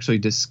first, to actually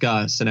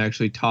discuss and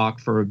actually talk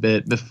for a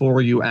bit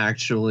before you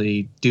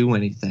actually do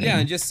anything. Yeah,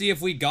 and just see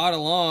if we got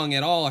along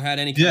at all or had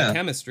any kind of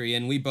chemistry.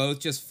 And we both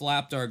just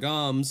flapped our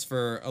gums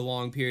for a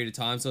long period of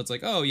time. So it's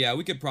like, oh, yeah,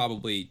 we could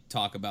probably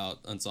talk about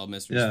Unsolved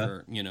Mysteries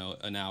for,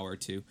 an hour or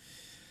two.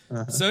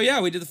 So yeah,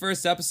 we did the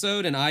first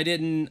episode, and I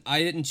didn't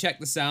check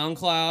the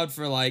SoundCloud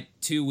for like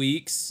 2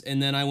 weeks,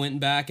 and then I went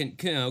back and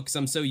because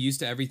I'm so used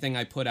to everything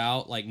I put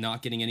out like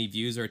not getting any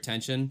views or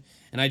attention,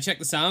 and I checked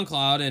the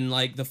SoundCloud, and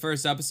like the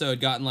first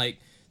episode gotten like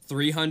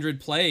 300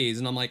 plays,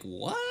 and I'm like,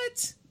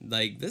 what?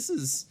 Like this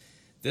is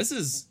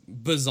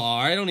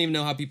bizarre. I don't even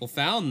know how people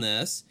found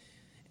this,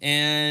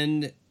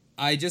 and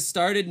I just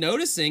started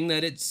noticing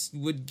that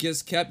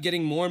just kept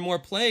getting more and more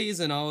plays,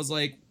 and I was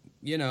like,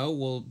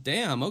 well,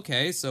 damn,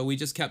 okay. So we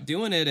just kept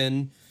doing it,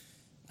 and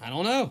I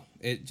don't know.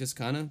 It just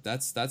kind of,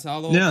 that's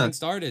how the whole thing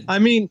started. I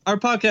mean, our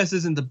podcast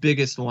isn't the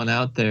biggest one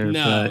out there.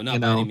 No, but,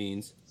 not by any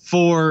means.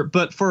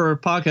 But for a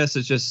podcast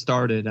that just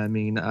started, I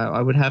mean,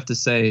 I would have to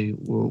say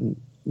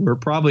we're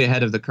probably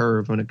ahead of the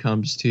curve when it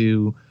comes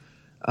to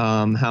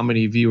how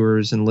many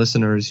viewers and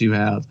listeners you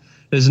have.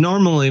 Because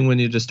normally when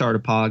you just start a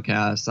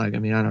podcast, like, I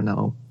mean, I don't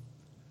know.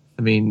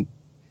 I mean,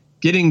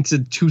 getting to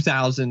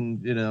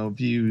 2,000,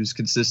 views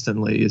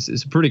consistently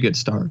is a pretty good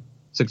start.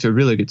 It's a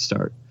really good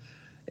start.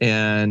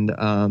 And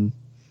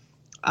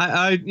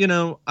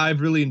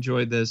I've really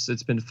enjoyed this.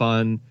 It's been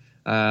fun.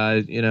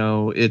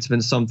 It's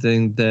been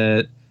something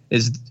that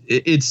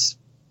it's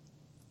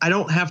I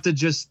don't have to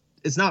just,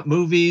 it's not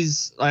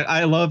movies.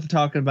 I love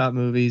talking about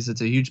movies. It's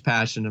a huge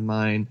passion of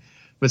mine.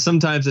 But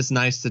sometimes it's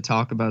nice to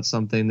talk about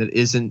something that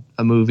isn't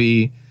a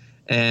movie.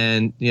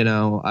 And,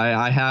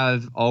 I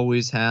have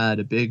always had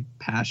a big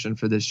passion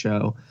for this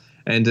show,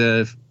 and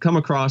to come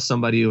across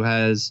somebody who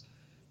has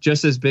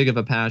just as big of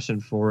a passion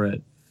for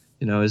it,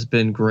 has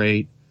been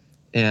great.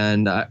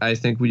 And I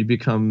think we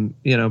become,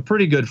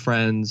 pretty good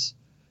friends.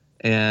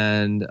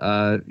 And,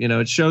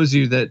 it shows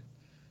you that,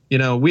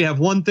 we have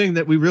one thing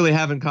that we really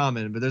have in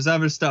common, but there's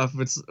other stuff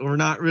we're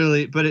not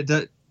really, but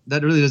that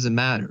really doesn't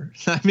matter.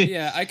 I mean,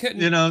 yeah, I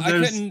couldn't,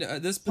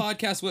 this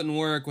podcast wouldn't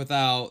work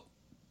without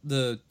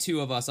the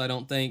two of us, I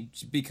don't think,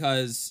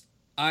 because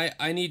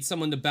I need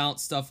someone to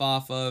bounce stuff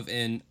off of,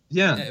 and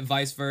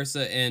vice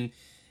versa, and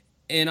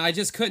I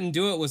just couldn't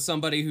do it with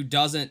somebody who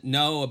doesn't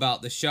know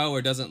about the show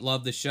or doesn't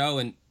love the show,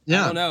 and I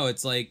don't know,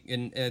 it's like,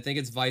 and I think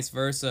it's vice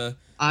versa.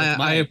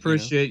 I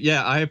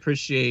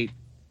appreciate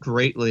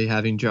greatly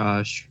having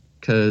Josh,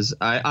 because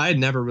I had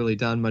never really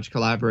done much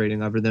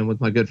collaborating other than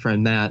with my good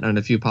friend Matt on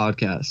a few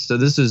podcasts, so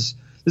this is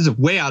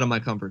way out of my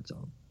comfort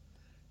zone.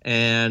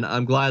 And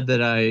I'm glad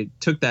that I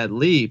took that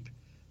leap,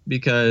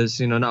 because,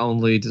 not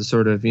only to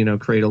sort of,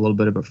 create a little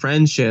bit of a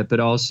friendship,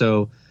 but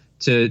also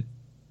to,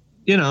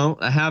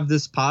 have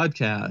this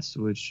podcast,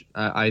 which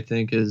I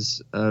think is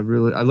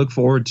really, I look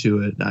forward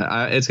to it.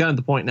 It's gotten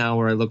to the point now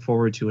where I look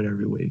forward to it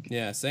every week.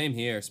 Yeah, same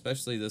here,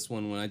 especially this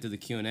one when I did the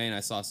Q&A and I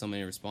saw so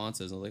many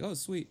responses. I was like, oh,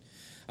 sweet.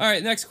 All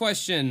right, next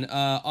question.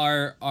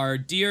 Our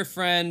dear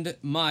friend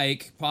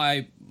Mike,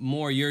 probably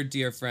more your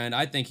dear friend.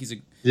 I think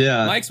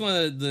Mike's one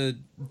of the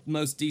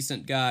most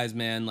decent guys,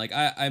 man. Like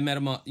I met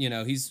him,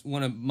 he's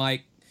one of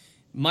Mike,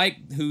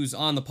 who's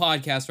on the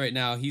podcast right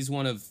now. He's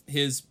one of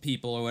his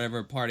people or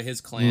whatever, part of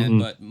his clan.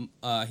 Mm-hmm.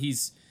 But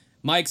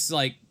Mike's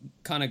like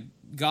kind of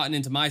gotten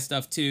into my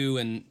stuff too,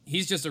 and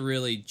he's just a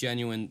really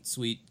genuine,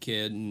 sweet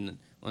kid. And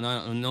I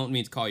don't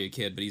mean to call you a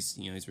kid, but he's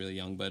he's really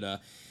young. But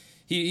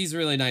he's a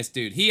really nice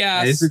dude. He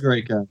asks, he's a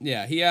great guy.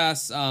 Yeah, he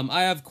asks.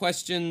 I have a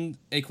question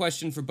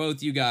for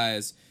both you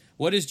guys.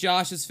 What is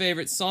Josh's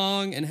favorite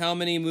song, and how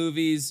many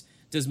movies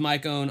does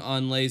Mike own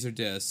on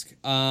Laserdisc?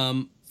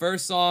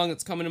 First song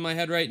that's coming to my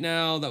head right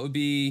now, that would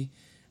be,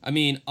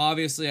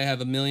 obviously I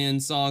have a million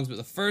songs, but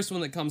the first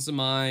one that comes to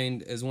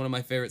mind is one of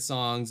my favorite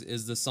songs,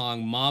 is the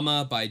song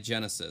Mama by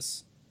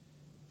Genesis.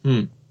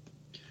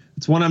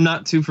 It's one I'm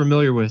not too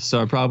familiar with,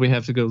 so I probably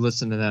have to go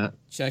listen to that.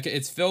 Check it.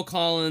 It's Phil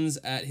Collins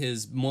at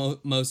his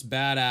most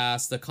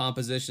badass. The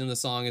composition of the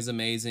song is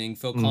amazing.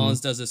 Phil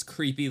Collins does this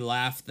creepy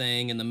laugh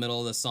thing in the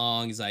middle of the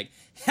song. He's like,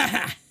 ha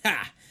ha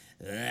ha.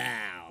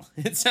 Wow.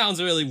 It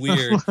sounds really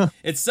weird.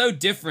 It's so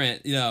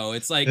different,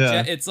 It's like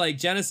it's like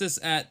Genesis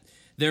at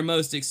their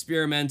most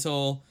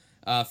experimental.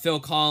 Phil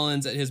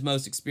Collins at his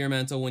most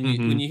experimental. When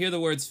you hear the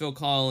words Phil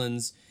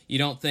Collins, you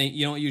don't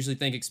usually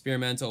think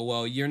experimental.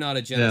 Well, you're not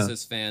a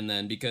Genesis fan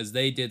then, because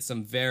they did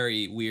some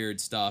very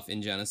weird stuff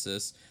in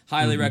Genesis.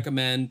 Highly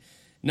recommend.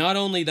 Not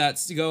only that,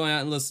 to go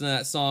out and listen to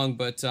that song,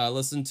 but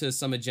listen to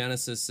some of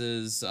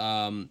Genesis's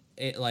late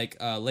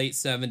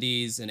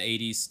 70s and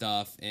 80s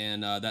stuff,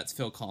 and that's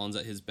Phil Collins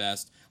at his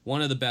best.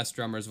 One of the best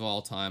drummers of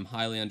all time.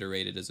 Highly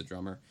underrated as a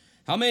drummer.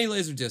 How many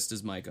Laserdiscs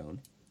does Mike own?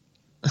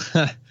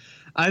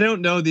 I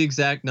don't know the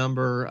exact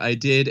number. I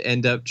did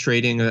end up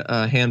trading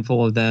a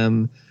handful of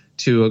them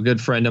to a good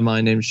friend of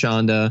mine named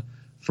Shonda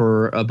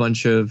for a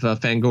bunch of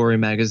Fangoria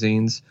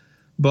magazines.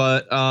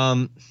 But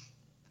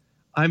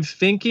I'm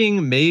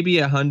thinking maybe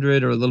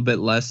 100 or a little bit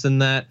less than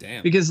that.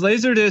 Damn. Because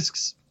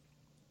Laserdiscs,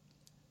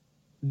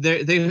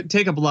 they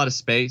take up a lot of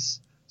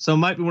space. So it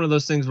might be one of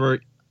those things where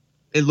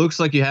it looks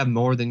like you have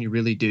more than you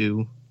really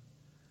do.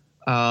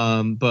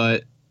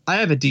 But I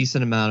have a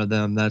decent amount of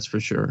them, that's for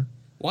sure.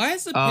 Why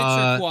is the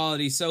picture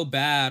quality so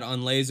bad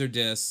on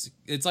Laserdisc?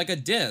 It's like a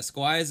disc.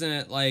 Why isn't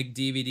it like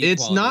DVD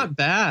It's quality? not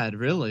bad,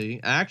 really.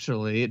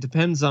 Actually, it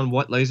depends on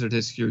what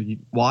Laserdisc you're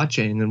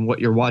watching and what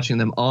you're watching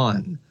them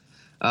on.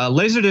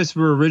 Laserdiscs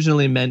were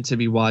originally meant to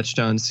be watched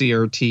on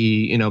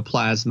CRT,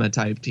 plasma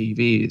type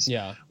TVs.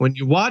 Yeah. When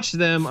you watch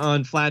them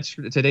on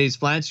today's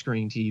flat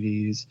screen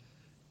TVs,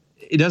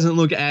 it doesn't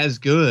look as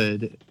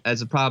good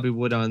as it probably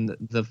would on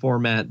the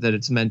format that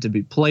it's meant to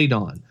be played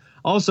on.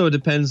 Also, it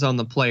depends on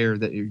the player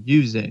that you're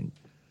using.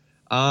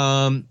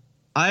 I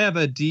have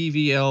a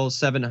DVL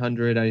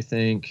 700, I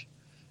think,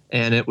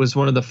 and it was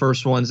one of the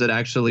first ones that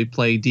actually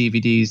played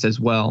DVDs as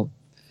well.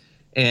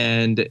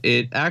 And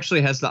it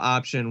actually has the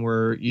option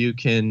where you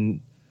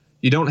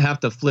don't have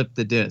to flip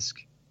the disc.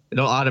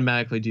 It'll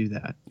automatically do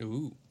that.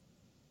 Ooh.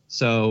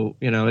 So,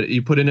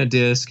 you put in a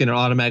disc and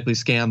it'll automatically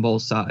scan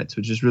both sides,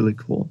 which is really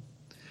cool.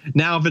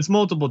 Now, if it's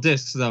multiple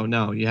discs, though,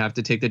 no, you have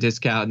to take the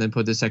disc out and then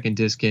put the second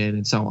disc in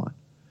and so on.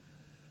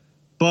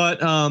 But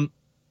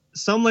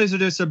some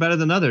Laserdiscs are better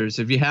than others.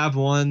 If you have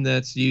one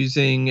that's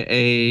using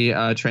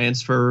a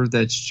transfer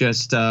that's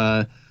just,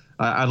 I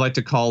like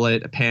to call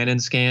it a pan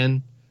and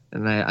scan.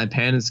 And I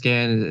pan and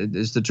scan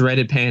is the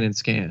dreaded pan and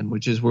scan,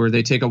 which is where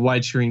they take a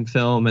widescreen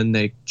film and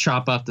they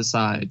chop off the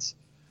sides.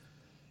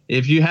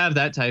 If you have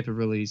that type of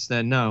release,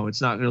 then no,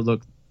 it's not going to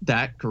look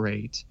that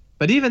great.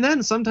 But even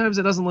then, sometimes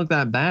it doesn't look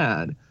that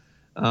bad.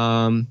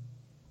 I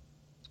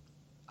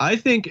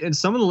think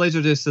some of the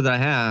Laserdiscs that I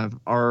have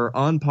are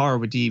on par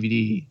with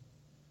DVD,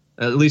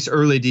 at least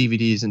early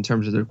DVDs in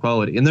terms of their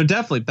quality. And they're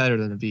definitely better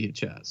than a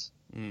VHS.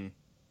 Mm.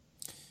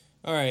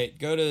 All right,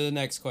 go to the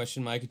next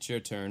question, Mike. It's your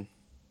turn.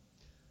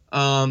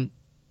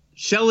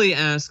 Shelly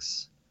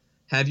asks,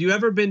 have you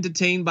ever been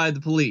detained by the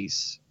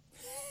police?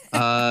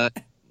 No.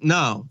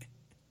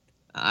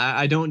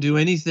 I don't do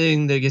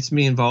anything that gets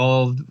me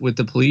involved with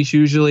the police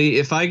usually.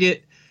 If I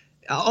get,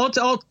 I'll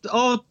tell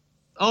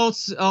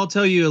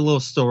you a little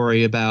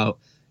story about,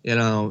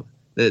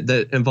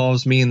 that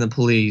involves me and the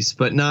police,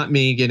 but not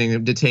me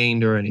getting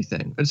detained or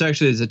anything. It's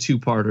actually a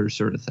two-parter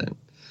sort of thing.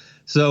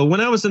 So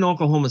when I was in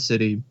Oklahoma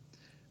City,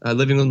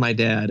 living with my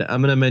dad,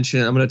 I'm going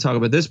to talk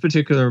about this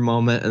particular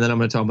moment, and then I'm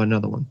going to talk about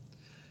another one.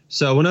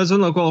 So when I was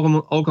in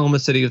Oklahoma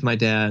City with my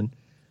dad,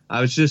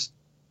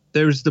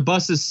 the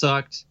buses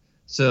sucked.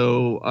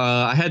 So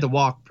I had to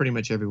walk pretty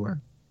much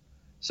everywhere.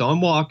 So I'm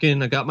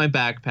walking. I got my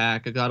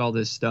backpack. I got all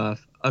this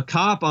stuff. A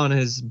cop on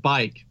his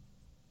bike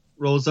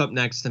rolls up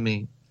next to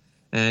me.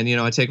 And,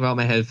 I take out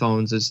my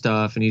headphones and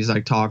stuff. And he's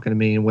like talking to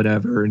me and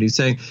whatever. And he's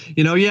saying,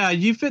 yeah,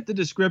 you fit the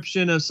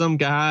description of some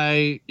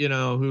guy,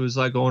 who's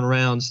like going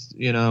around,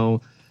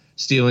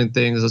 stealing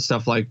things and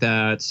stuff like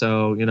that.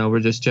 So, we're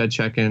just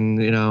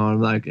checking,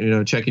 I'm like,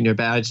 checking your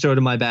bag. I showed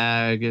him my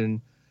bag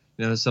and,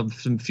 some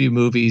few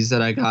movies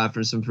that I got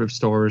from some thrift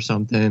store or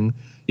something.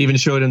 Even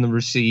showed him the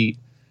receipt.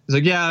 He's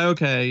like, yeah,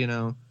 okay,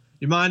 you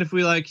mind if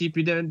we like keep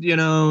you dead,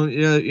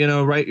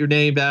 write your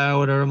name down,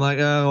 whatever. I'm like,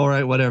 oh, all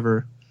right,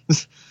 whatever.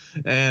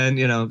 And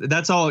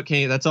that's all it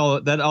came. That's all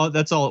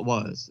it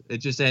was. It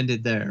just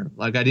ended there.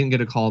 Like I didn't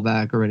get a call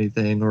back or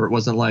anything, or it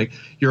wasn't like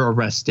you're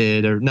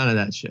arrested or none of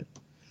that shit.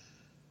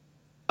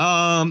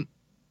 But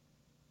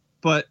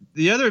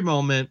the other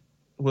moment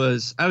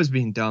was I was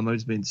being dumb. I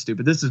was being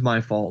stupid. This is my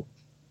fault.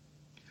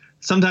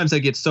 Sometimes I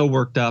get so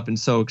worked up and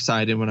so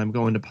excited when I'm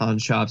going to pawn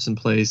shops and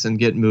place and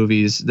get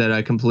movies that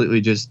I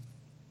completely just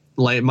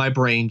my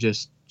brain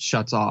just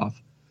shuts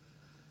off.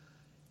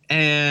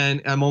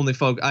 And I'm only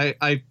focused.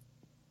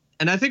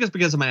 And I think it's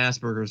because of my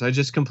Asperger's. I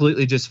just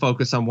completely just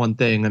focus on one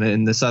thing,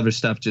 and this other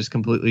stuff just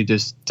completely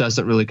just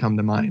doesn't really come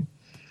to mind.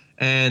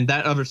 And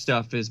that other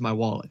stuff is my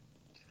wallet.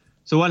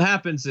 So what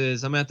happens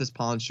is I'm at this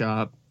pawn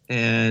shop,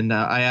 and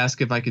I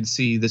ask if I could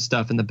see the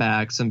stuff in the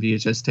back, some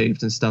VHS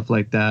tapes and stuff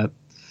like that.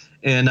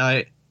 And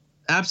I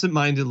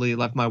absentmindedly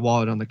left my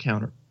wallet on the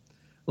counter.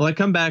 Well, I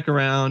come back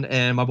around,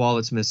 and my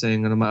wallet's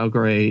missing, and I'm like, oh,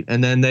 great.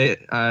 And then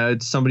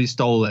somebody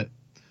stole it.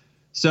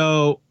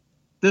 So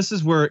this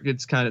is where it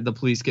gets the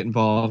police get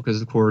involved because,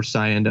 of course,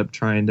 I end up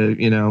trying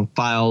to,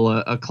 file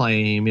a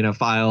claim,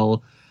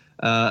 file,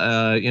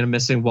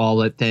 missing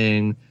wallet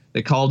thing.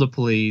 They call the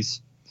police,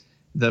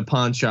 the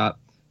pawn shop.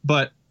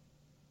 But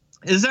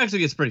this actually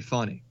gets pretty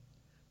funny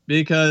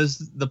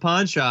because the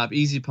pawn shop,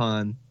 Easy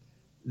Pawn,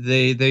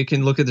 they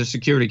can look at their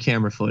security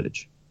camera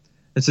footage.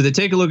 And so they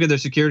take a look at their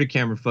security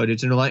camera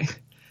footage and they're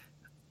like,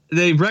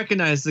 they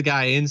recognize the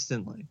guy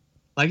instantly.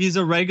 Like he's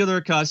a regular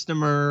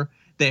customer.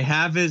 They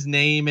have his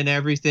name and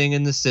everything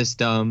in the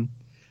system.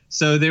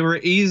 So they were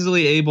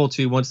easily able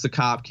to, once the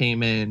cop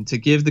came in, to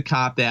give the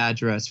cop the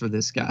address for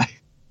this guy.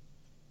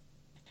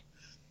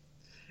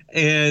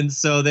 And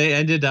so they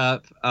ended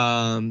up,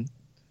 I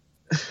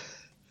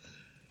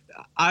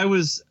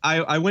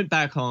went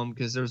back home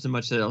because there wasn't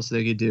much else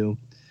they could do.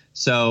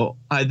 So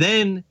I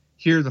then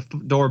hear the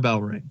doorbell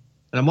ring.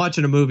 And I'm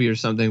watching a movie or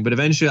something, but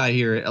eventually I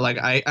hear it. Like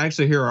I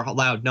actually hear a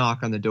loud knock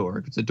on the door.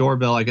 If it's a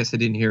doorbell, I guess I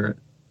didn't hear it.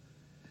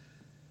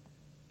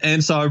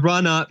 And so I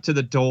run up to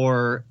the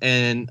door,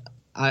 and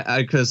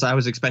because I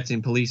was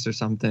expecting police or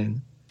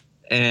something,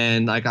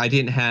 and like I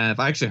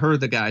actually heard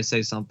the guy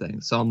say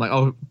something, so I'm like,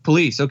 oh,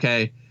 police,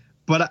 okay,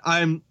 but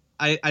I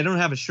don't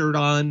have a shirt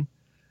on,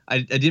 I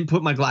didn't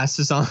put my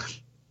glasses on,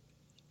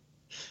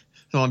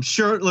 so I'm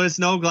shirtless,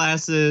 no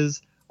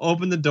glasses.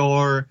 Open the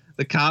door,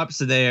 the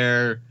cops are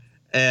there,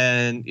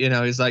 and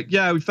he's like,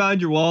 yeah, we found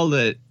your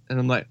wallet, and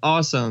I'm like,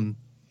 awesome.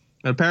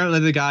 And apparently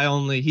the guy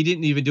he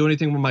didn't even do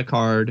anything with my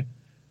card.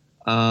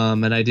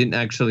 And I didn't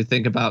actually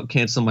think about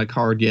canceling my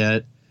card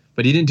yet,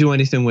 but he didn't do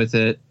anything with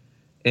it.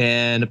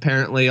 And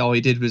apparently all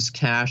he did was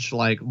cash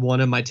like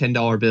one of my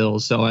 $10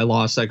 bills. So I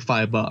lost like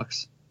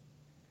 $5.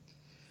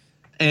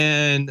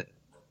 And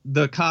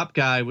the cop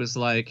was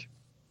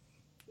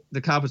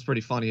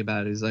pretty funny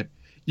about it. He's like,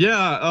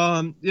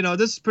 yeah,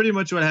 this is pretty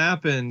much what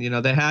happened.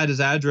 They had his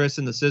address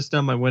in the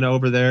system. I went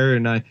over there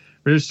and I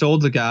just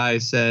told the guy, I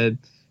said,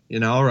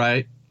 all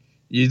right,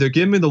 you either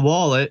give me the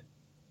wallet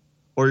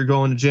or you're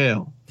going to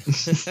jail.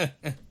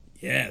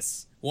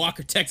 Yes.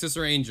 Walker, Texas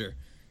Ranger.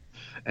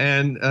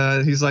 And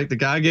he's like, the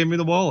guy gave me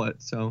the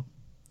wallet, so.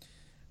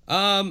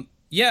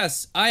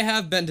 Yes, I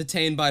have been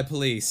detained by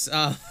police.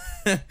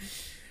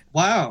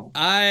 Wow.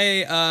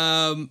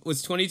 I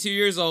was 22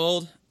 years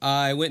old.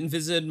 I went and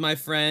visited my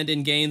friend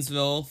in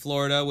Gainesville,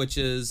 Florida, which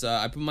is,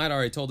 I might have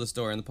already told this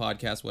story on the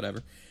podcast,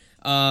 whatever.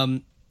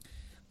 When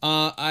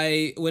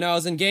I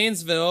was in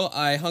Gainesville,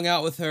 I hung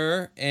out with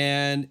her,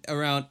 and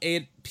around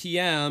 8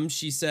 p.m.,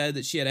 she said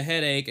that she had a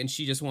headache and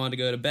she just wanted to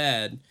go to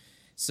bed.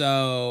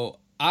 So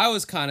I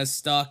was kind of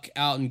stuck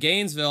out in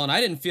Gainesville, and I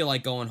didn't feel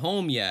like going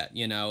home yet.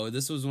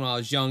 This was when I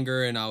was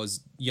younger, and I was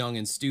young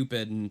and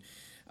stupid.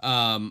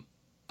 And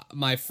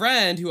my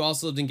friend, who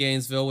also lived in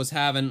Gainesville, was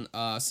having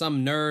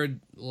some nerd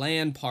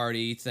LAN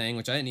party thing,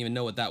 which I didn't even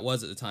know what that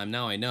was at the time.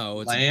 Now I know.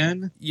 It's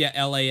LAN?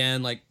 Yeah,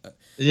 LAN, like...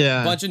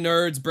 Yeah. A bunch of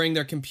nerds bring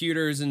their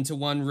computers into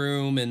one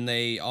room and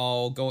they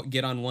all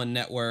get on one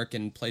network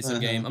and play some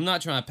game. I'm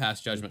not trying to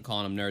pass judgment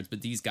calling them nerds,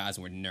 but these guys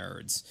were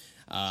nerds.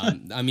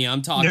 I mean,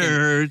 I'm talking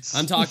nerds.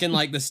 I'm talking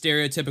like the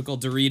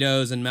stereotypical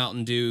Doritos and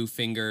Mountain Dew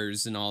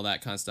fingers and all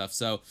that kind of stuff.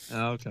 So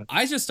okay.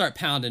 I just start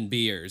pounding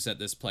beers at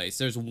this place.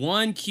 There's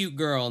one cute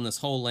girl in this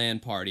whole LAN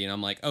party, and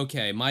I'm like,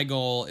 okay, my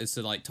goal is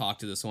to like talk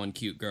to this one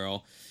cute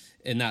girl.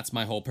 And that's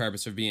my whole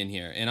purpose for being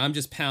here. And I'm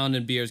just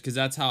pounding beers because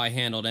that's how I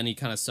handled any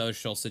kind of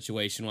social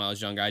situation when I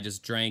was younger. I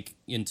just drank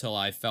until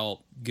I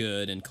felt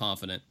good and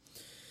confident.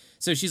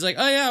 So she's like,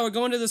 oh yeah, we're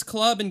going to this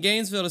club in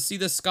Gainesville to see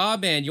this ska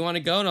band. You want to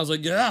go? And I was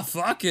like, yeah,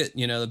 fuck it.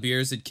 The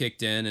beers had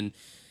kicked in. And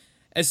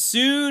as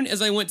soon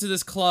as I went to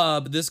this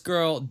club, this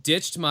girl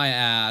ditched my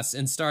ass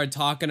and started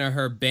talking to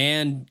her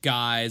band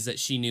guys that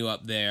she knew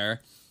up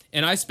there.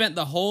 And I spent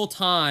the whole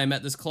time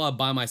at this club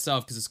by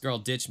myself because this girl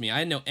ditched me. I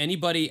didn't know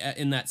anybody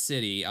in that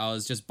city. I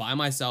was just by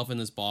myself in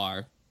this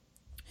bar.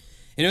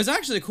 And it was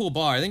actually a cool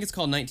bar. I think it's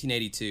called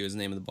 1982 is the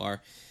name of the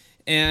bar.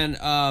 And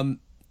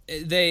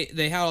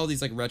they had all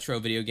these like retro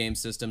video game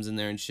systems in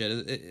there and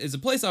shit. It's a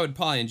place I would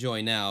probably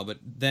enjoy now, but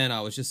then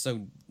I was just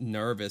so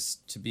nervous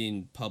to be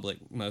in public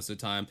most of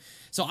the time.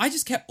 So I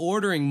just kept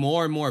ordering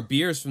more and more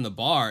beers from the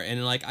bar,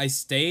 and like I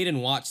stayed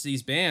and watched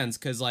these bands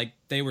because like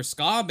they were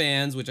ska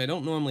bands, which I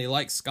don't normally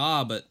like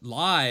ska, but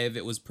live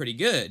it was pretty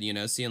good,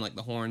 seeing like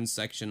the horns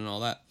section and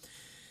all that.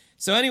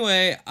 So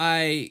anyway,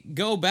 I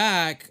go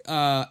back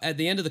at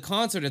the end of the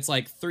concert. It's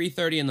like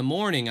 3:30 in the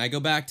morning. I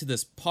go back to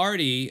this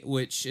party,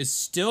 which is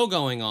still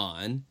going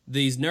on.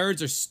 These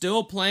nerds are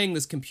still playing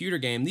this computer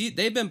game.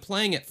 They've been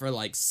playing it for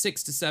like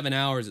 6 to 7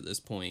 hours at this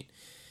point.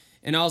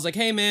 And I was like,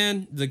 hey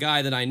man, the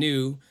guy that I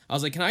knew, I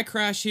was like, can I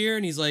crash here?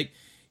 And he's like,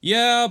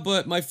 yeah,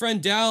 but my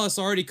friend Dallas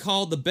already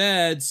called the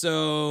bed,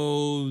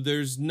 so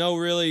there's no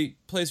really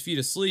place for you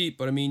to sleep.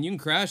 But I mean, you can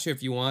crash here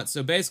if you want.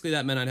 So basically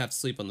that meant I'd have to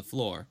sleep on the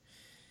floor.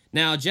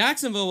 Now,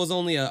 Jacksonville was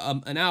only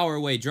an hour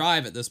away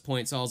drive at this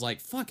point, so I was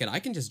like, fuck it, I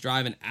can just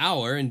drive an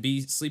hour and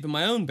sleep in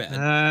my own bed.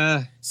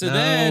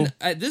 Then,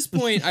 at this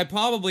point, I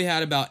probably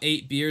had about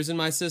 8 beers in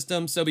my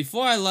system, so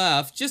before I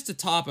left, just to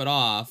top it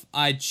off,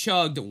 I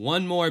chugged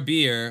one more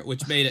beer,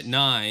 which made it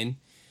 9,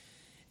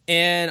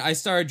 and I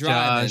started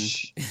driving.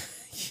 Josh.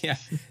 Yeah,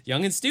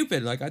 young and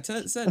stupid, like I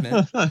said,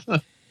 man.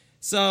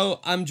 So,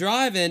 I'm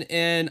driving,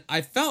 and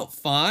I felt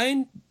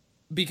fine,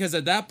 because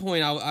at that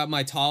point,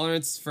 my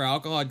tolerance for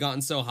alcohol had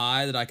gotten so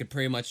high that I could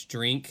pretty much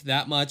drink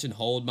that much and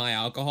hold my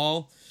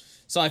alcohol.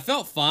 So I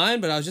felt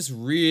fine, but I was just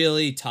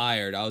really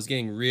tired. I was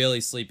getting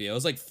really sleepy. It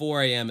was like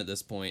 4 a.m. at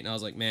this point, and I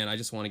was like, man, I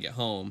just want to get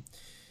home.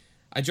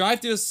 I drive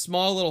through a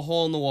small little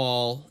hole in the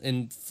wall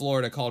in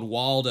Florida called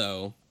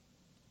Waldo,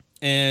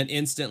 and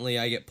instantly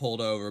I get pulled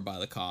over by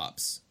the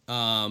cops.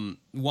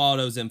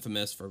 Waldo's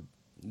infamous for...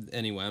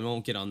 Anyway, I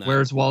won't get on that.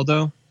 Where's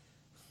Waldo?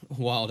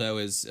 Waldo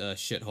is a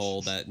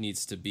shithole that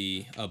needs to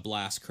be a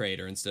blast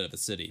crater instead of a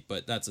city,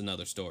 but that's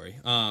another story.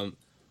 I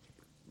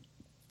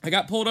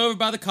got pulled over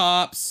by the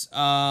cops.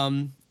 I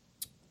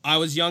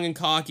was young and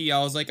cocky.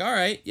 I was like, all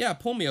right, yeah,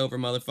 pull me over,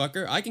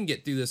 motherfucker. I can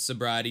get through this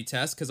sobriety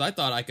test because I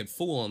thought I could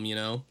fool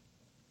them,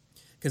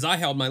 because I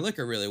held my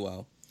liquor really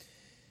well.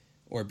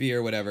 Or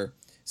beer, whatever.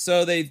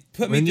 So they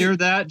put me When through, you're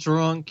that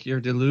drunk,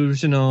 you're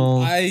delusional.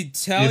 I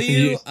tell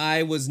you,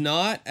 I was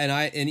not,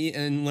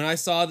 and when I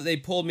saw that they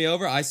pulled me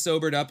over, I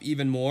sobered up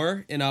even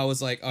more, and I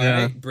was like, all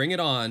right, bring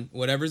it on.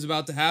 Whatever's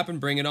about to happen,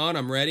 bring it on.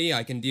 I'm ready.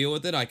 I can deal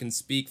with it. I can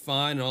speak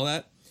fine and all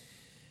that.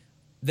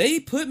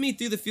 They put me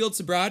through the field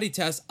sobriety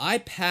test. I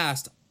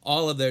passed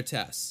all of their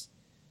tests,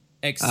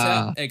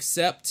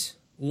 except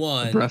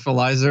one.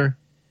 Breathalyzer.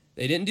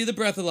 They didn't do the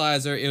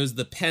breathalyzer. It was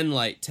the pen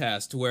light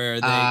test where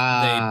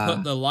they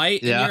put the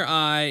light in your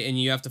eye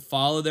and you have to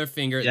follow their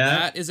finger. Yeah.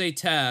 That is a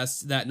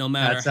test that no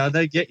matter... That's how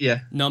they get you.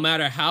 No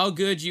matter how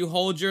good you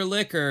hold your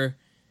liquor,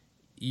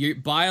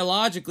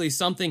 biologically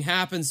something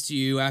happens to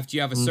you after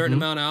you have a certain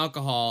amount of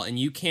alcohol and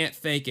you can't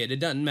fake it. It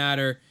doesn't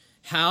matter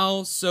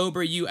how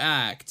sober you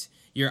act.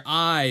 Your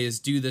eyes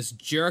do this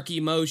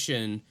jerky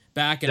motion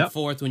back and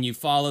forth when you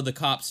follow the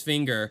cop's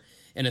finger.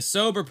 In a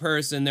sober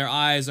person, their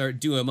eyes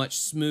do a much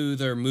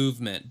smoother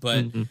movement.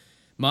 But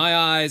my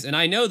eyes, and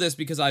I know this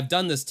because I've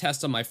done this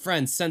test on my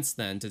friends since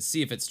then to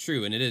see if it's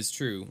true, and it is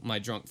true. My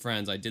drunk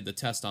friends, I did the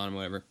test on them,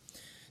 whatever.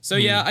 So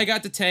yeah, I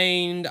got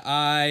detained.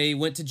 I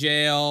went to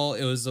jail.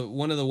 It was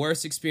one of the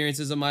worst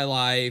experiences of my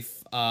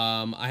life.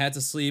 I had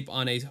to sleep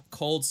on a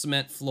cold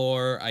cement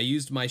floor. I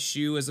used my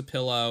shoe as a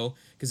pillow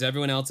because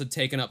everyone else had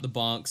taken up the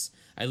bunks.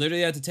 I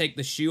literally had to take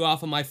the shoe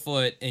off of my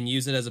foot and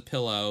use it as a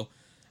pillow.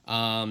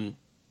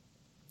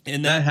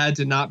 And that had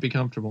to not be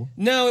comfortable.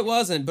 No, it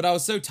wasn't. But I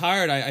was so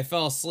tired, I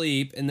fell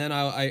asleep, and then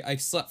I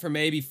slept for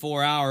maybe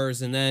 4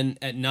 hours, and then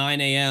at 9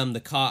 a.m. the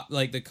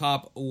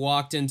cop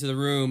walked into the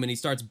room and he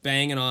starts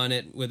banging on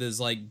it with his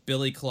like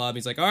billy club.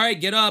 He's like, "All right,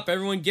 get up,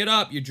 everyone, get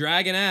up! You're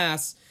dragging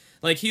ass."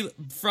 Like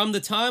from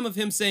the time of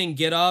him saying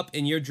 "get up"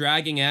 and "you're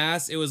dragging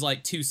ass," it was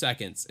like 2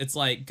 seconds. It's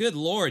like, good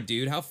lord,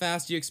 dude, how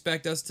fast do you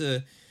expect us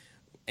to,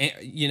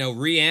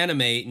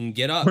 reanimate and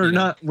get up? We're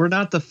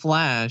not the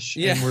Flash,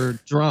 and we're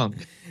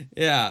drunk.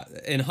 Yeah,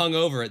 and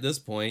hungover at this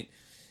point.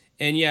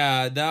 And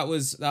yeah, that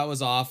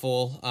was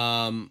awful.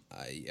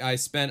 I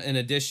spent an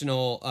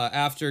additional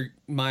after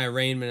my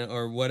arraignment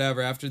or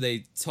whatever, after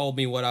they told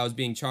me what I was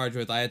being charged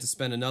with, I had to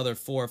spend another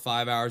 4 or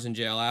 5 hours in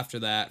jail after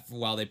that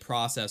while they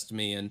processed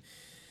me. And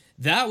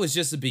that was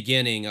just the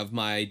beginning of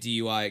my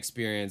DUI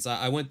experience.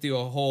 I went through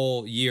a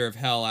whole year of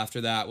hell after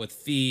that with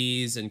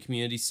fees and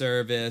community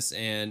service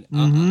and,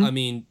 I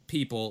mean,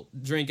 people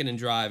drinking and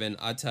driving.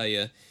 I tell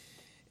you,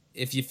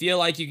 if you feel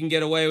like you can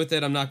get away with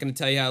it, I'm not going to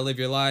tell you how to live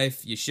your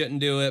life. You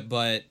shouldn't do it,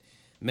 but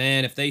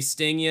man, if they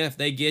sting you, if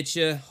they get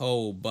you,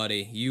 oh,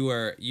 buddy, you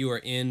are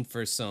in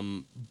for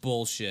some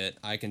bullshit,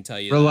 I can tell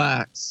you.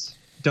 Relax.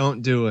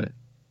 Don't do it.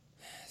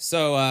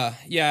 So,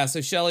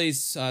 so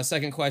Shelly's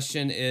second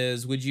question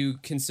is, would you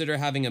consider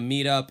having a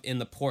meetup in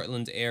the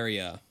Portland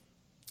area?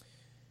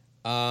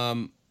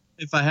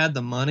 If I had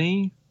the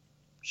money,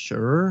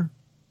 sure.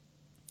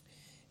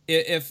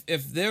 If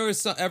there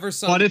was ever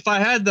some... But if I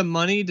had the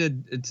money to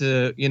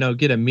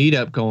get a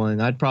meetup going,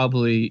 I'd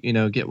probably,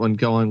 get one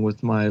going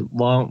with my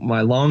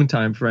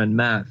longtime friend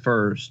Matt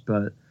first.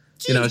 But,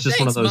 it's just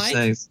one of those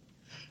things.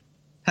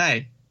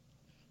 Hey.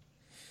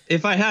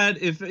 If I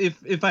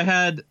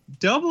had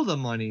double the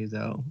money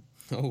though.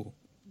 Oh,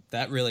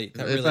 that really.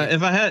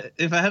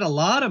 If I had a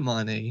lot of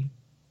money,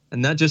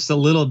 and not just a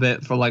little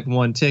bit for like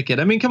one ticket.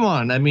 I mean, come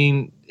on. I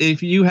mean,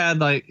 if you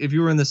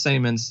were in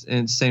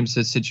the same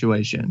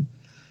situation,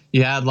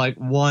 you had like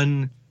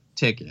one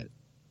ticket.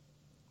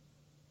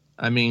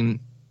 I mean,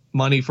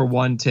 money for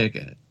one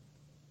ticket.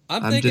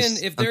 I'm thinking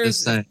if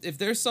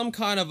there's some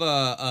kind of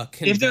a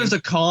if there's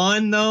a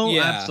con though,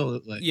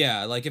 absolutely.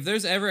 Yeah, like if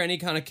there's ever any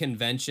kind of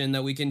convention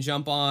that we can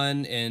jump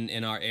on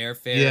in our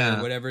airfare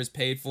or whatever is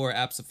paid for,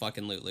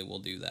 abso-fucking-lutely we'll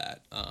do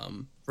that.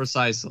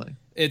 Precisely.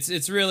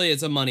 It's really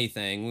a money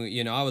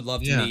thing. I would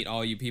love to meet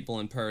all you people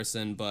in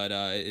person, but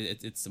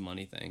it's the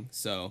money thing.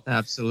 So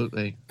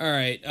absolutely. All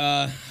right,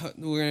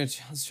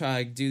 let's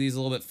try to do these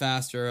a little bit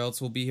faster, or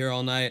else we'll be here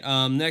all night.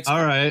 Next.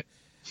 All right.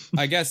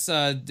 I guess,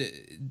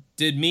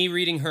 did me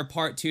reading her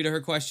part 2 to her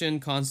question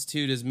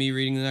constitute as me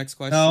reading the next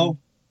question? No.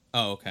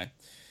 Oh, okay.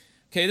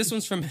 Okay, this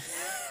one's from...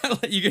 I'll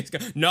let you guys go.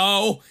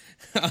 No!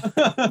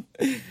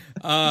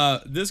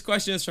 This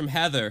question is from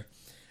Heather.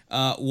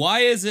 Why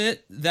is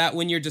it that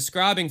when you're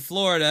describing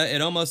Florida,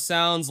 it almost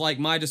sounds like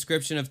my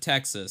description of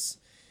Texas?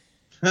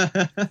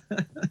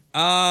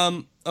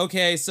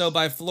 Okay, so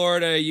by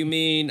Florida, you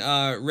mean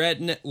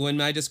when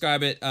I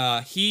describe it,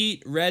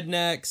 heat,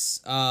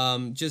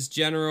 rednecks, just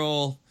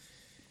general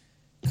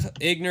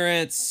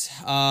ignorance,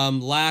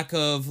 lack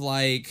of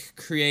like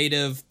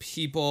creative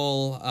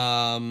people,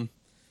 a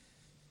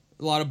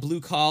lot of blue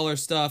collar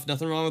stuff.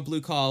 Nothing wrong with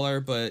blue collar,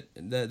 but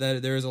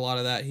that there is a lot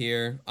of that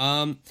here.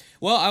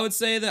 Well, I would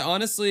say that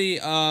honestly,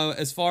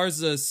 as far as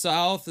the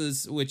South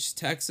which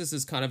Texas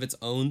is kind of its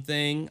own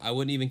thing. I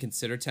wouldn't even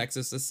consider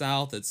Texas the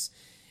South.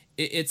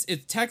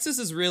 Texas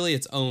is really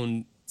its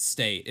own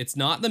state. It's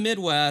not the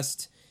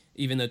Midwest,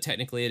 even though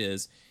technically it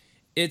is.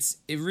 It's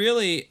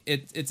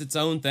its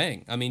own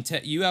thing. I mean,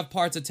 you have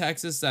parts of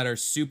Texas that are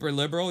super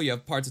liberal. You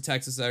have parts of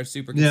Texas that are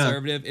super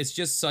conservative. It's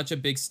just such a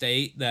big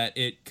state that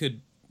it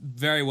could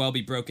very well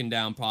be broken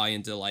down probably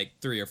into like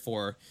 3 or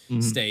 4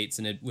 states,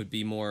 and it would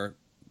be more.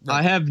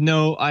 I have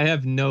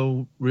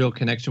no real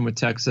connection with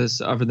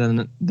Texas other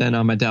than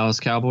I'm a Dallas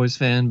Cowboys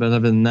fan. But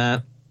other than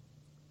that,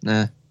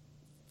 nah,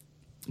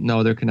 no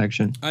other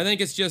connection. I think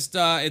it's just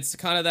it's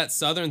kind of that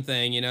Southern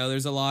thing, you know.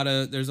 There's a lot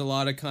of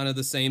kind of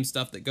the same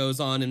stuff that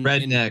goes on in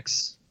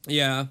rednecks.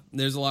 Yeah,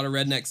 there's a lot of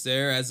rednecks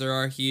there, as there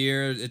are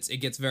here.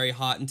 It gets very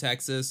hot in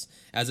Texas,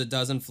 as it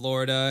does in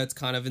Florida. It's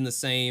kind of in the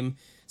same,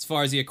 as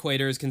far as the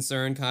equator is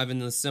concerned, kind of in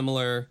the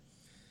similar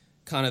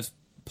kind of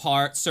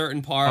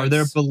certain parts. Are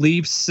their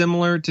beliefs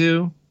similar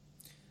too?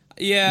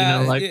 Yeah,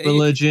 you know, like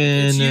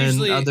religion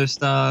and other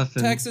stuff.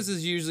 Texas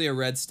is usually a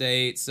red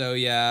state, so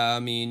yeah,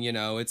 I mean, you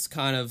know, it's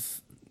kind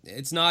of,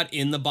 it's not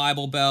in the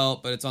Bible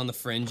Belt, but it's on the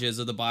fringes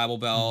of the Bible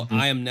Belt.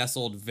 I am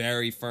nestled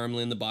very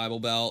firmly in the Bible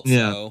Belt,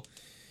 so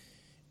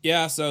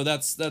yeah, so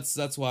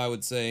that's why I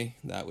would say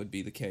that would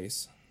be the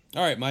case.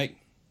 All right, Mike.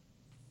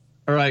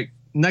 All right.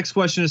 Next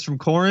question is from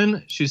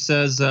Corin. She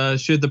says,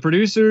 should the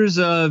producers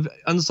of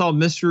Unsolved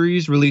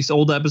Mysteries release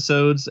old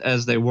episodes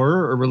as they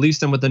were, or release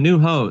them with a new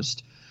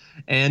host?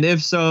 And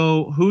if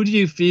so, who do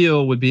you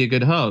feel would be a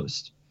good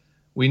host?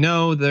 We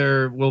know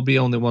there will be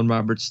only one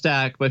Robert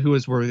Stack, but who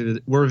is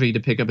worthy to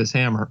pick up his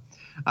hammer?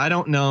 I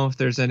don't know if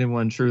there's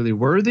anyone truly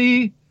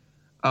worthy,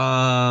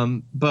 but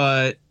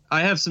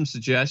I have some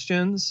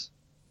suggestions.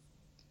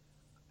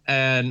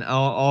 And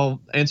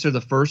I'll answer the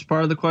first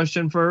part of the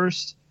question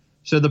first.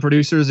 Should the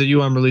producers of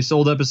release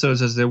old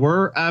episodes as they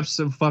were?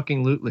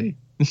 Absolutely.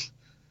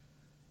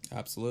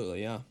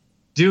 Absolutely, yeah.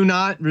 Do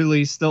not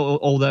release the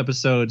old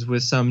episodes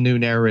with some new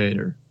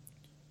narrator.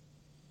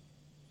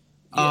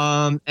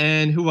 Yeah.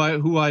 And who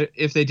I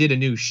if they did a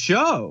new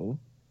show,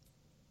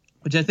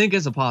 which I think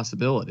is a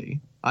possibility.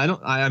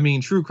 I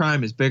mean, true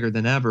crime is bigger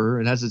than ever.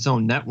 It has its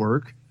own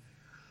network.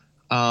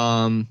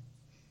 I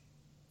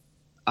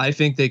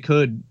think they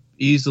could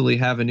easily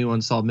have a new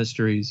Unsolved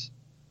Mysteries,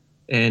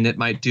 and it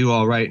might do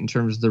all right in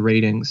terms of the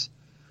ratings.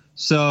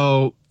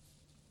 So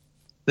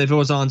if it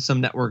was on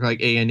some network like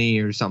A&E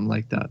or something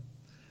like that.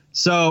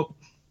 So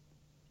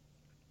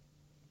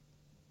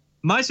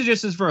my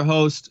suggestions for a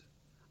host,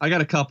 I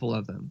got a couple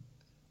of them.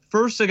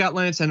 First, I got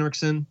Lance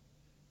Henriksen.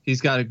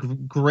 He's got a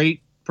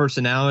great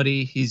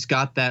personality. He's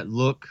got that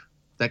look,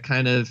 that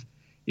kind of,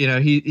 you know,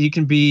 he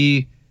can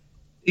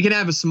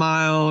have a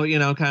smile, you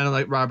know, kind of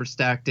like Robert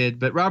Stack did.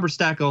 But Robert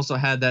Stack also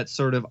had that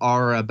sort of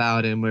aura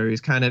about him where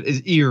he's kind of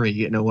is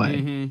eerie in a way.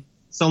 Mm-hmm.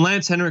 So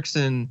Lance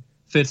Henriksen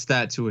fits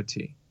that to a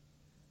T.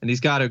 And he's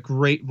got a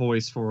great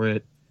voice for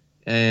it.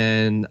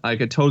 And I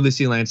could totally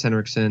see Lance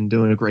Henriksen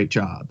doing a great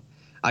job.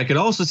 I could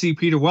also see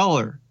Peter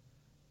Weller,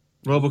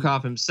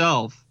 RoboCop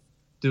himself,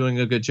 doing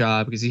a good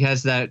job because he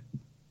has that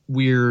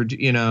weird,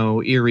 you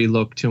know, eerie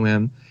look to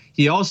him.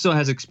 He also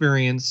has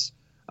experience.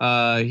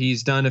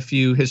 He's done a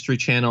few History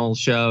Channel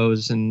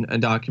shows and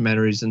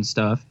documentaries and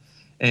stuff.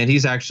 And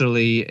he's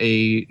actually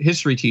a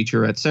history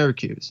teacher at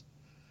Syracuse.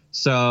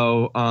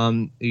 So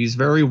he's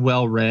very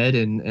well read,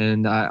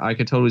 and I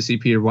could totally see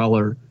Peter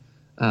Weller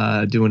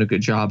doing a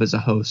good job as a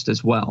host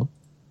as well.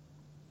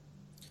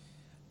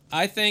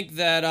 I think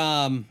that,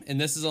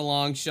 and this is a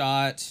long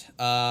shot,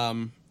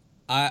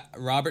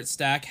 Robert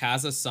Stack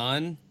has a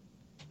son.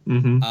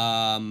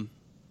 Mm-hmm.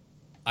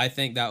 I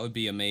think that would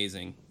be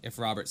amazing if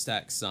Robert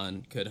Stack's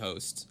son could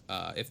host,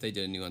 if they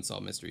did a new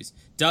Unsolved Mysteries.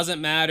 Doesn't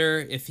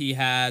matter if he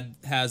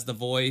has the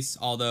voice,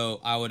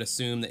 although I would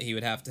assume that he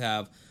would have to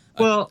have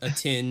a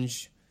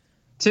tinge.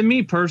 To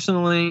me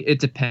personally, it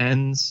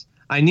depends.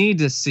 I need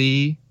to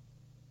see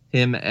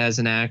him as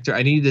an actor.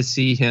 I need to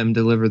see him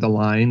deliver the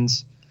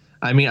lines.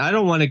 I mean, I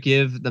don't want to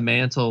give the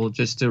mantle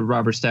just to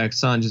Robert Stack's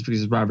son just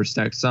because it's Robert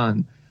Stack's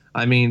son.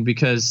 I mean,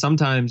 because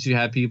sometimes you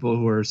have people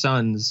who are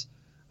sons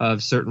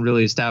of certain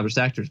really established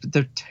actors, but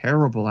they're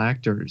terrible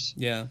actors.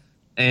 Yeah.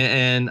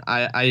 And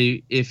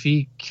I if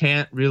he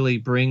can't really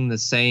bring the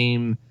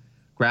same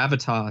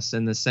gravitas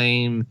and the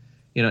same,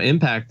 you know,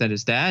 impact that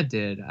his dad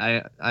did,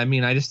 I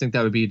mean, I just think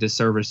that would be a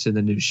disservice to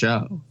the new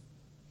show.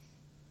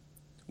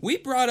 We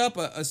brought up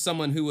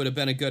someone who would have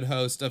been a good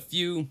host a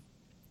few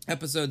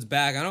episodes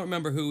back. I don't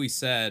remember who we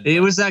said. It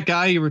was that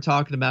guy you were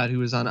talking about who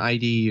was on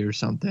ID or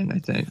something, I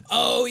think.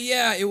 Oh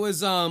yeah, it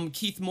was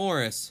Keith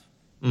Morris.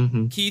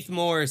 Mm-hmm. Keith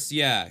Morris,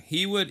 yeah.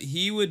 He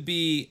would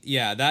be,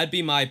 yeah, that'd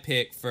be my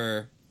pick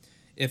for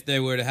if they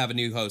were to have a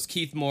new host.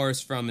 Keith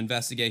Morris from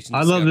Investigation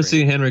Discovery. I'd love to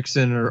see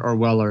Henriksen or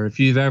Weller. If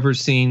you've ever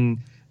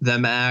seen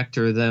them act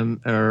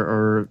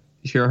or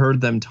if you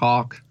heard them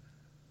talk,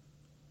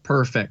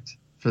 perfect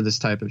for this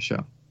type of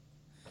show.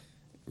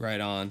 Right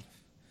on.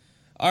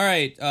 All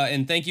right,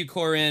 and thank you,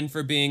 Corinne,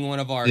 for being one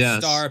of our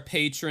star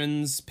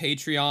patrons,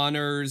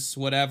 Patreoners,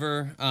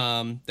 whatever.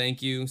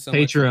 Thank you so much.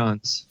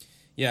 Patreons.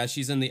 Yeah,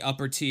 she's in the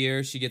upper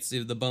tier. She gets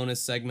the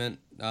bonus segment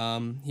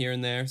here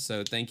and there.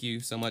 So thank you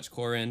so much,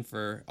 Corinne,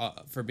 for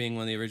being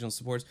one of the original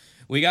supporters.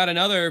 We got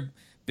another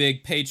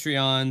big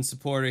Patreon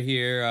supporter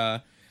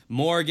here,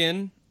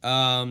 Morgan.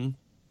 And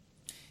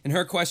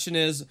her question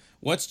is,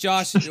 what's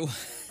Josh...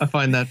 I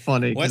find that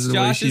funny because of the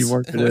way she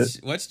worked it.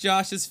 What's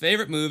Josh's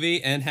favorite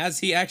movie, and has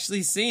he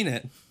actually seen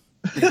it?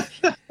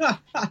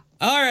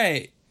 All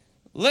right.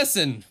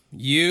 Listen,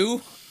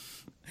 you.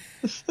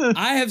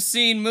 I have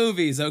seen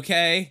movies,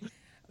 okay?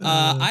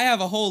 I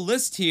have a whole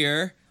list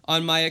here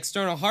on my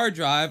external hard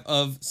drive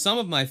of some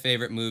of my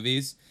favorite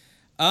movies.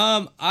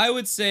 I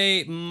would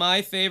say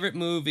my favorite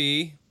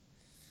movie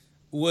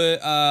would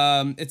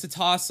it's a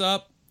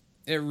toss-up.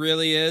 It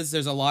really is.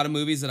 There's a lot of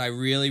movies that I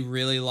really,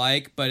 really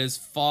like, but as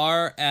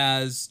far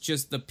as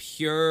just the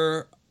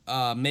pure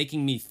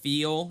making me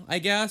feel, I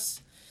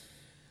guess,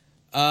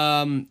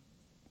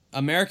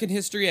 American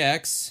History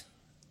X,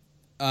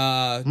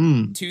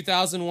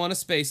 2001: A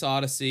Space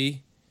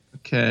Odyssey.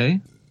 Okay.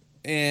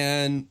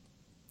 And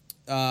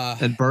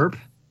burp.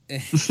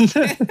 I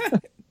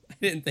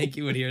didn't think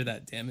you would hear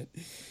that, damn it.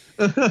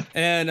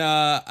 And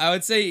I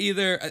would say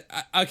either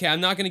okay,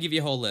 I'm not going to give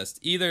you a whole list.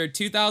 Either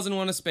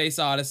 2001: A Space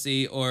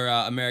Odyssey or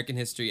American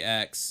History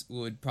X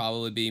would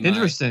probably be my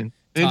interesting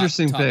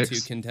top picks. two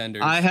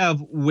contenders. I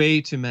have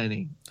way too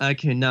many. I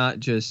cannot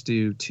just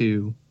do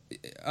two.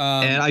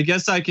 And I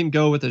guess I can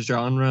go with a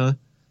genre.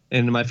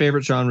 And my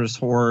favorite genre is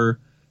horror.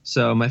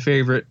 So my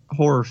favorite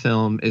horror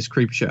film is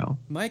Creepshow.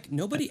 Mike,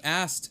 nobody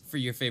asked for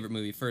your favorite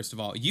movie, first of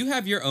all. You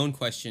have your own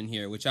question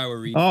here, which I will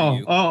read for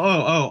you.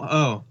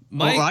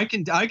 Mike, well,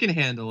 I can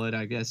handle it,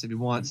 I guess, if you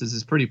want. This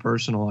is pretty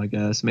personal, I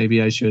guess.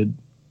 Maybe I should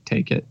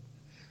take it.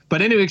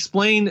 But anyway,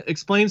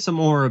 explain some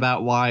more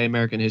about why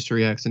American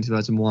History X and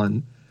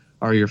 2001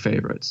 are your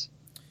favorites.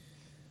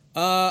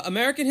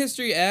 American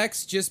History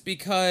X, just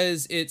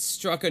because it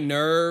struck a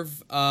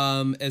nerve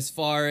as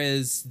far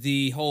as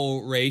the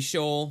whole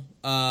racial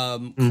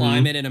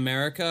climate in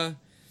America.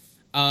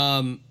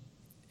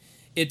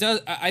 It does.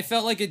 I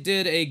felt like it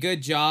did a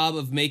good job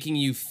of making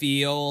you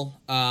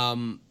feel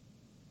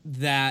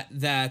that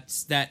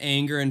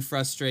anger and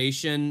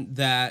frustration,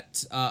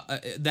 that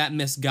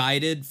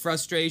misguided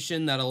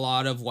frustration that a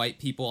lot of white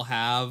people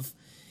have.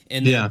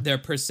 And their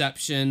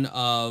perception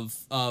of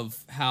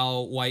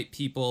how white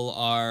people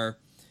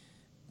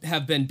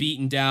have been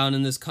beaten down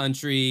in this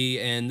country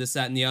and this,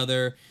 that, and the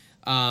other.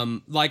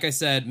 Like I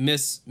said,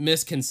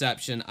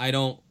 misconception. I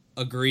don't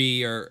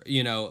agree or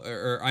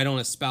I don't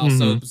espouse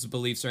those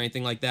beliefs or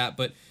anything like that.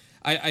 But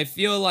I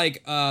feel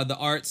like the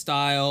art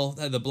style,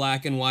 the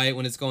black and white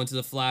when it's going to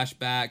the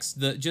flashbacks,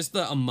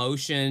 the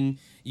emotion,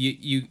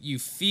 you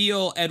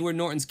feel Edward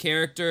Norton's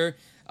character.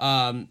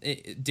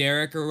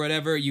 Derek or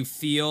whatever, you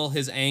feel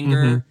his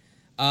anger,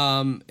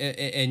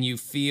 and you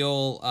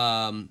feel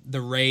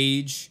the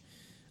rage.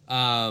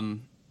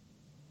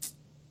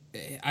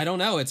 I don't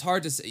know. It's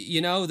hard to say.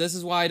 This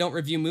is why I don't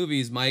review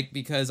movies, Mike,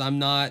 because I'm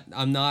not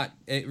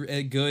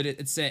good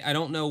at saying. I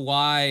don't know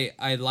why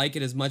I like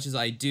it as much as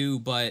I do,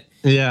 but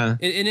yeah,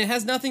 and it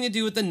has nothing to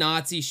do with the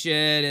Nazi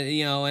shit,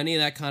 and any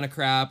of that kind of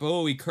crap.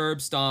 Oh, we curb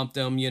stomped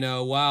them.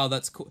 Wow,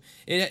 that's cool.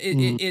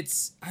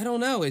 It's I don't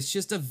know. It's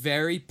just a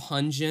very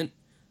pungent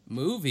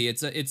movie.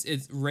 It's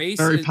race.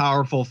 Very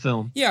powerful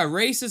film. Yeah,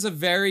 race is a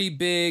very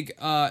big.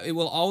 It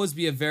will always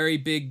be a very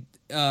big.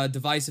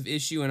 Divisive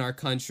issue in our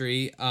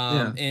country,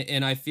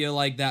 and I feel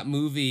like that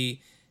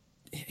movie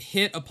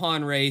hit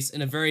upon race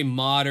in a very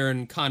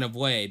modern kind of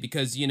way,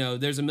 because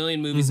there's a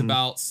million movies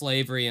about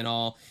slavery and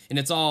all, and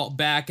it's all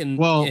back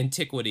in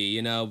antiquity.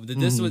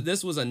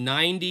 This was a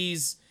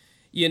 90s.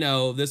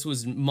 This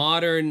was a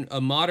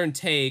modern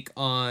take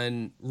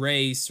on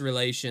race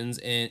relations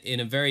in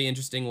a very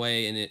interesting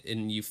way,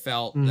 and you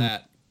felt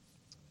that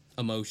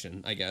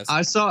emotion, I guess.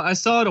 I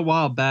saw it a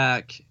while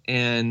back,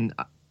 and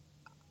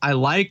I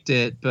liked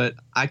it, but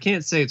I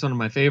can't say it's one of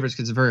my favorites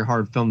because it's a very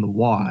hard film to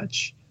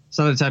watch. It's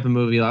not the type of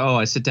movie like,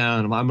 I sit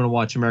down and I'm going to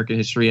watch American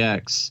History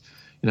X.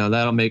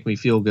 That'll make me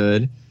feel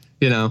good.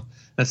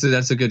 That's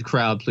a good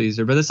crowd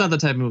pleaser, but that's not the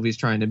type of movie he's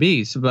trying to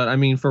be. So, but I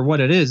mean, for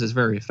what it is, it's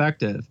very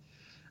effective.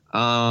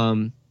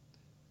 But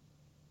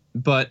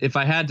if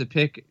I had to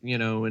pick,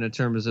 in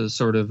terms of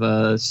sort of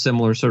a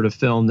similar sort of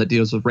film that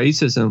deals with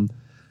racism,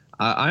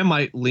 I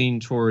might lean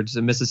towards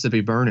The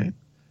Mississippi Burning.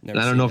 I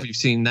don't know if you've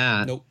seen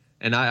that. Nope.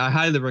 And I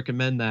highly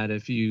recommend that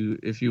if you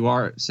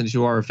are, since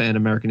you are a fan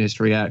of American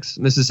History X.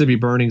 Mississippi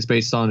Burning is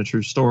based on a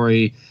true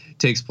story. It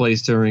takes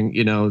place during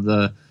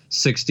the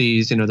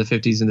 60s, the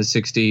 50s and the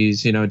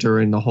 60s.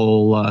 During the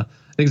whole I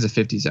think it's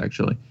the 50s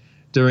actually,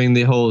 during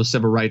the whole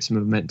civil rights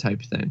movement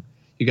type thing.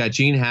 You got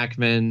Gene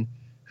Hackman,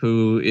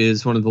 who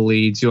is one of the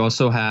leads. You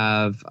also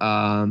have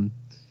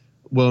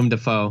Willem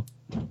Dafoe.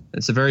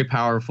 It's a very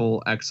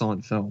powerful,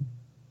 excellent film.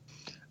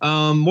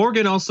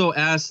 Morgan also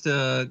asked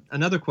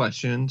another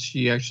question.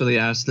 She actually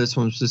asked this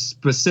one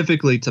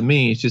specifically to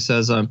me. She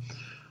says,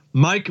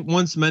 Mike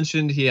once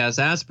mentioned he has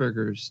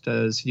Asperger's.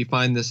 Does he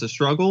find this a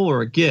struggle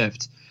or a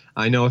gift?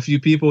 I know a few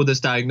people with this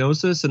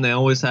diagnosis, and they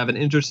always have an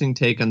interesting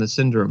take on the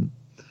syndrome.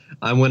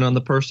 I went on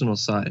the personal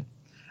side.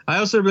 I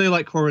also really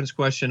like Corin's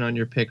question on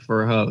your pick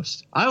for a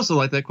host. I also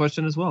like that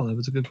question as well. That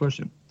was a good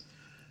question.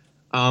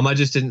 I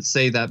just didn't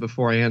say that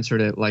before I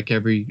answered it like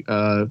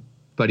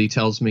everybody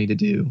tells me to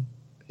do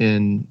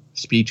in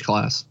speech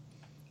class.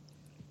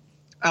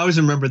 I always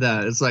remember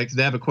that. It's like,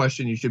 they have a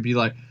question, you should be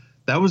like,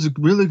 that was a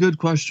really good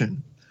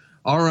question.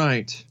 All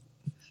right.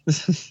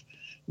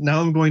 Now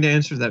I'm going to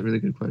answer that really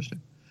good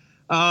question.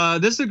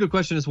 This is a good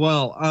question as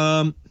well.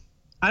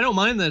 I don't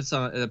mind that it's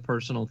a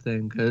personal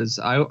thing because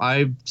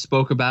I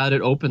spoke about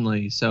it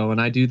openly. So,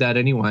 and I do that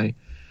anyway.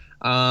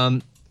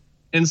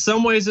 In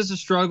some ways, it's a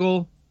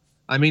struggle.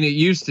 I mean, it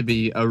used to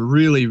be a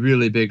really,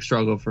 really big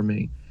struggle for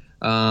me.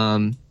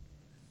 When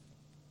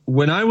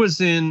I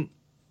was in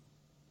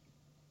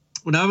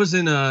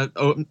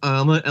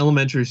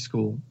elementary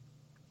school,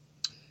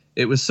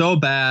 it was so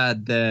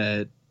bad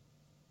that,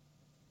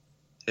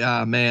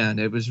 man,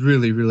 it was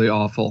really, really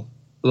awful.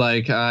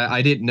 Like,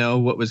 I didn't know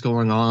what was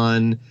going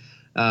on.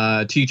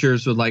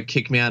 Teachers would like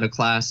kick me out of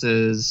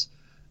classes,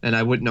 and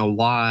I wouldn't know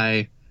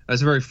why. I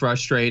was very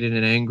frustrated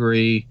and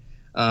angry.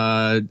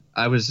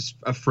 I was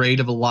afraid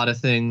of a lot of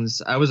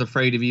things. I was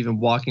afraid of even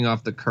walking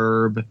off the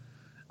curb.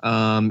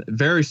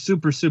 Very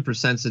super, super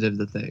sensitive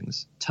to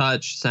things.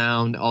 Touch,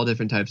 sound, all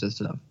different types of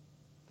stuff.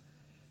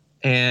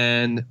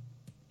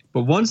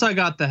 But once I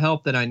got the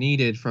help that I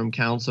needed from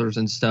counselors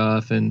and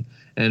stuff and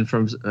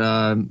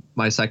from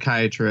my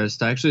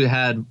psychiatrist, I actually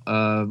had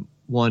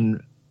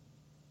one.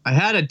 I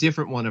had a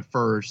different one at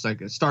first. I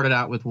started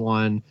out with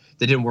one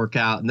that didn't work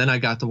out, and then I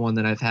got the one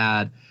that I've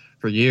had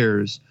for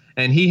years.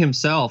 And he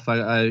himself,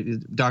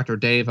 Dr.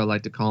 Dave, I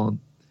like to call him,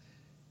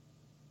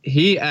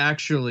 he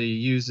actually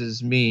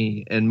uses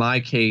me in my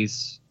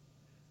case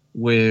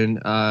when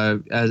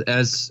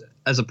as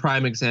a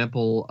prime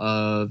example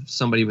of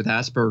somebody with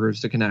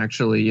Asperger's that can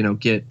actually,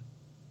 get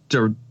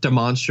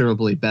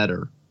demonstrably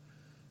better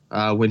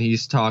when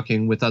he's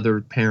talking with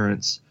other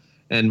parents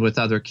and with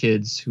other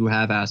kids who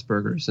have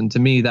Asperger's. And to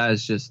me, that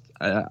is just,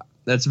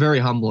 that's very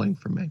humbling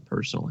for me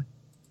personally.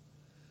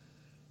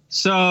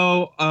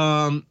 So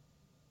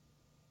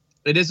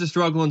it is a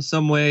struggle in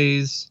some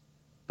ways,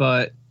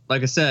 but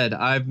like I said,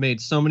 I've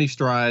made so many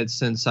strides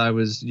since I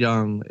was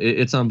young.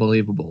 It's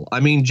unbelievable. I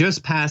mean,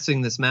 just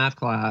passing this math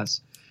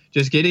class,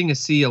 just getting a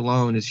C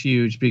alone is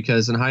huge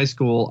because in high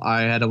school,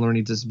 I had a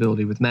learning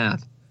disability with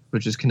math,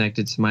 which is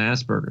connected to my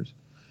Asperger's.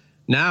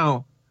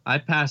 Now, I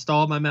passed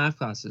all my math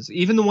classes.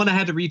 Even the one I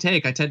had to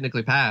retake, I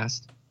technically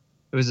passed.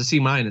 It was a C-.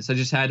 I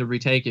just had to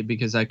retake it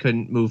because I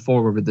couldn't move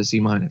forward with the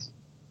C-.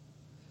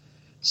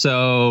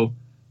 So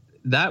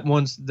that's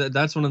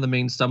one of the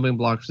main stumbling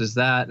blocks is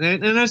that.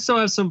 And I still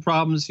have some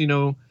problems,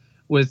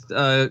 with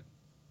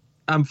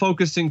I'm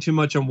focusing too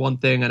much on one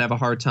thing and have a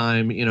hard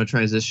time,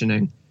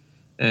 transitioning.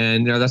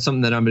 And, that's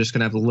something that I'm just going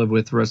to have to live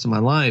with the rest of my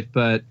life.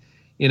 But,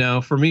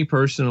 for me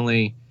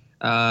personally,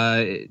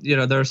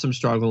 there are some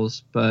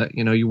struggles, but,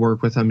 you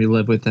work with them, you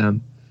live with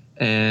them.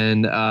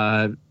 And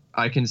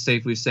I can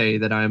safely say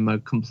that I'm a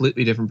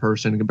completely different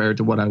person compared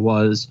to what I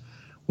was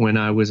when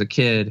I was a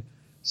kid.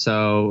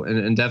 So,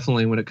 and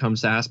definitely when it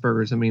comes to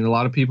Asperger's, I mean, a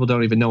lot of people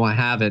don't even know I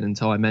have it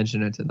until I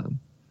mention it to them.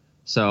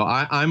 So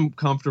I'm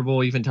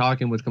comfortable even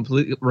talking with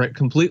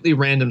completely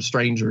random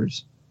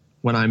strangers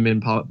when I'm in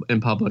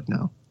public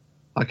now.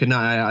 I could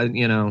not,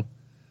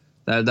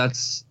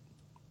 that's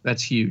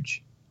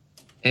huge.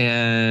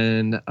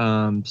 And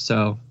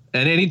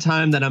and any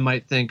time that I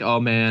might think, oh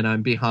man,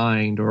 I'm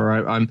behind or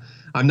I'm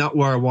not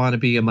where I want to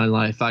be in my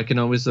life, I can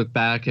always look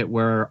back at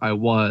where I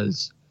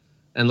was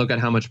and look at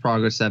how much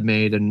progress I've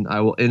made, and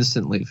I will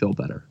instantly feel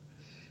better.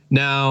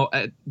 Now,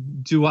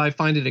 do I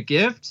find it a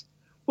gift?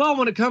 Well,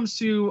 when it comes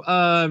to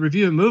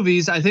reviewing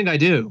movies, I think I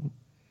do,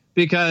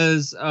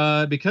 because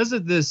of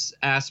this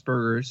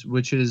Asperger's,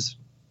 which is,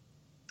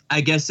 I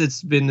guess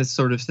it's been this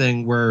sort of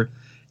thing where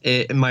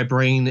my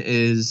brain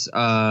is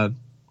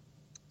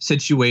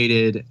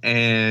situated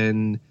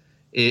and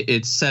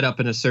it's set up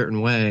in a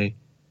certain way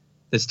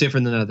that's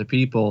different than other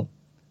people.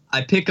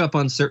 I pick up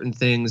on certain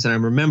things and I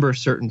remember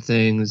certain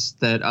things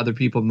that other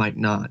people might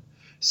not.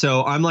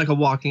 So I'm like a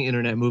walking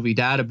internet movie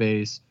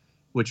database,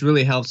 which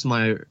really helps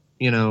my,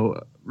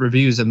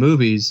 reviews of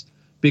movies,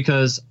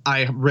 because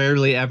I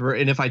rarely ever,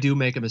 and if I do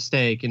make a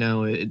mistake,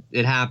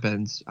 it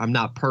happens. I'm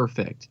not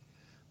perfect,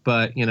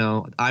 but,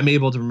 I'm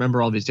able to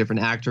remember all these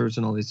different actors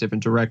and all these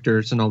different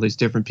directors and all these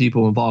different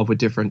people involved with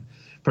different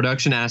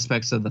production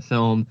aspects of the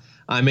film.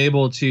 I'm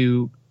able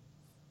to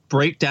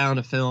break down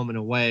a film in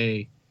a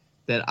way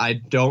that I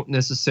don't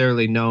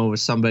necessarily know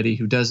somebody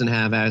who doesn't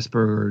have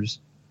Asperger's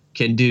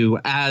can do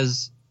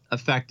as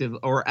effective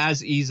or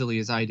as easily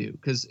as I do,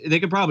 because they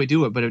could probably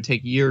do it, but it would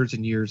take years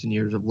and years and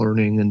years of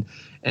learning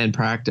and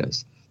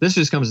practice. This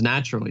just comes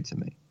naturally to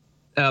me.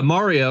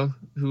 Mario,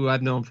 who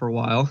I've known for a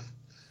while,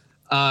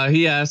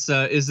 he asks,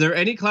 is there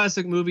any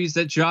classic movies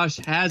that Josh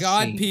has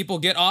seen? People,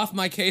 get off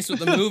my case with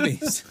the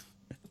movies.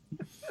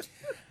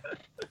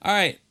 All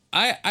right,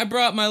 I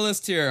brought my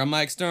list here on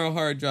my external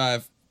hard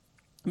drive.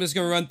 I'm just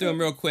going to run through them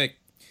real quick.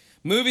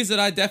 Movies that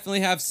I definitely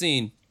have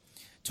seen.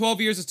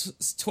 12 Years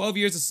a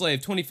Slave,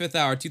 25th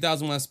Hour,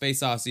 2001: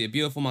 Space Odyssey, A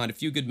Beautiful Mind, A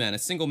Few Good Men, A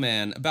Single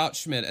Man, About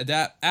Schmidt,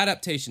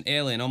 Adaptation,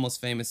 Alien, Almost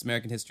Famous,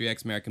 American History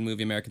X, American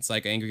Movie, American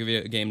Psycho, Angry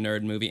Video Game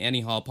Nerd Movie, Annie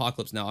Hall,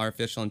 Apocalypse Now,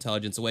 Artificial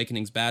Intelligence,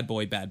 Awakenings, Bad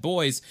Boy, Bad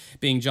Boys,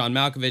 Being John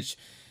Malkovich,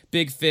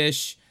 Big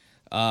Fish,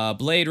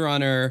 Blade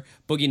Runner,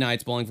 Boogie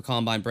Nights, Bowling for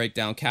Columbine,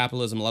 Breakdown,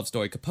 Capitalism, Love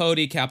Story,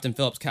 Capote, Captain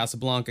Phillips,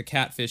 Casablanca,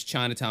 Catfish,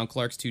 Chinatown,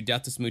 Clerks 2,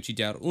 Death to Smoochie,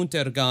 Der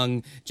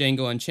Untergang,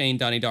 Django Unchained,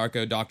 Donnie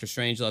Darko, Doctor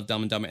Strangelove,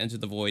 Dumb and Dumber, Enter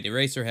the Void,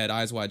 Eraserhead,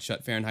 Eyes Wide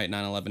Shut, Fahrenheit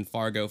 9/11,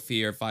 Fargo,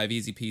 Fear, 5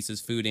 Easy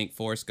Pieces, Food Inc.,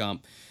 Forrest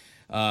Gump,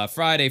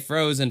 Friday,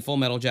 Frozen, Full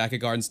Metal Jacket,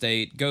 Garden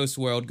State, Ghost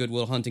World, Good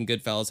Will Hunting,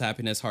 Goodfellas,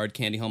 Happiness, Hard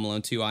Candy, Home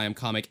Alone 2, I Am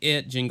Comic,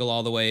 It, Jingle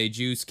All the Way,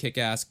 Juice,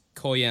 Kick-Ass,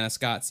 Koyana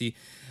Scotzi,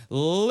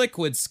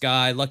 Liquid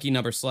Sky, Lucky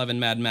Number 11,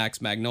 Mad Max,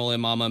 Magnolia,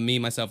 Mama, Me,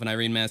 Myself, and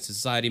Irene, Menace to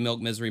Society,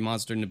 Milk, Misery,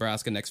 Monster,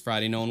 Nebraska, Next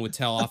Friday, No One Would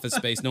Tell, Office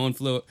Space, One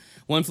Flew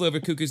Over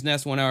Cuckoo's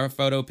Nest, 1 Hour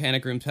Photo,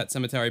 Panic Room, Pet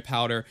Cemetery,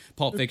 Powder,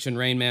 Pulp Fiction,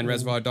 Rain Man,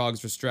 Reservoir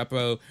Dogs,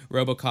 Restrepo,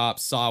 RoboCop,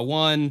 Saw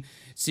 1,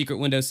 Secret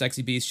Window,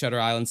 Sexy Beast, Shutter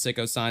Island,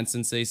 Sicko, Sign,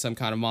 Sensei, Some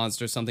Kind of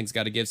Monster, Something's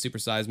Gotta Give, Super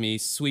Size Me,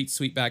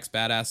 Sweetback's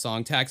Badass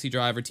Song, Taxi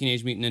Driver,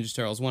 Teenage Mutant Ninja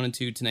Turtles 1 and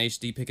 2, Tenacious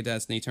D, Pick of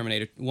Destiny,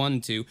 Terminator 1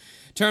 and 2,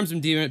 Terms of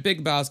Endearment,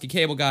 Big Lebowski,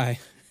 Cable Guy,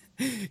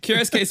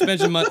 Curious Case Ben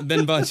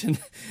Bunchen,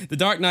 The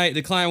Dark Knight,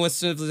 Decline West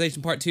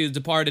Civilization Part 2, The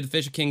Departed, The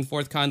Fisher King,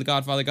 Fourth Kind, The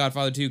Godfather,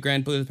 Godfather 2,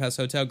 Grand Budapest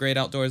Hotel, Great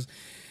Outdoors.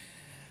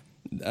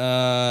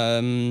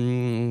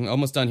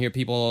 Almost done here,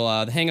 people.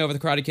 The Hangover, The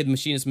Karate Kid, The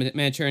Machinist,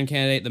 Manchurian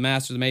Candidate, The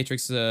Master, The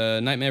Matrix,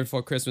 Nightmare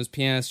Before Christmas,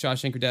 Pianist,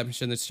 Shawshank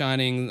Redemption, The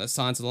Shining,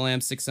 Silence of the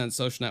Lambs, Sixth Sense,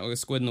 Social Network,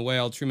 Squid and the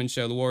Whale, Truman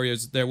Show, The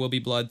Warriors, There Will Be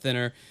Blood,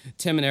 Thinner,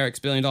 Tim and Eric's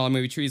 $1 billion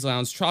movie, Trees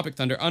Lounge, Tropic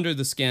Thunder, Under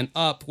the Skin,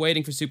 Up,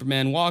 Waiting for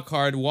Superman, Walk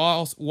Hard,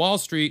 Wall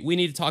Street, We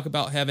Need to Talk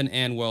About Heaven,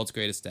 and World's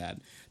Greatest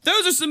Dad.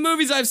 Those are some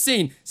movies I've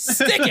seen.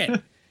 Stick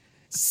it!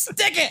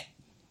 Stick it!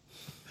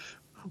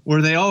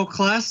 Were they all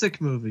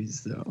classic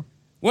movies, though?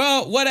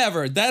 Well,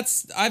 whatever.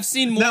 I've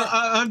seen more. No,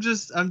 I'm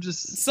just.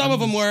 Some of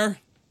them were.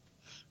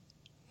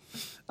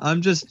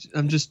 I'm just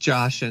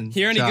joshing.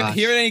 Hear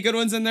any good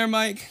ones in there,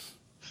 Mike?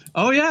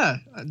 Oh yeah,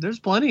 there's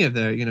plenty of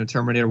there.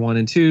 Terminator 1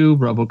 and 2,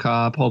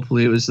 RoboCop.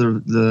 Hopefully, it was the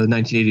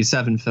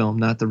 1987 film,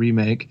 not the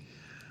remake.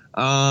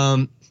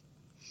 Breakdown.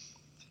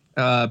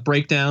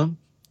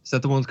 Is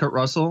that the one with Kurt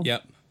Russell?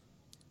 Yep.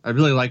 I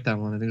really like that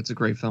one. I think it's a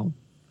great film,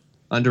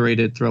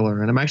 underrated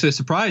thriller, and I'm actually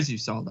surprised you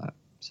saw that.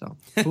 So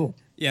cool.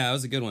 Yeah, that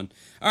was a good one.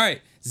 All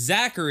right,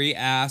 Zachary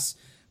asks,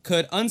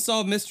 could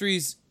Unsolved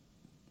Mysteries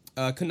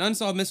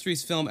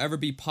film ever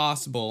be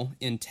possible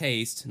in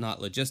taste, not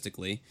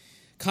logistically?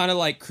 Kind of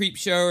like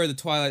Creepshow or the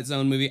Twilight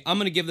Zone movie. I'm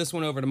going to give this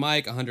one over to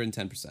Mike,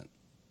 110%.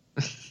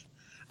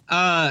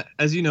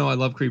 As you know, I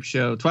love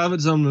Creepshow.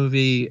 Twilight Zone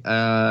movie,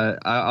 I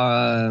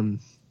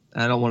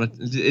don't want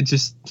to... It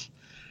just...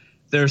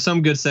 There are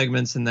some good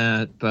segments in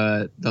that,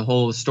 but the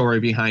whole story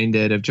behind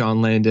it of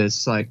John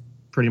Landis,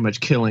 pretty much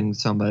killing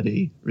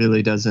somebody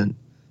really doesn't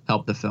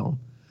help the film.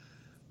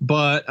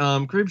 But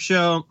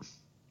Creepshow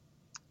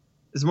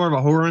is more of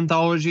a horror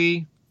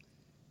anthology.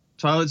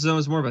 Twilight Zone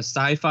is more of a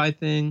sci-fi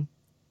thing.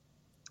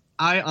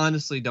 I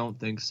honestly don't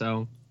think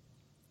so.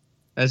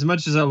 As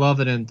much as I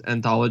love an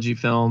anthology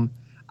film,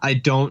 I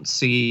don't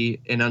see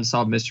an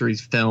Unsolved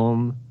Mysteries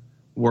film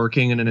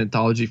working in an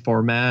anthology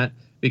format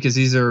because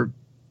these are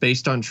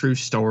based on true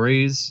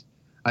stories.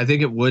 I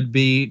think it would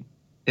be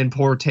in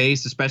poor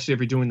taste, especially if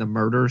you're doing the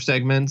murder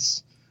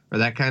segments or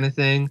that kind of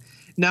thing.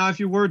 Now, if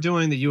you were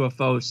doing the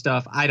UFO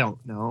stuff, I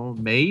don't know,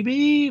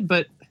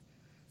 but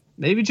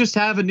maybe just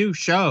have a new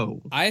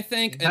show. I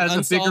think it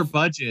has a bigger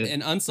budget.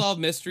 An Unsolved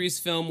Mysteries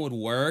film would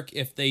work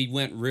if they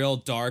went real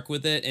dark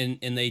with it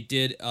and they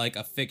did a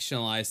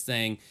fictionalized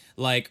thing,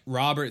 like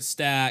Robert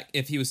Stack,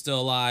 if he was still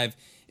alive,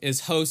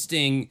 is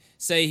hosting,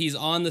 say he's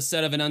on the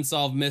set of an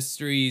Unsolved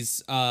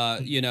Mysteries,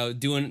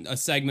 doing a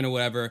segment or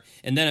whatever,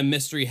 and then a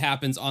mystery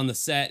happens on the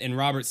set, and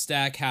Robert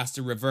Stack has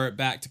to revert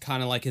back to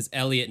kind of like his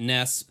Elliot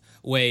Ness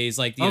ways,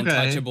 like the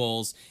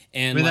Untouchables.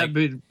 And that'd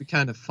be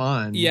kind of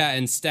fun. Yeah,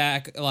 and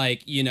Stack,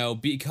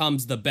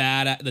 becomes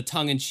the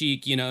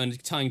tongue-in-cheek, in a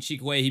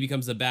tongue-in-cheek way, he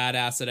becomes the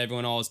badass that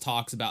everyone always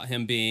talks about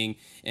him being,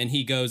 and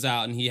he goes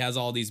out and he has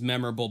all these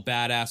memorable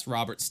badass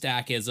Robert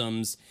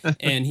Stack-isms,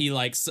 and he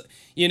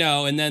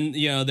and then,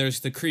 there's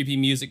the creepy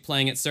music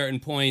playing at certain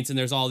points, and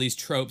there's all these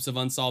tropes of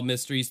Unsolved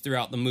Mysteries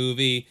throughout the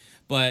movie.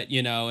 But,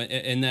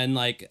 and then,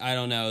 I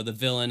don't know, the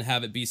villain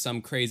have it be some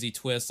crazy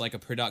twist, like a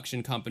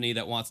production company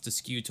that wants to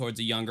skew towards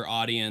a younger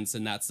audience,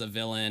 and that's the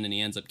villain, and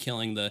he ends up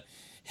killing the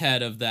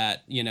head of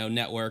that,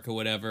 network or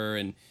whatever.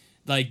 And,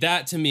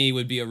 that to me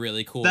would be a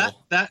really cool...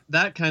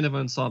 That kind of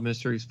Unsolved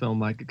Mysteries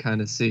film I could kind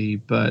of see,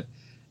 but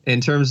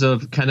in terms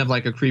of kind of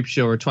like a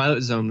Creepshow or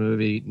Twilight Zone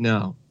movie,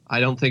 no.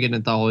 I don't think an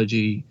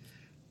anthology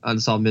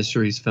Unsolved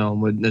Mysteries film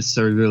would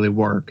necessarily really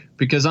work.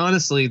 Because,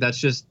 honestly, that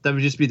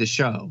would just be the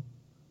show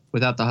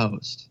without the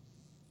host.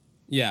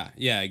 Yeah,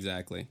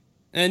 exactly.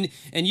 And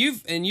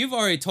you've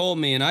already told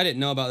me, and I didn't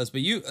know about this, but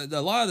a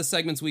lot of the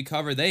segments we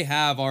cover, they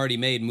have already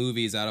made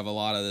movies out of a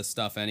lot of this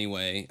stuff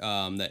anyway.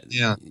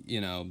 The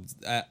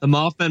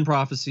Mothman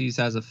Prophecies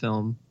has a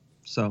film,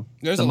 so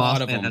there's a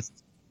lot of them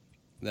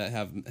that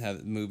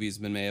have movies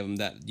been made of them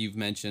that you've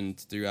mentioned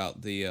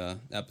throughout the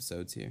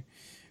episodes here.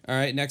 All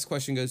right, next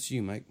question goes to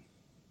you, Mike.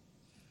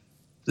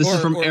 This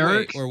is from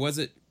Eric, or was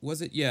it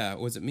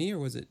me, or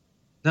was it?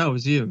 No, it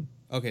was you.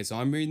 Okay, so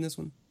I'm reading this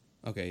one?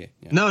 Okay.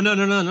 Yeah.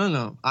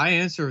 No. I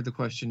answered the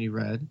question you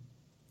read.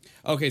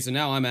 Okay, so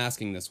now I'm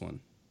asking this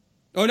one.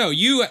 Oh no,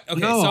 you. Okay,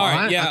 No,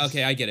 sorry.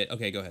 Okay, I get it.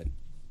 Okay, go ahead.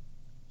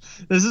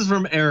 This is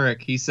from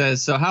Eric. He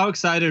says, "So how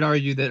excited are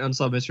you that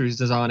Unsolved Mysteries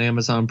is on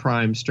Amazon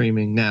Prime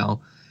streaming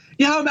now?"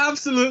 Yeah, I'm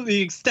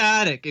absolutely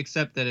ecstatic,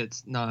 except that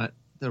it's not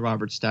the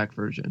Robert Stack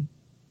version.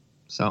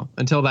 So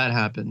until that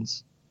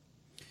happens,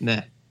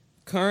 meh.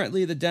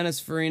 Currently the Dennis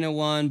Farina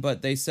one,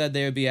 but they said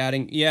they would be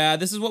adding. Yeah,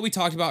 this is what we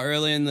talked about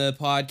earlier in the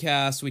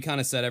podcast. We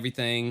kind of said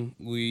everything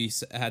we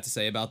had to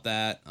say about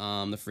that.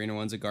 The Farina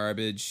one's a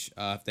garbage.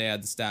 If they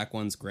add the Stack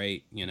one's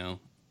great, you know.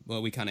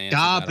 Well, we kind of answered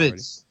that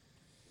already.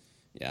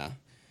 Yeah.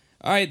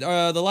 All right,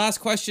 the last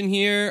question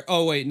here.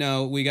 Oh, wait,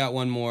 no, we got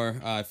one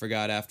more. I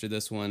forgot after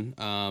this one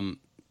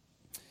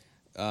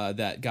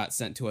that got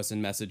sent to us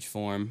in message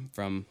form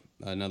from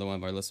another one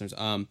of our listeners.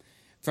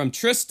 From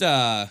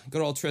Trista,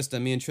 good old Trista.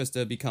 Me and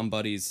Trista become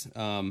buddies.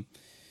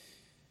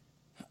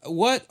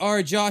 What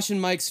are Josh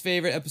and Mike's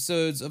favorite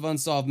episodes of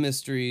Unsolved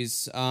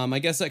Mysteries? I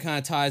guess that kind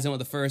of ties in with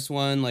the first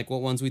one, like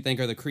what ones we think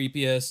are the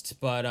creepiest.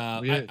 But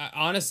I,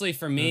 honestly,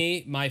 for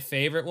me, my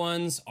favorite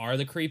ones are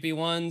the creepy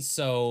ones.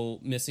 So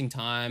Missing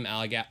Time,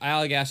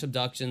 Allagash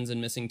Abductions,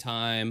 and Missing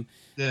Time.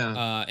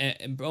 Yeah.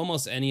 And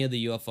almost any of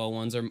the UFO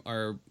ones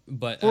are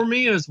but for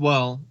me as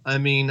well. I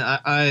mean,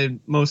 I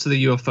most of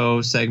the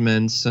UFO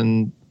segments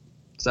and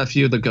a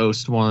few of the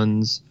ghost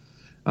ones.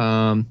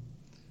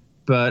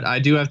 But I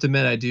do have to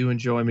admit, I do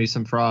enjoy me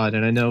some fraud,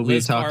 and I know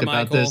we've talked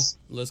about this.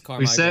 Liz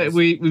Carmichael.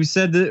 We've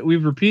said that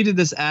we've repeated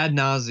this ad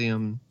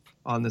nauseum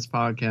on this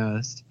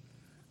podcast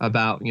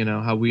about, you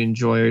know, how we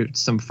enjoy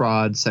some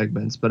fraud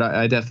segments, but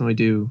I definitely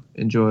do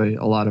enjoy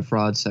a lot of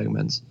fraud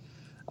segments.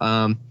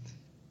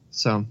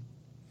 So.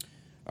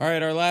 All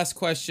right, our last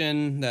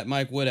question that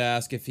Mike would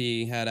ask if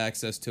he had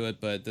access to it,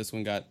 but this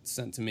one got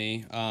sent to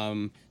me.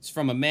 It's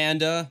from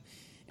Amanda,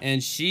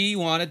 and she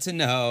wanted to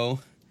know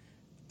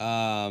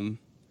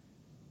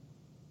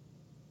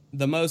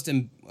the most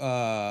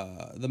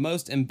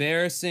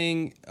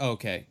embarrassing.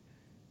 Okay.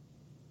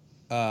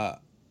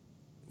 What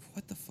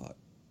the fuck?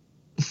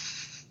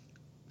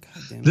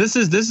 God damn it. This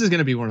is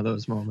gonna be one of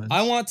those moments.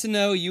 I want to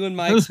know you and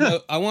Mike's.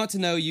 I want to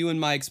know you and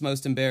Mike's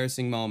most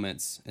embarrassing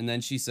moments, and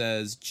then she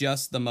says,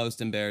 "Just the most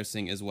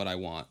embarrassing is what I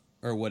want,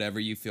 or whatever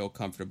you feel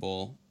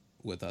comfortable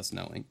with us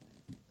knowing."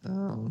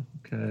 Oh,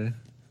 okay.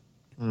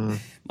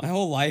 My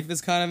whole life is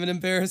kind of an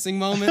embarrassing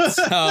moment,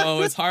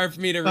 so it's hard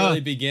for me to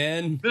really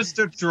begin.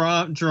 Mr.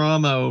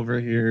 Drama over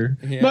here.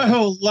 Yeah. My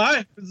whole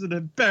life is an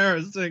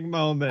embarrassing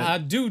moment. I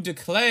do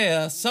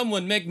declare,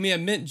 someone make me a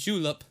mint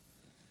julep.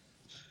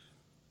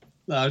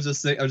 No, I was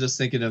just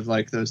thinking of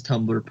like those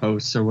Tumblr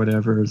posts or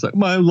whatever. It's like,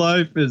 my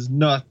life is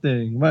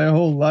nothing. My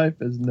whole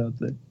life is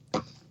nothing.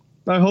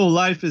 My whole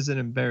life is an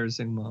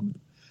embarrassing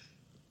moment.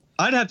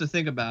 I'd have to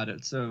think about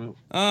it. So,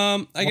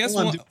 I guess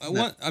some of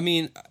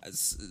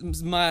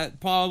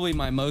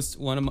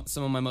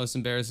my most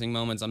embarrassing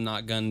moments.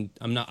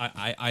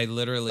 I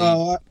literally.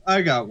 Oh,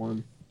 I got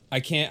one.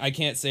 I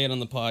can't say it on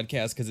the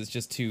podcast because it's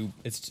just too.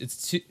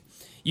 It's too.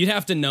 You'd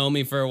have to know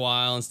me for a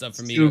while and stuff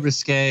for me. Too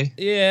risque.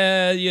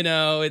 Yeah, you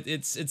know,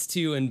 it's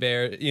too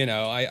embarrassing. You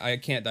know, I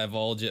can't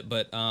divulge it,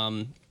 but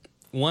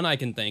one I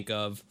can think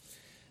of,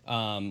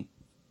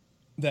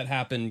 that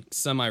happened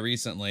semi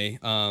recently.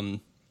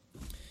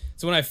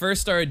 So when I first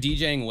started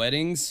DJing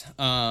weddings,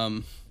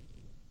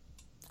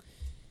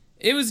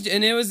 it was,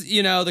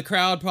 you know, the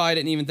crowd probably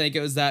didn't even think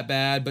it was that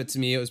bad, but to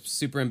me it was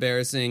super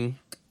embarrassing.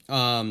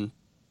 They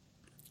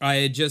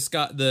had just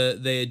got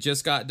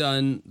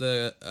done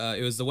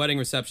it was the wedding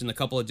reception. The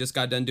couple had just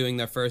got done doing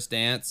their first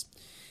dance.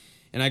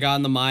 And I got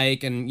on the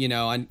mic, and, you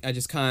know, I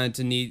just kind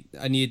of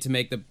needed to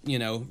make the, you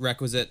know,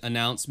 requisite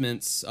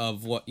announcements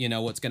of what, you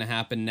know, what's going to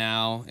happen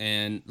now.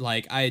 And,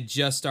 like, I had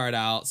just started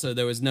out, so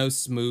there was no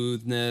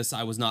smoothness.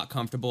 I was not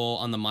comfortable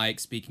on the mic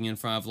speaking in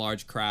front of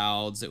large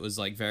crowds. It was,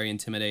 like, very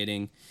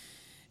intimidating.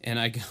 And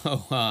I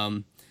go,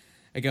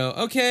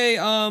 okay,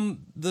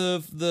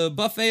 the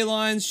buffet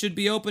lines should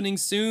be opening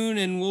soon,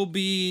 and we'll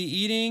be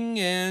eating,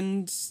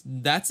 and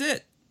that's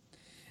it.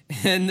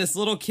 And this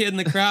little kid in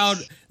the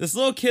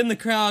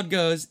crowd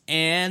goes,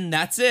 and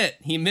that's it.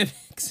 He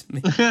mimics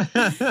me.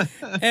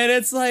 And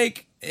it's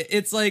like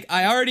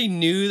I already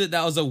knew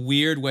that was a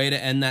weird way to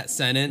end that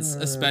sentence,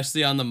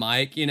 especially on the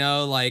mic, you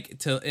know,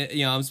 like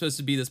I'm supposed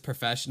to be this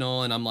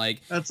professional, and I'm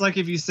like, that's like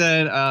if you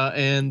said,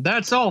 and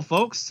that's all,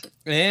 folks.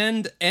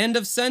 And end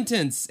of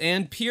sentence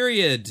and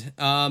period.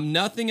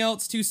 Nothing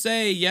else to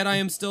say, yet I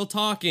am still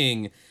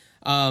talking.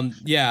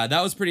 Yeah,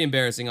 that was pretty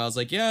embarrassing. I was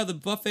like, yeah, the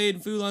buffet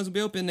and food lines will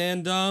be open,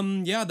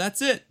 and yeah, that's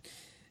it.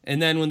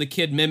 And then when the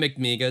kid mimicked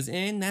me, he goes,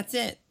 and that's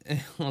it.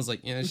 I was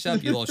like, yeah, shut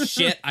up, you little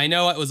shit. I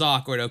know it was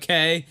awkward,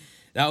 okay?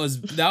 That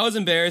was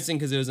embarrassing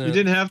because it was. You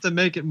didn't have to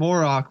make it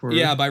more awkward.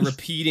 Yeah, by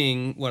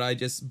repeating what I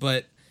just.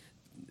 But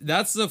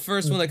that's the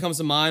first one that comes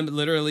to mind. But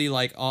literally,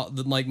 like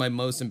my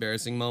most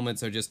embarrassing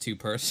moments are just too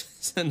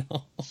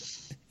personal.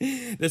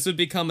 This would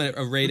become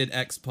a rated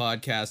X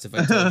podcast if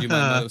I told you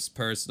my most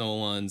personal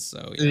ones.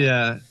 So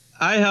yeah,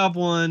 I have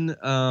one,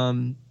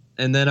 and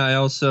then I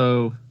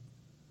also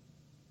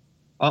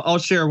I'll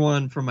share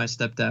one from my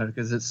stepdad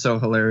because it's so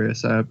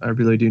hilarious. I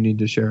really do need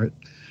to share it.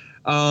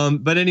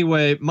 But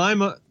anyway, I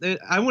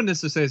wouldn't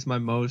necessarily say it's my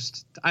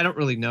most. I don't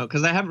really know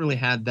because I haven't really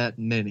had that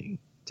many,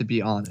 to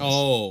be honest.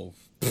 Oh,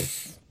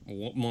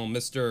 well,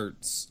 Mr.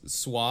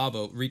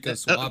 Rico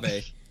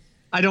Suave.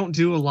 I don't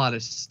do a lot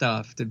of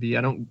stuff I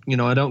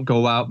don't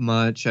go out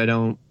much. I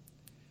don't,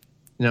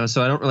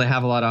 so I don't really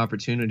have a lot of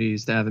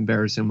opportunities to have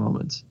embarrassing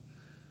moments.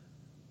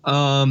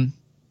 But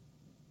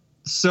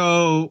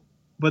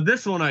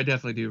this one I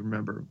definitely do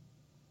remember.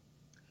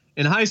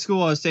 In high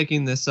school, I was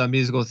taking this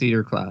musical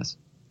theater class,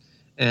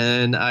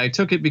 and I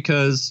took it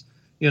because,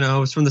 it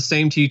was from the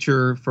same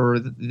teacher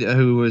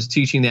who was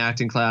teaching the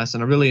acting class,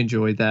 and I really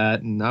enjoyed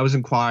that. And I was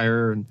in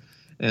choir, and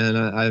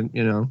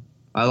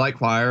I like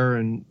choir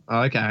and I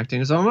like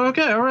acting, so I'm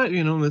okay. All right,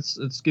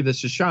 let's give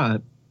this a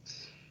shot.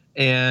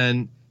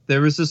 And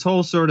there was this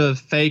whole sort of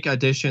fake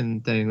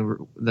audition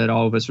thing that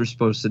all of us were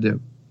supposed to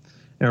do.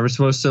 And we're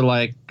supposed to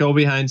like go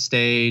behind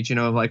stage,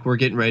 like we're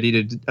getting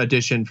ready to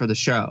audition for the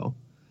show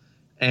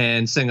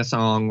and sing a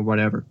song or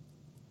whatever.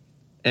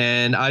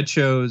 And I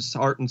chose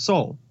Heart and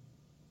Soul.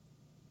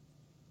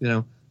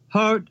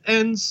 Heart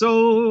and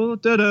Soul.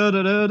 Da, da,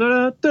 da, da,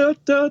 da, da,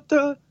 da,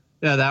 da.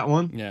 Yeah, that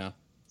one. Yeah.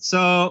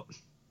 So,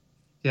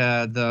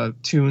 yeah, the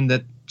tune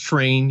that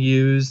Train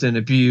used and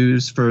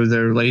abused for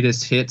their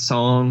latest hit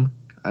song.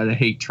 I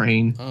hate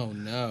Train. Oh,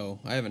 no.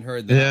 I haven't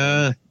heard that.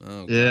 Yeah.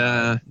 Oh, God.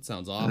 Yeah. It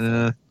sounds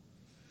awful.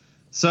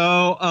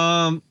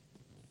 So,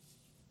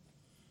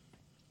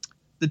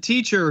 the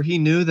teacher, he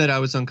knew that I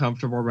was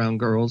uncomfortable around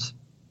girls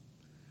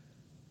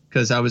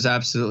because I was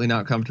absolutely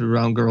not comfortable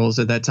around girls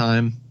at that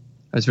time.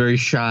 I was very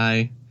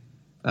shy.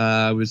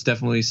 I was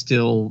definitely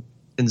still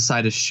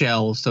inside a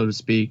shell, so to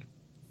speak.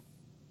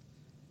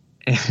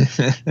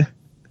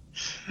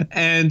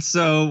 And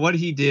so what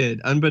he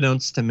did,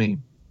 unbeknownst to me,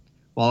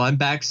 while I'm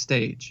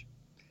backstage,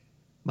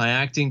 my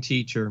acting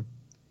teacher,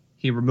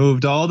 he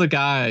removed all the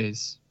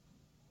guys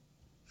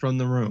from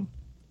the room.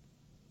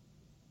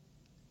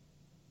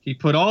 He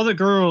put all the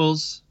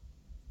girls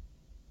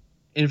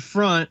in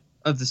front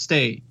of the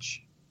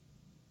stage.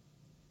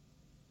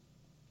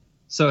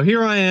 So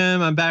here I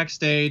am, I'm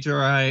backstage, all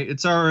right.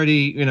 It's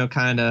already,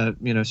 kind of,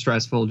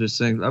 stressful just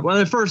saying. Well,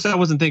 at first I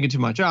wasn't thinking too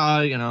much.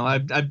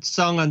 I've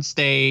sung on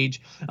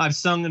stage. I've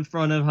sung in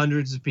front of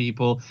hundreds of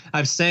people.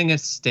 I've sang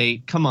at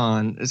state. Come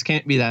on, this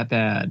can't be that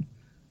bad.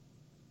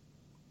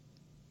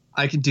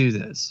 I can do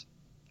this.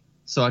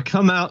 So I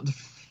come out.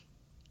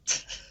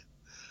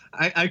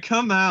 I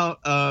come out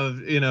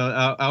of,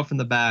 out from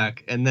the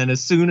back. And then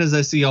as soon as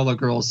I see all the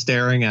girls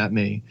staring at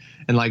me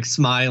and like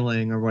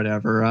smiling or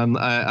whatever,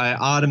 I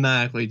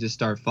automatically just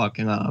start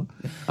fucking up.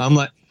 I'm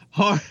like,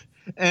 heart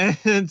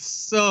and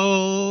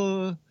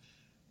soul.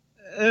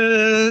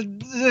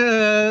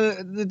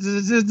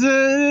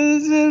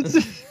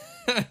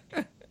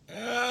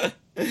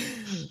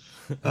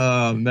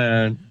 Oh,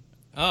 man.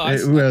 Oh,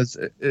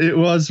 it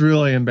was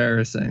really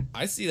embarrassing.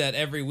 I see that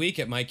every week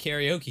at my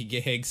karaoke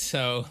gigs.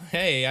 So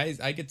hey,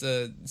 I get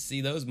to see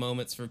those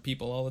moments for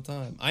people all the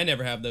time. I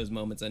never have those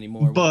moments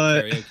anymore with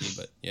karaoke,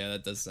 but yeah,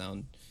 that does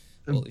sound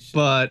holy shit.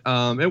 But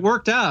it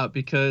worked out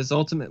because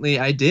ultimately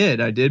I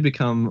did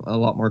become a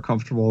lot more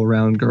comfortable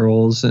around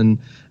girls, and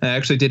I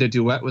actually did a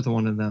duet with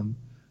one of them.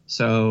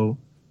 So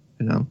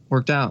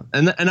worked out.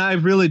 And I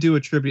really do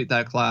attribute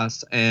that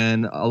class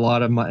and a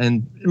lot of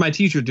my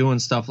teacher doing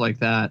stuff like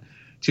that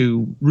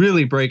to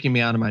really breaking me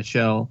out of my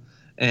shell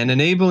and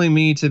enabling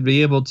me to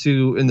be able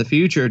to, in the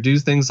future, do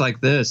things like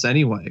this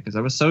anyway, because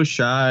I was so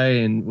shy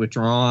and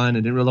withdrawn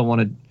and didn't really want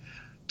to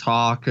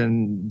talk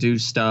and do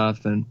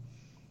stuff.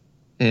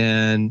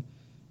 And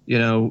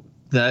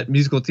that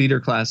musical theater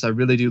class, I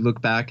really do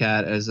look back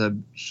at as a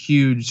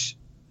huge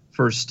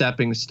first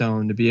stepping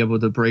stone to be able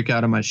to break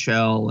out of my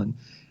shell.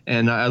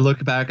 And I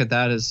look back at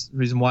that as the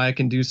reason why I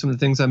can do some of the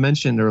things I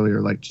mentioned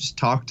earlier, like just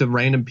talk to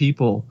random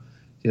people,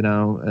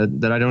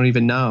 that I don't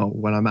even know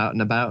when I'm out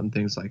and about and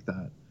things like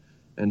that,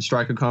 and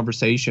strike a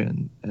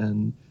conversation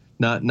and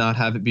not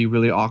have it be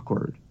really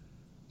awkward.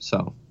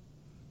 So,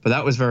 but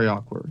that was very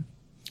awkward.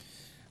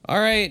 All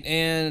right,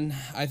 and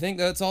I think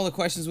that's all the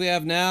questions we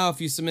have now.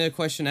 If you submit a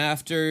question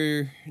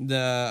after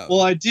the... Well,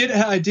 I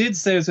did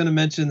say I was going to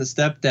mention the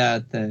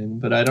stepdad thing,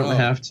 but I don't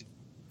have to.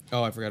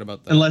 Oh, I forgot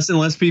about that.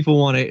 Unless people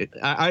want to...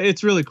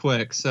 it's really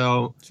quick,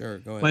 so... Sure,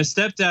 go ahead. My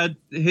stepdad,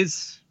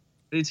 he's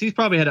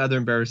probably had other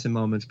embarrassing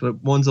moments, but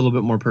one's a little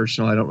bit more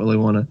personal I don't really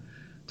want to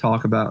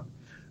talk about.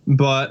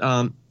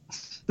 But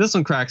this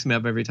one cracks me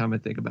up every time I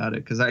think about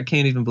it because I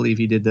can't even believe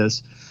he did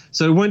this.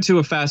 So he went to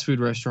a fast food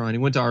restaurant. He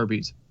went to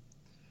Arby's.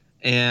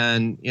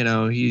 And,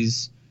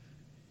 he's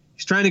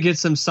trying to get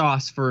some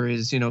sauce for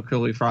his,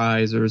 curly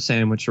fries or a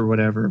sandwich or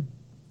whatever.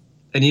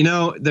 And,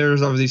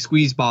 there's all these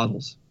squeeze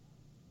bottles.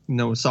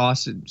 With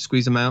sauce,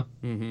 squeeze them out.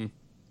 Mm-hmm.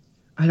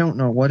 I don't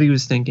know what he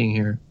was thinking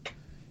here.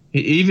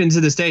 Even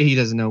to this day, he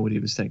doesn't know what he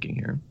was thinking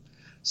here.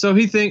 So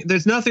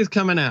there's nothing's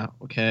coming out,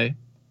 okay?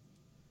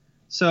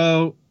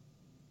 So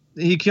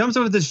he comes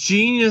up with this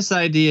genius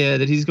idea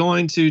that he's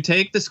going to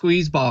take the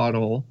squeeze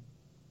bottle,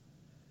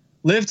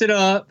 lift it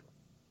up,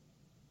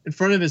 in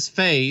front of his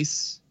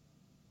face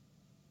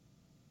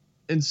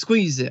and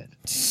squeeze it.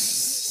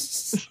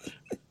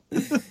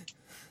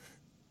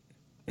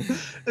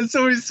 And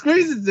so he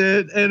squeezes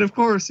it, and of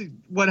course,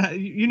 what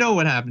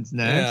happens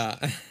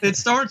next? Yeah. It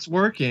starts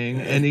working,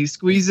 and he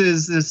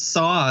squeezes this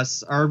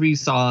sauce,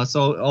 Arby's sauce,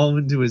 all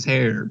into his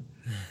hair.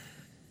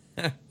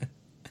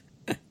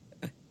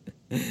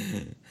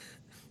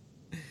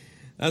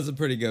 That's a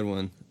pretty good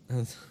one.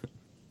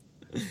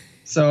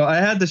 So I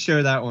had to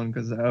share that one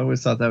because I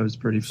always thought that was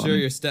pretty funny. Sure,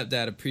 your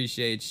stepdad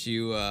appreciates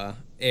you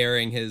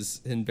airing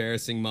his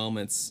embarrassing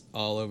moments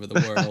all over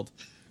the world.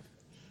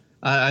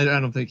 I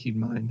don't think he'd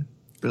mind,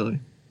 really.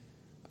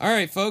 All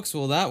right, folks.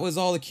 Well, that was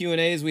all the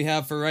Q&As we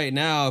have for right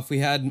now.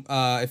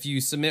 If you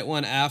submit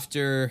one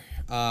after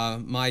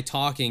my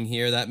talking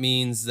here, that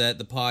means that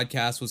the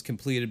podcast was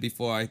completed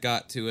before I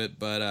got to it.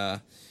 But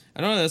I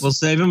don't know. We'll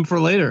save them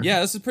for later. Yeah,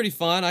 this is pretty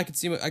fun. I could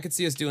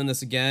see us doing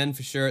this again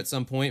for sure at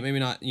some point. Maybe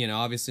not,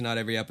 obviously not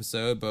every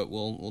episode, but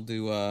we'll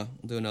do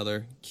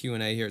another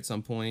Q&A here at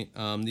some point.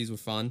 These were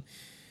fun.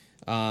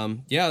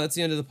 Yeah, that's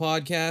the end of the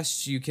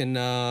podcast. You can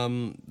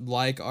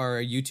like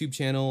our YouTube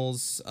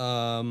channels.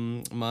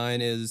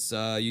 Mine is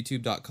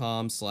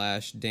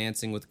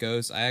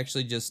youtube.com/dancingwithghosts. I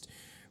actually just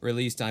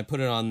released, I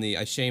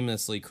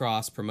shamelessly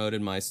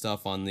cross-promoted my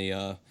stuff on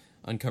the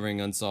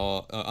Uncovering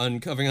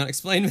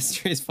Unexplained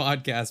Mysteries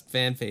podcast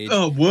fan page.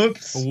 Oh,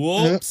 whoops.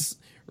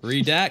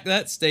 Redact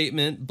that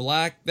statement,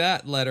 black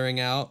that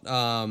lettering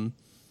out.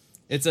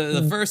 It's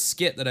the first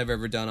skit that I've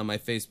ever done on my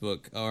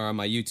Facebook or on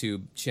my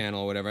YouTube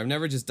channel or whatever. I've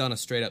never just done a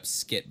straight up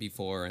skit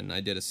before, and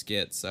I did a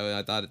skit, so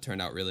I thought it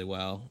turned out really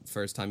well.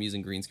 First time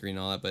using green screen and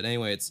all that. But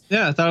anyway,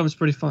 I thought it was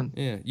pretty fun.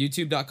 Yeah,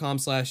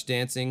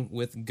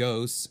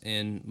 youtube.com/dancingwithghosts,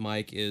 and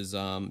Mike is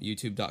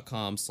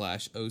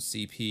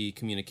youtube.com/OCP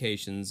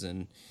communications,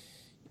 and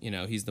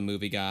he's the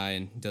movie guy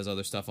and does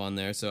other stuff on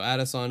there. So add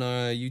us on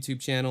our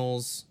YouTube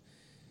channels.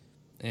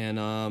 And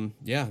and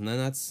then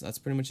that's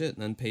pretty much it.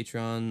 And then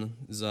Patreon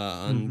is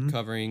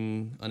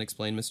Uncovering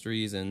Unexplained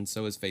Mysteries, and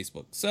so is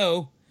Facebook.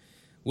 So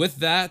with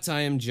that,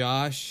 I am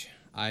Josh.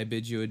 I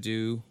bid you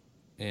adieu.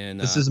 And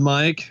this is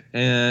Mike,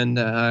 and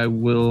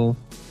we will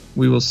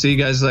see you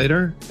guys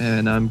later.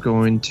 And I'm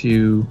going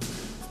to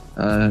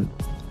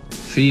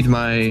feed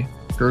my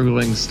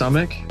gurgling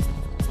stomach.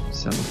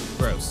 So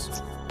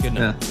gross. Good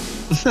night.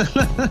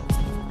 Yeah.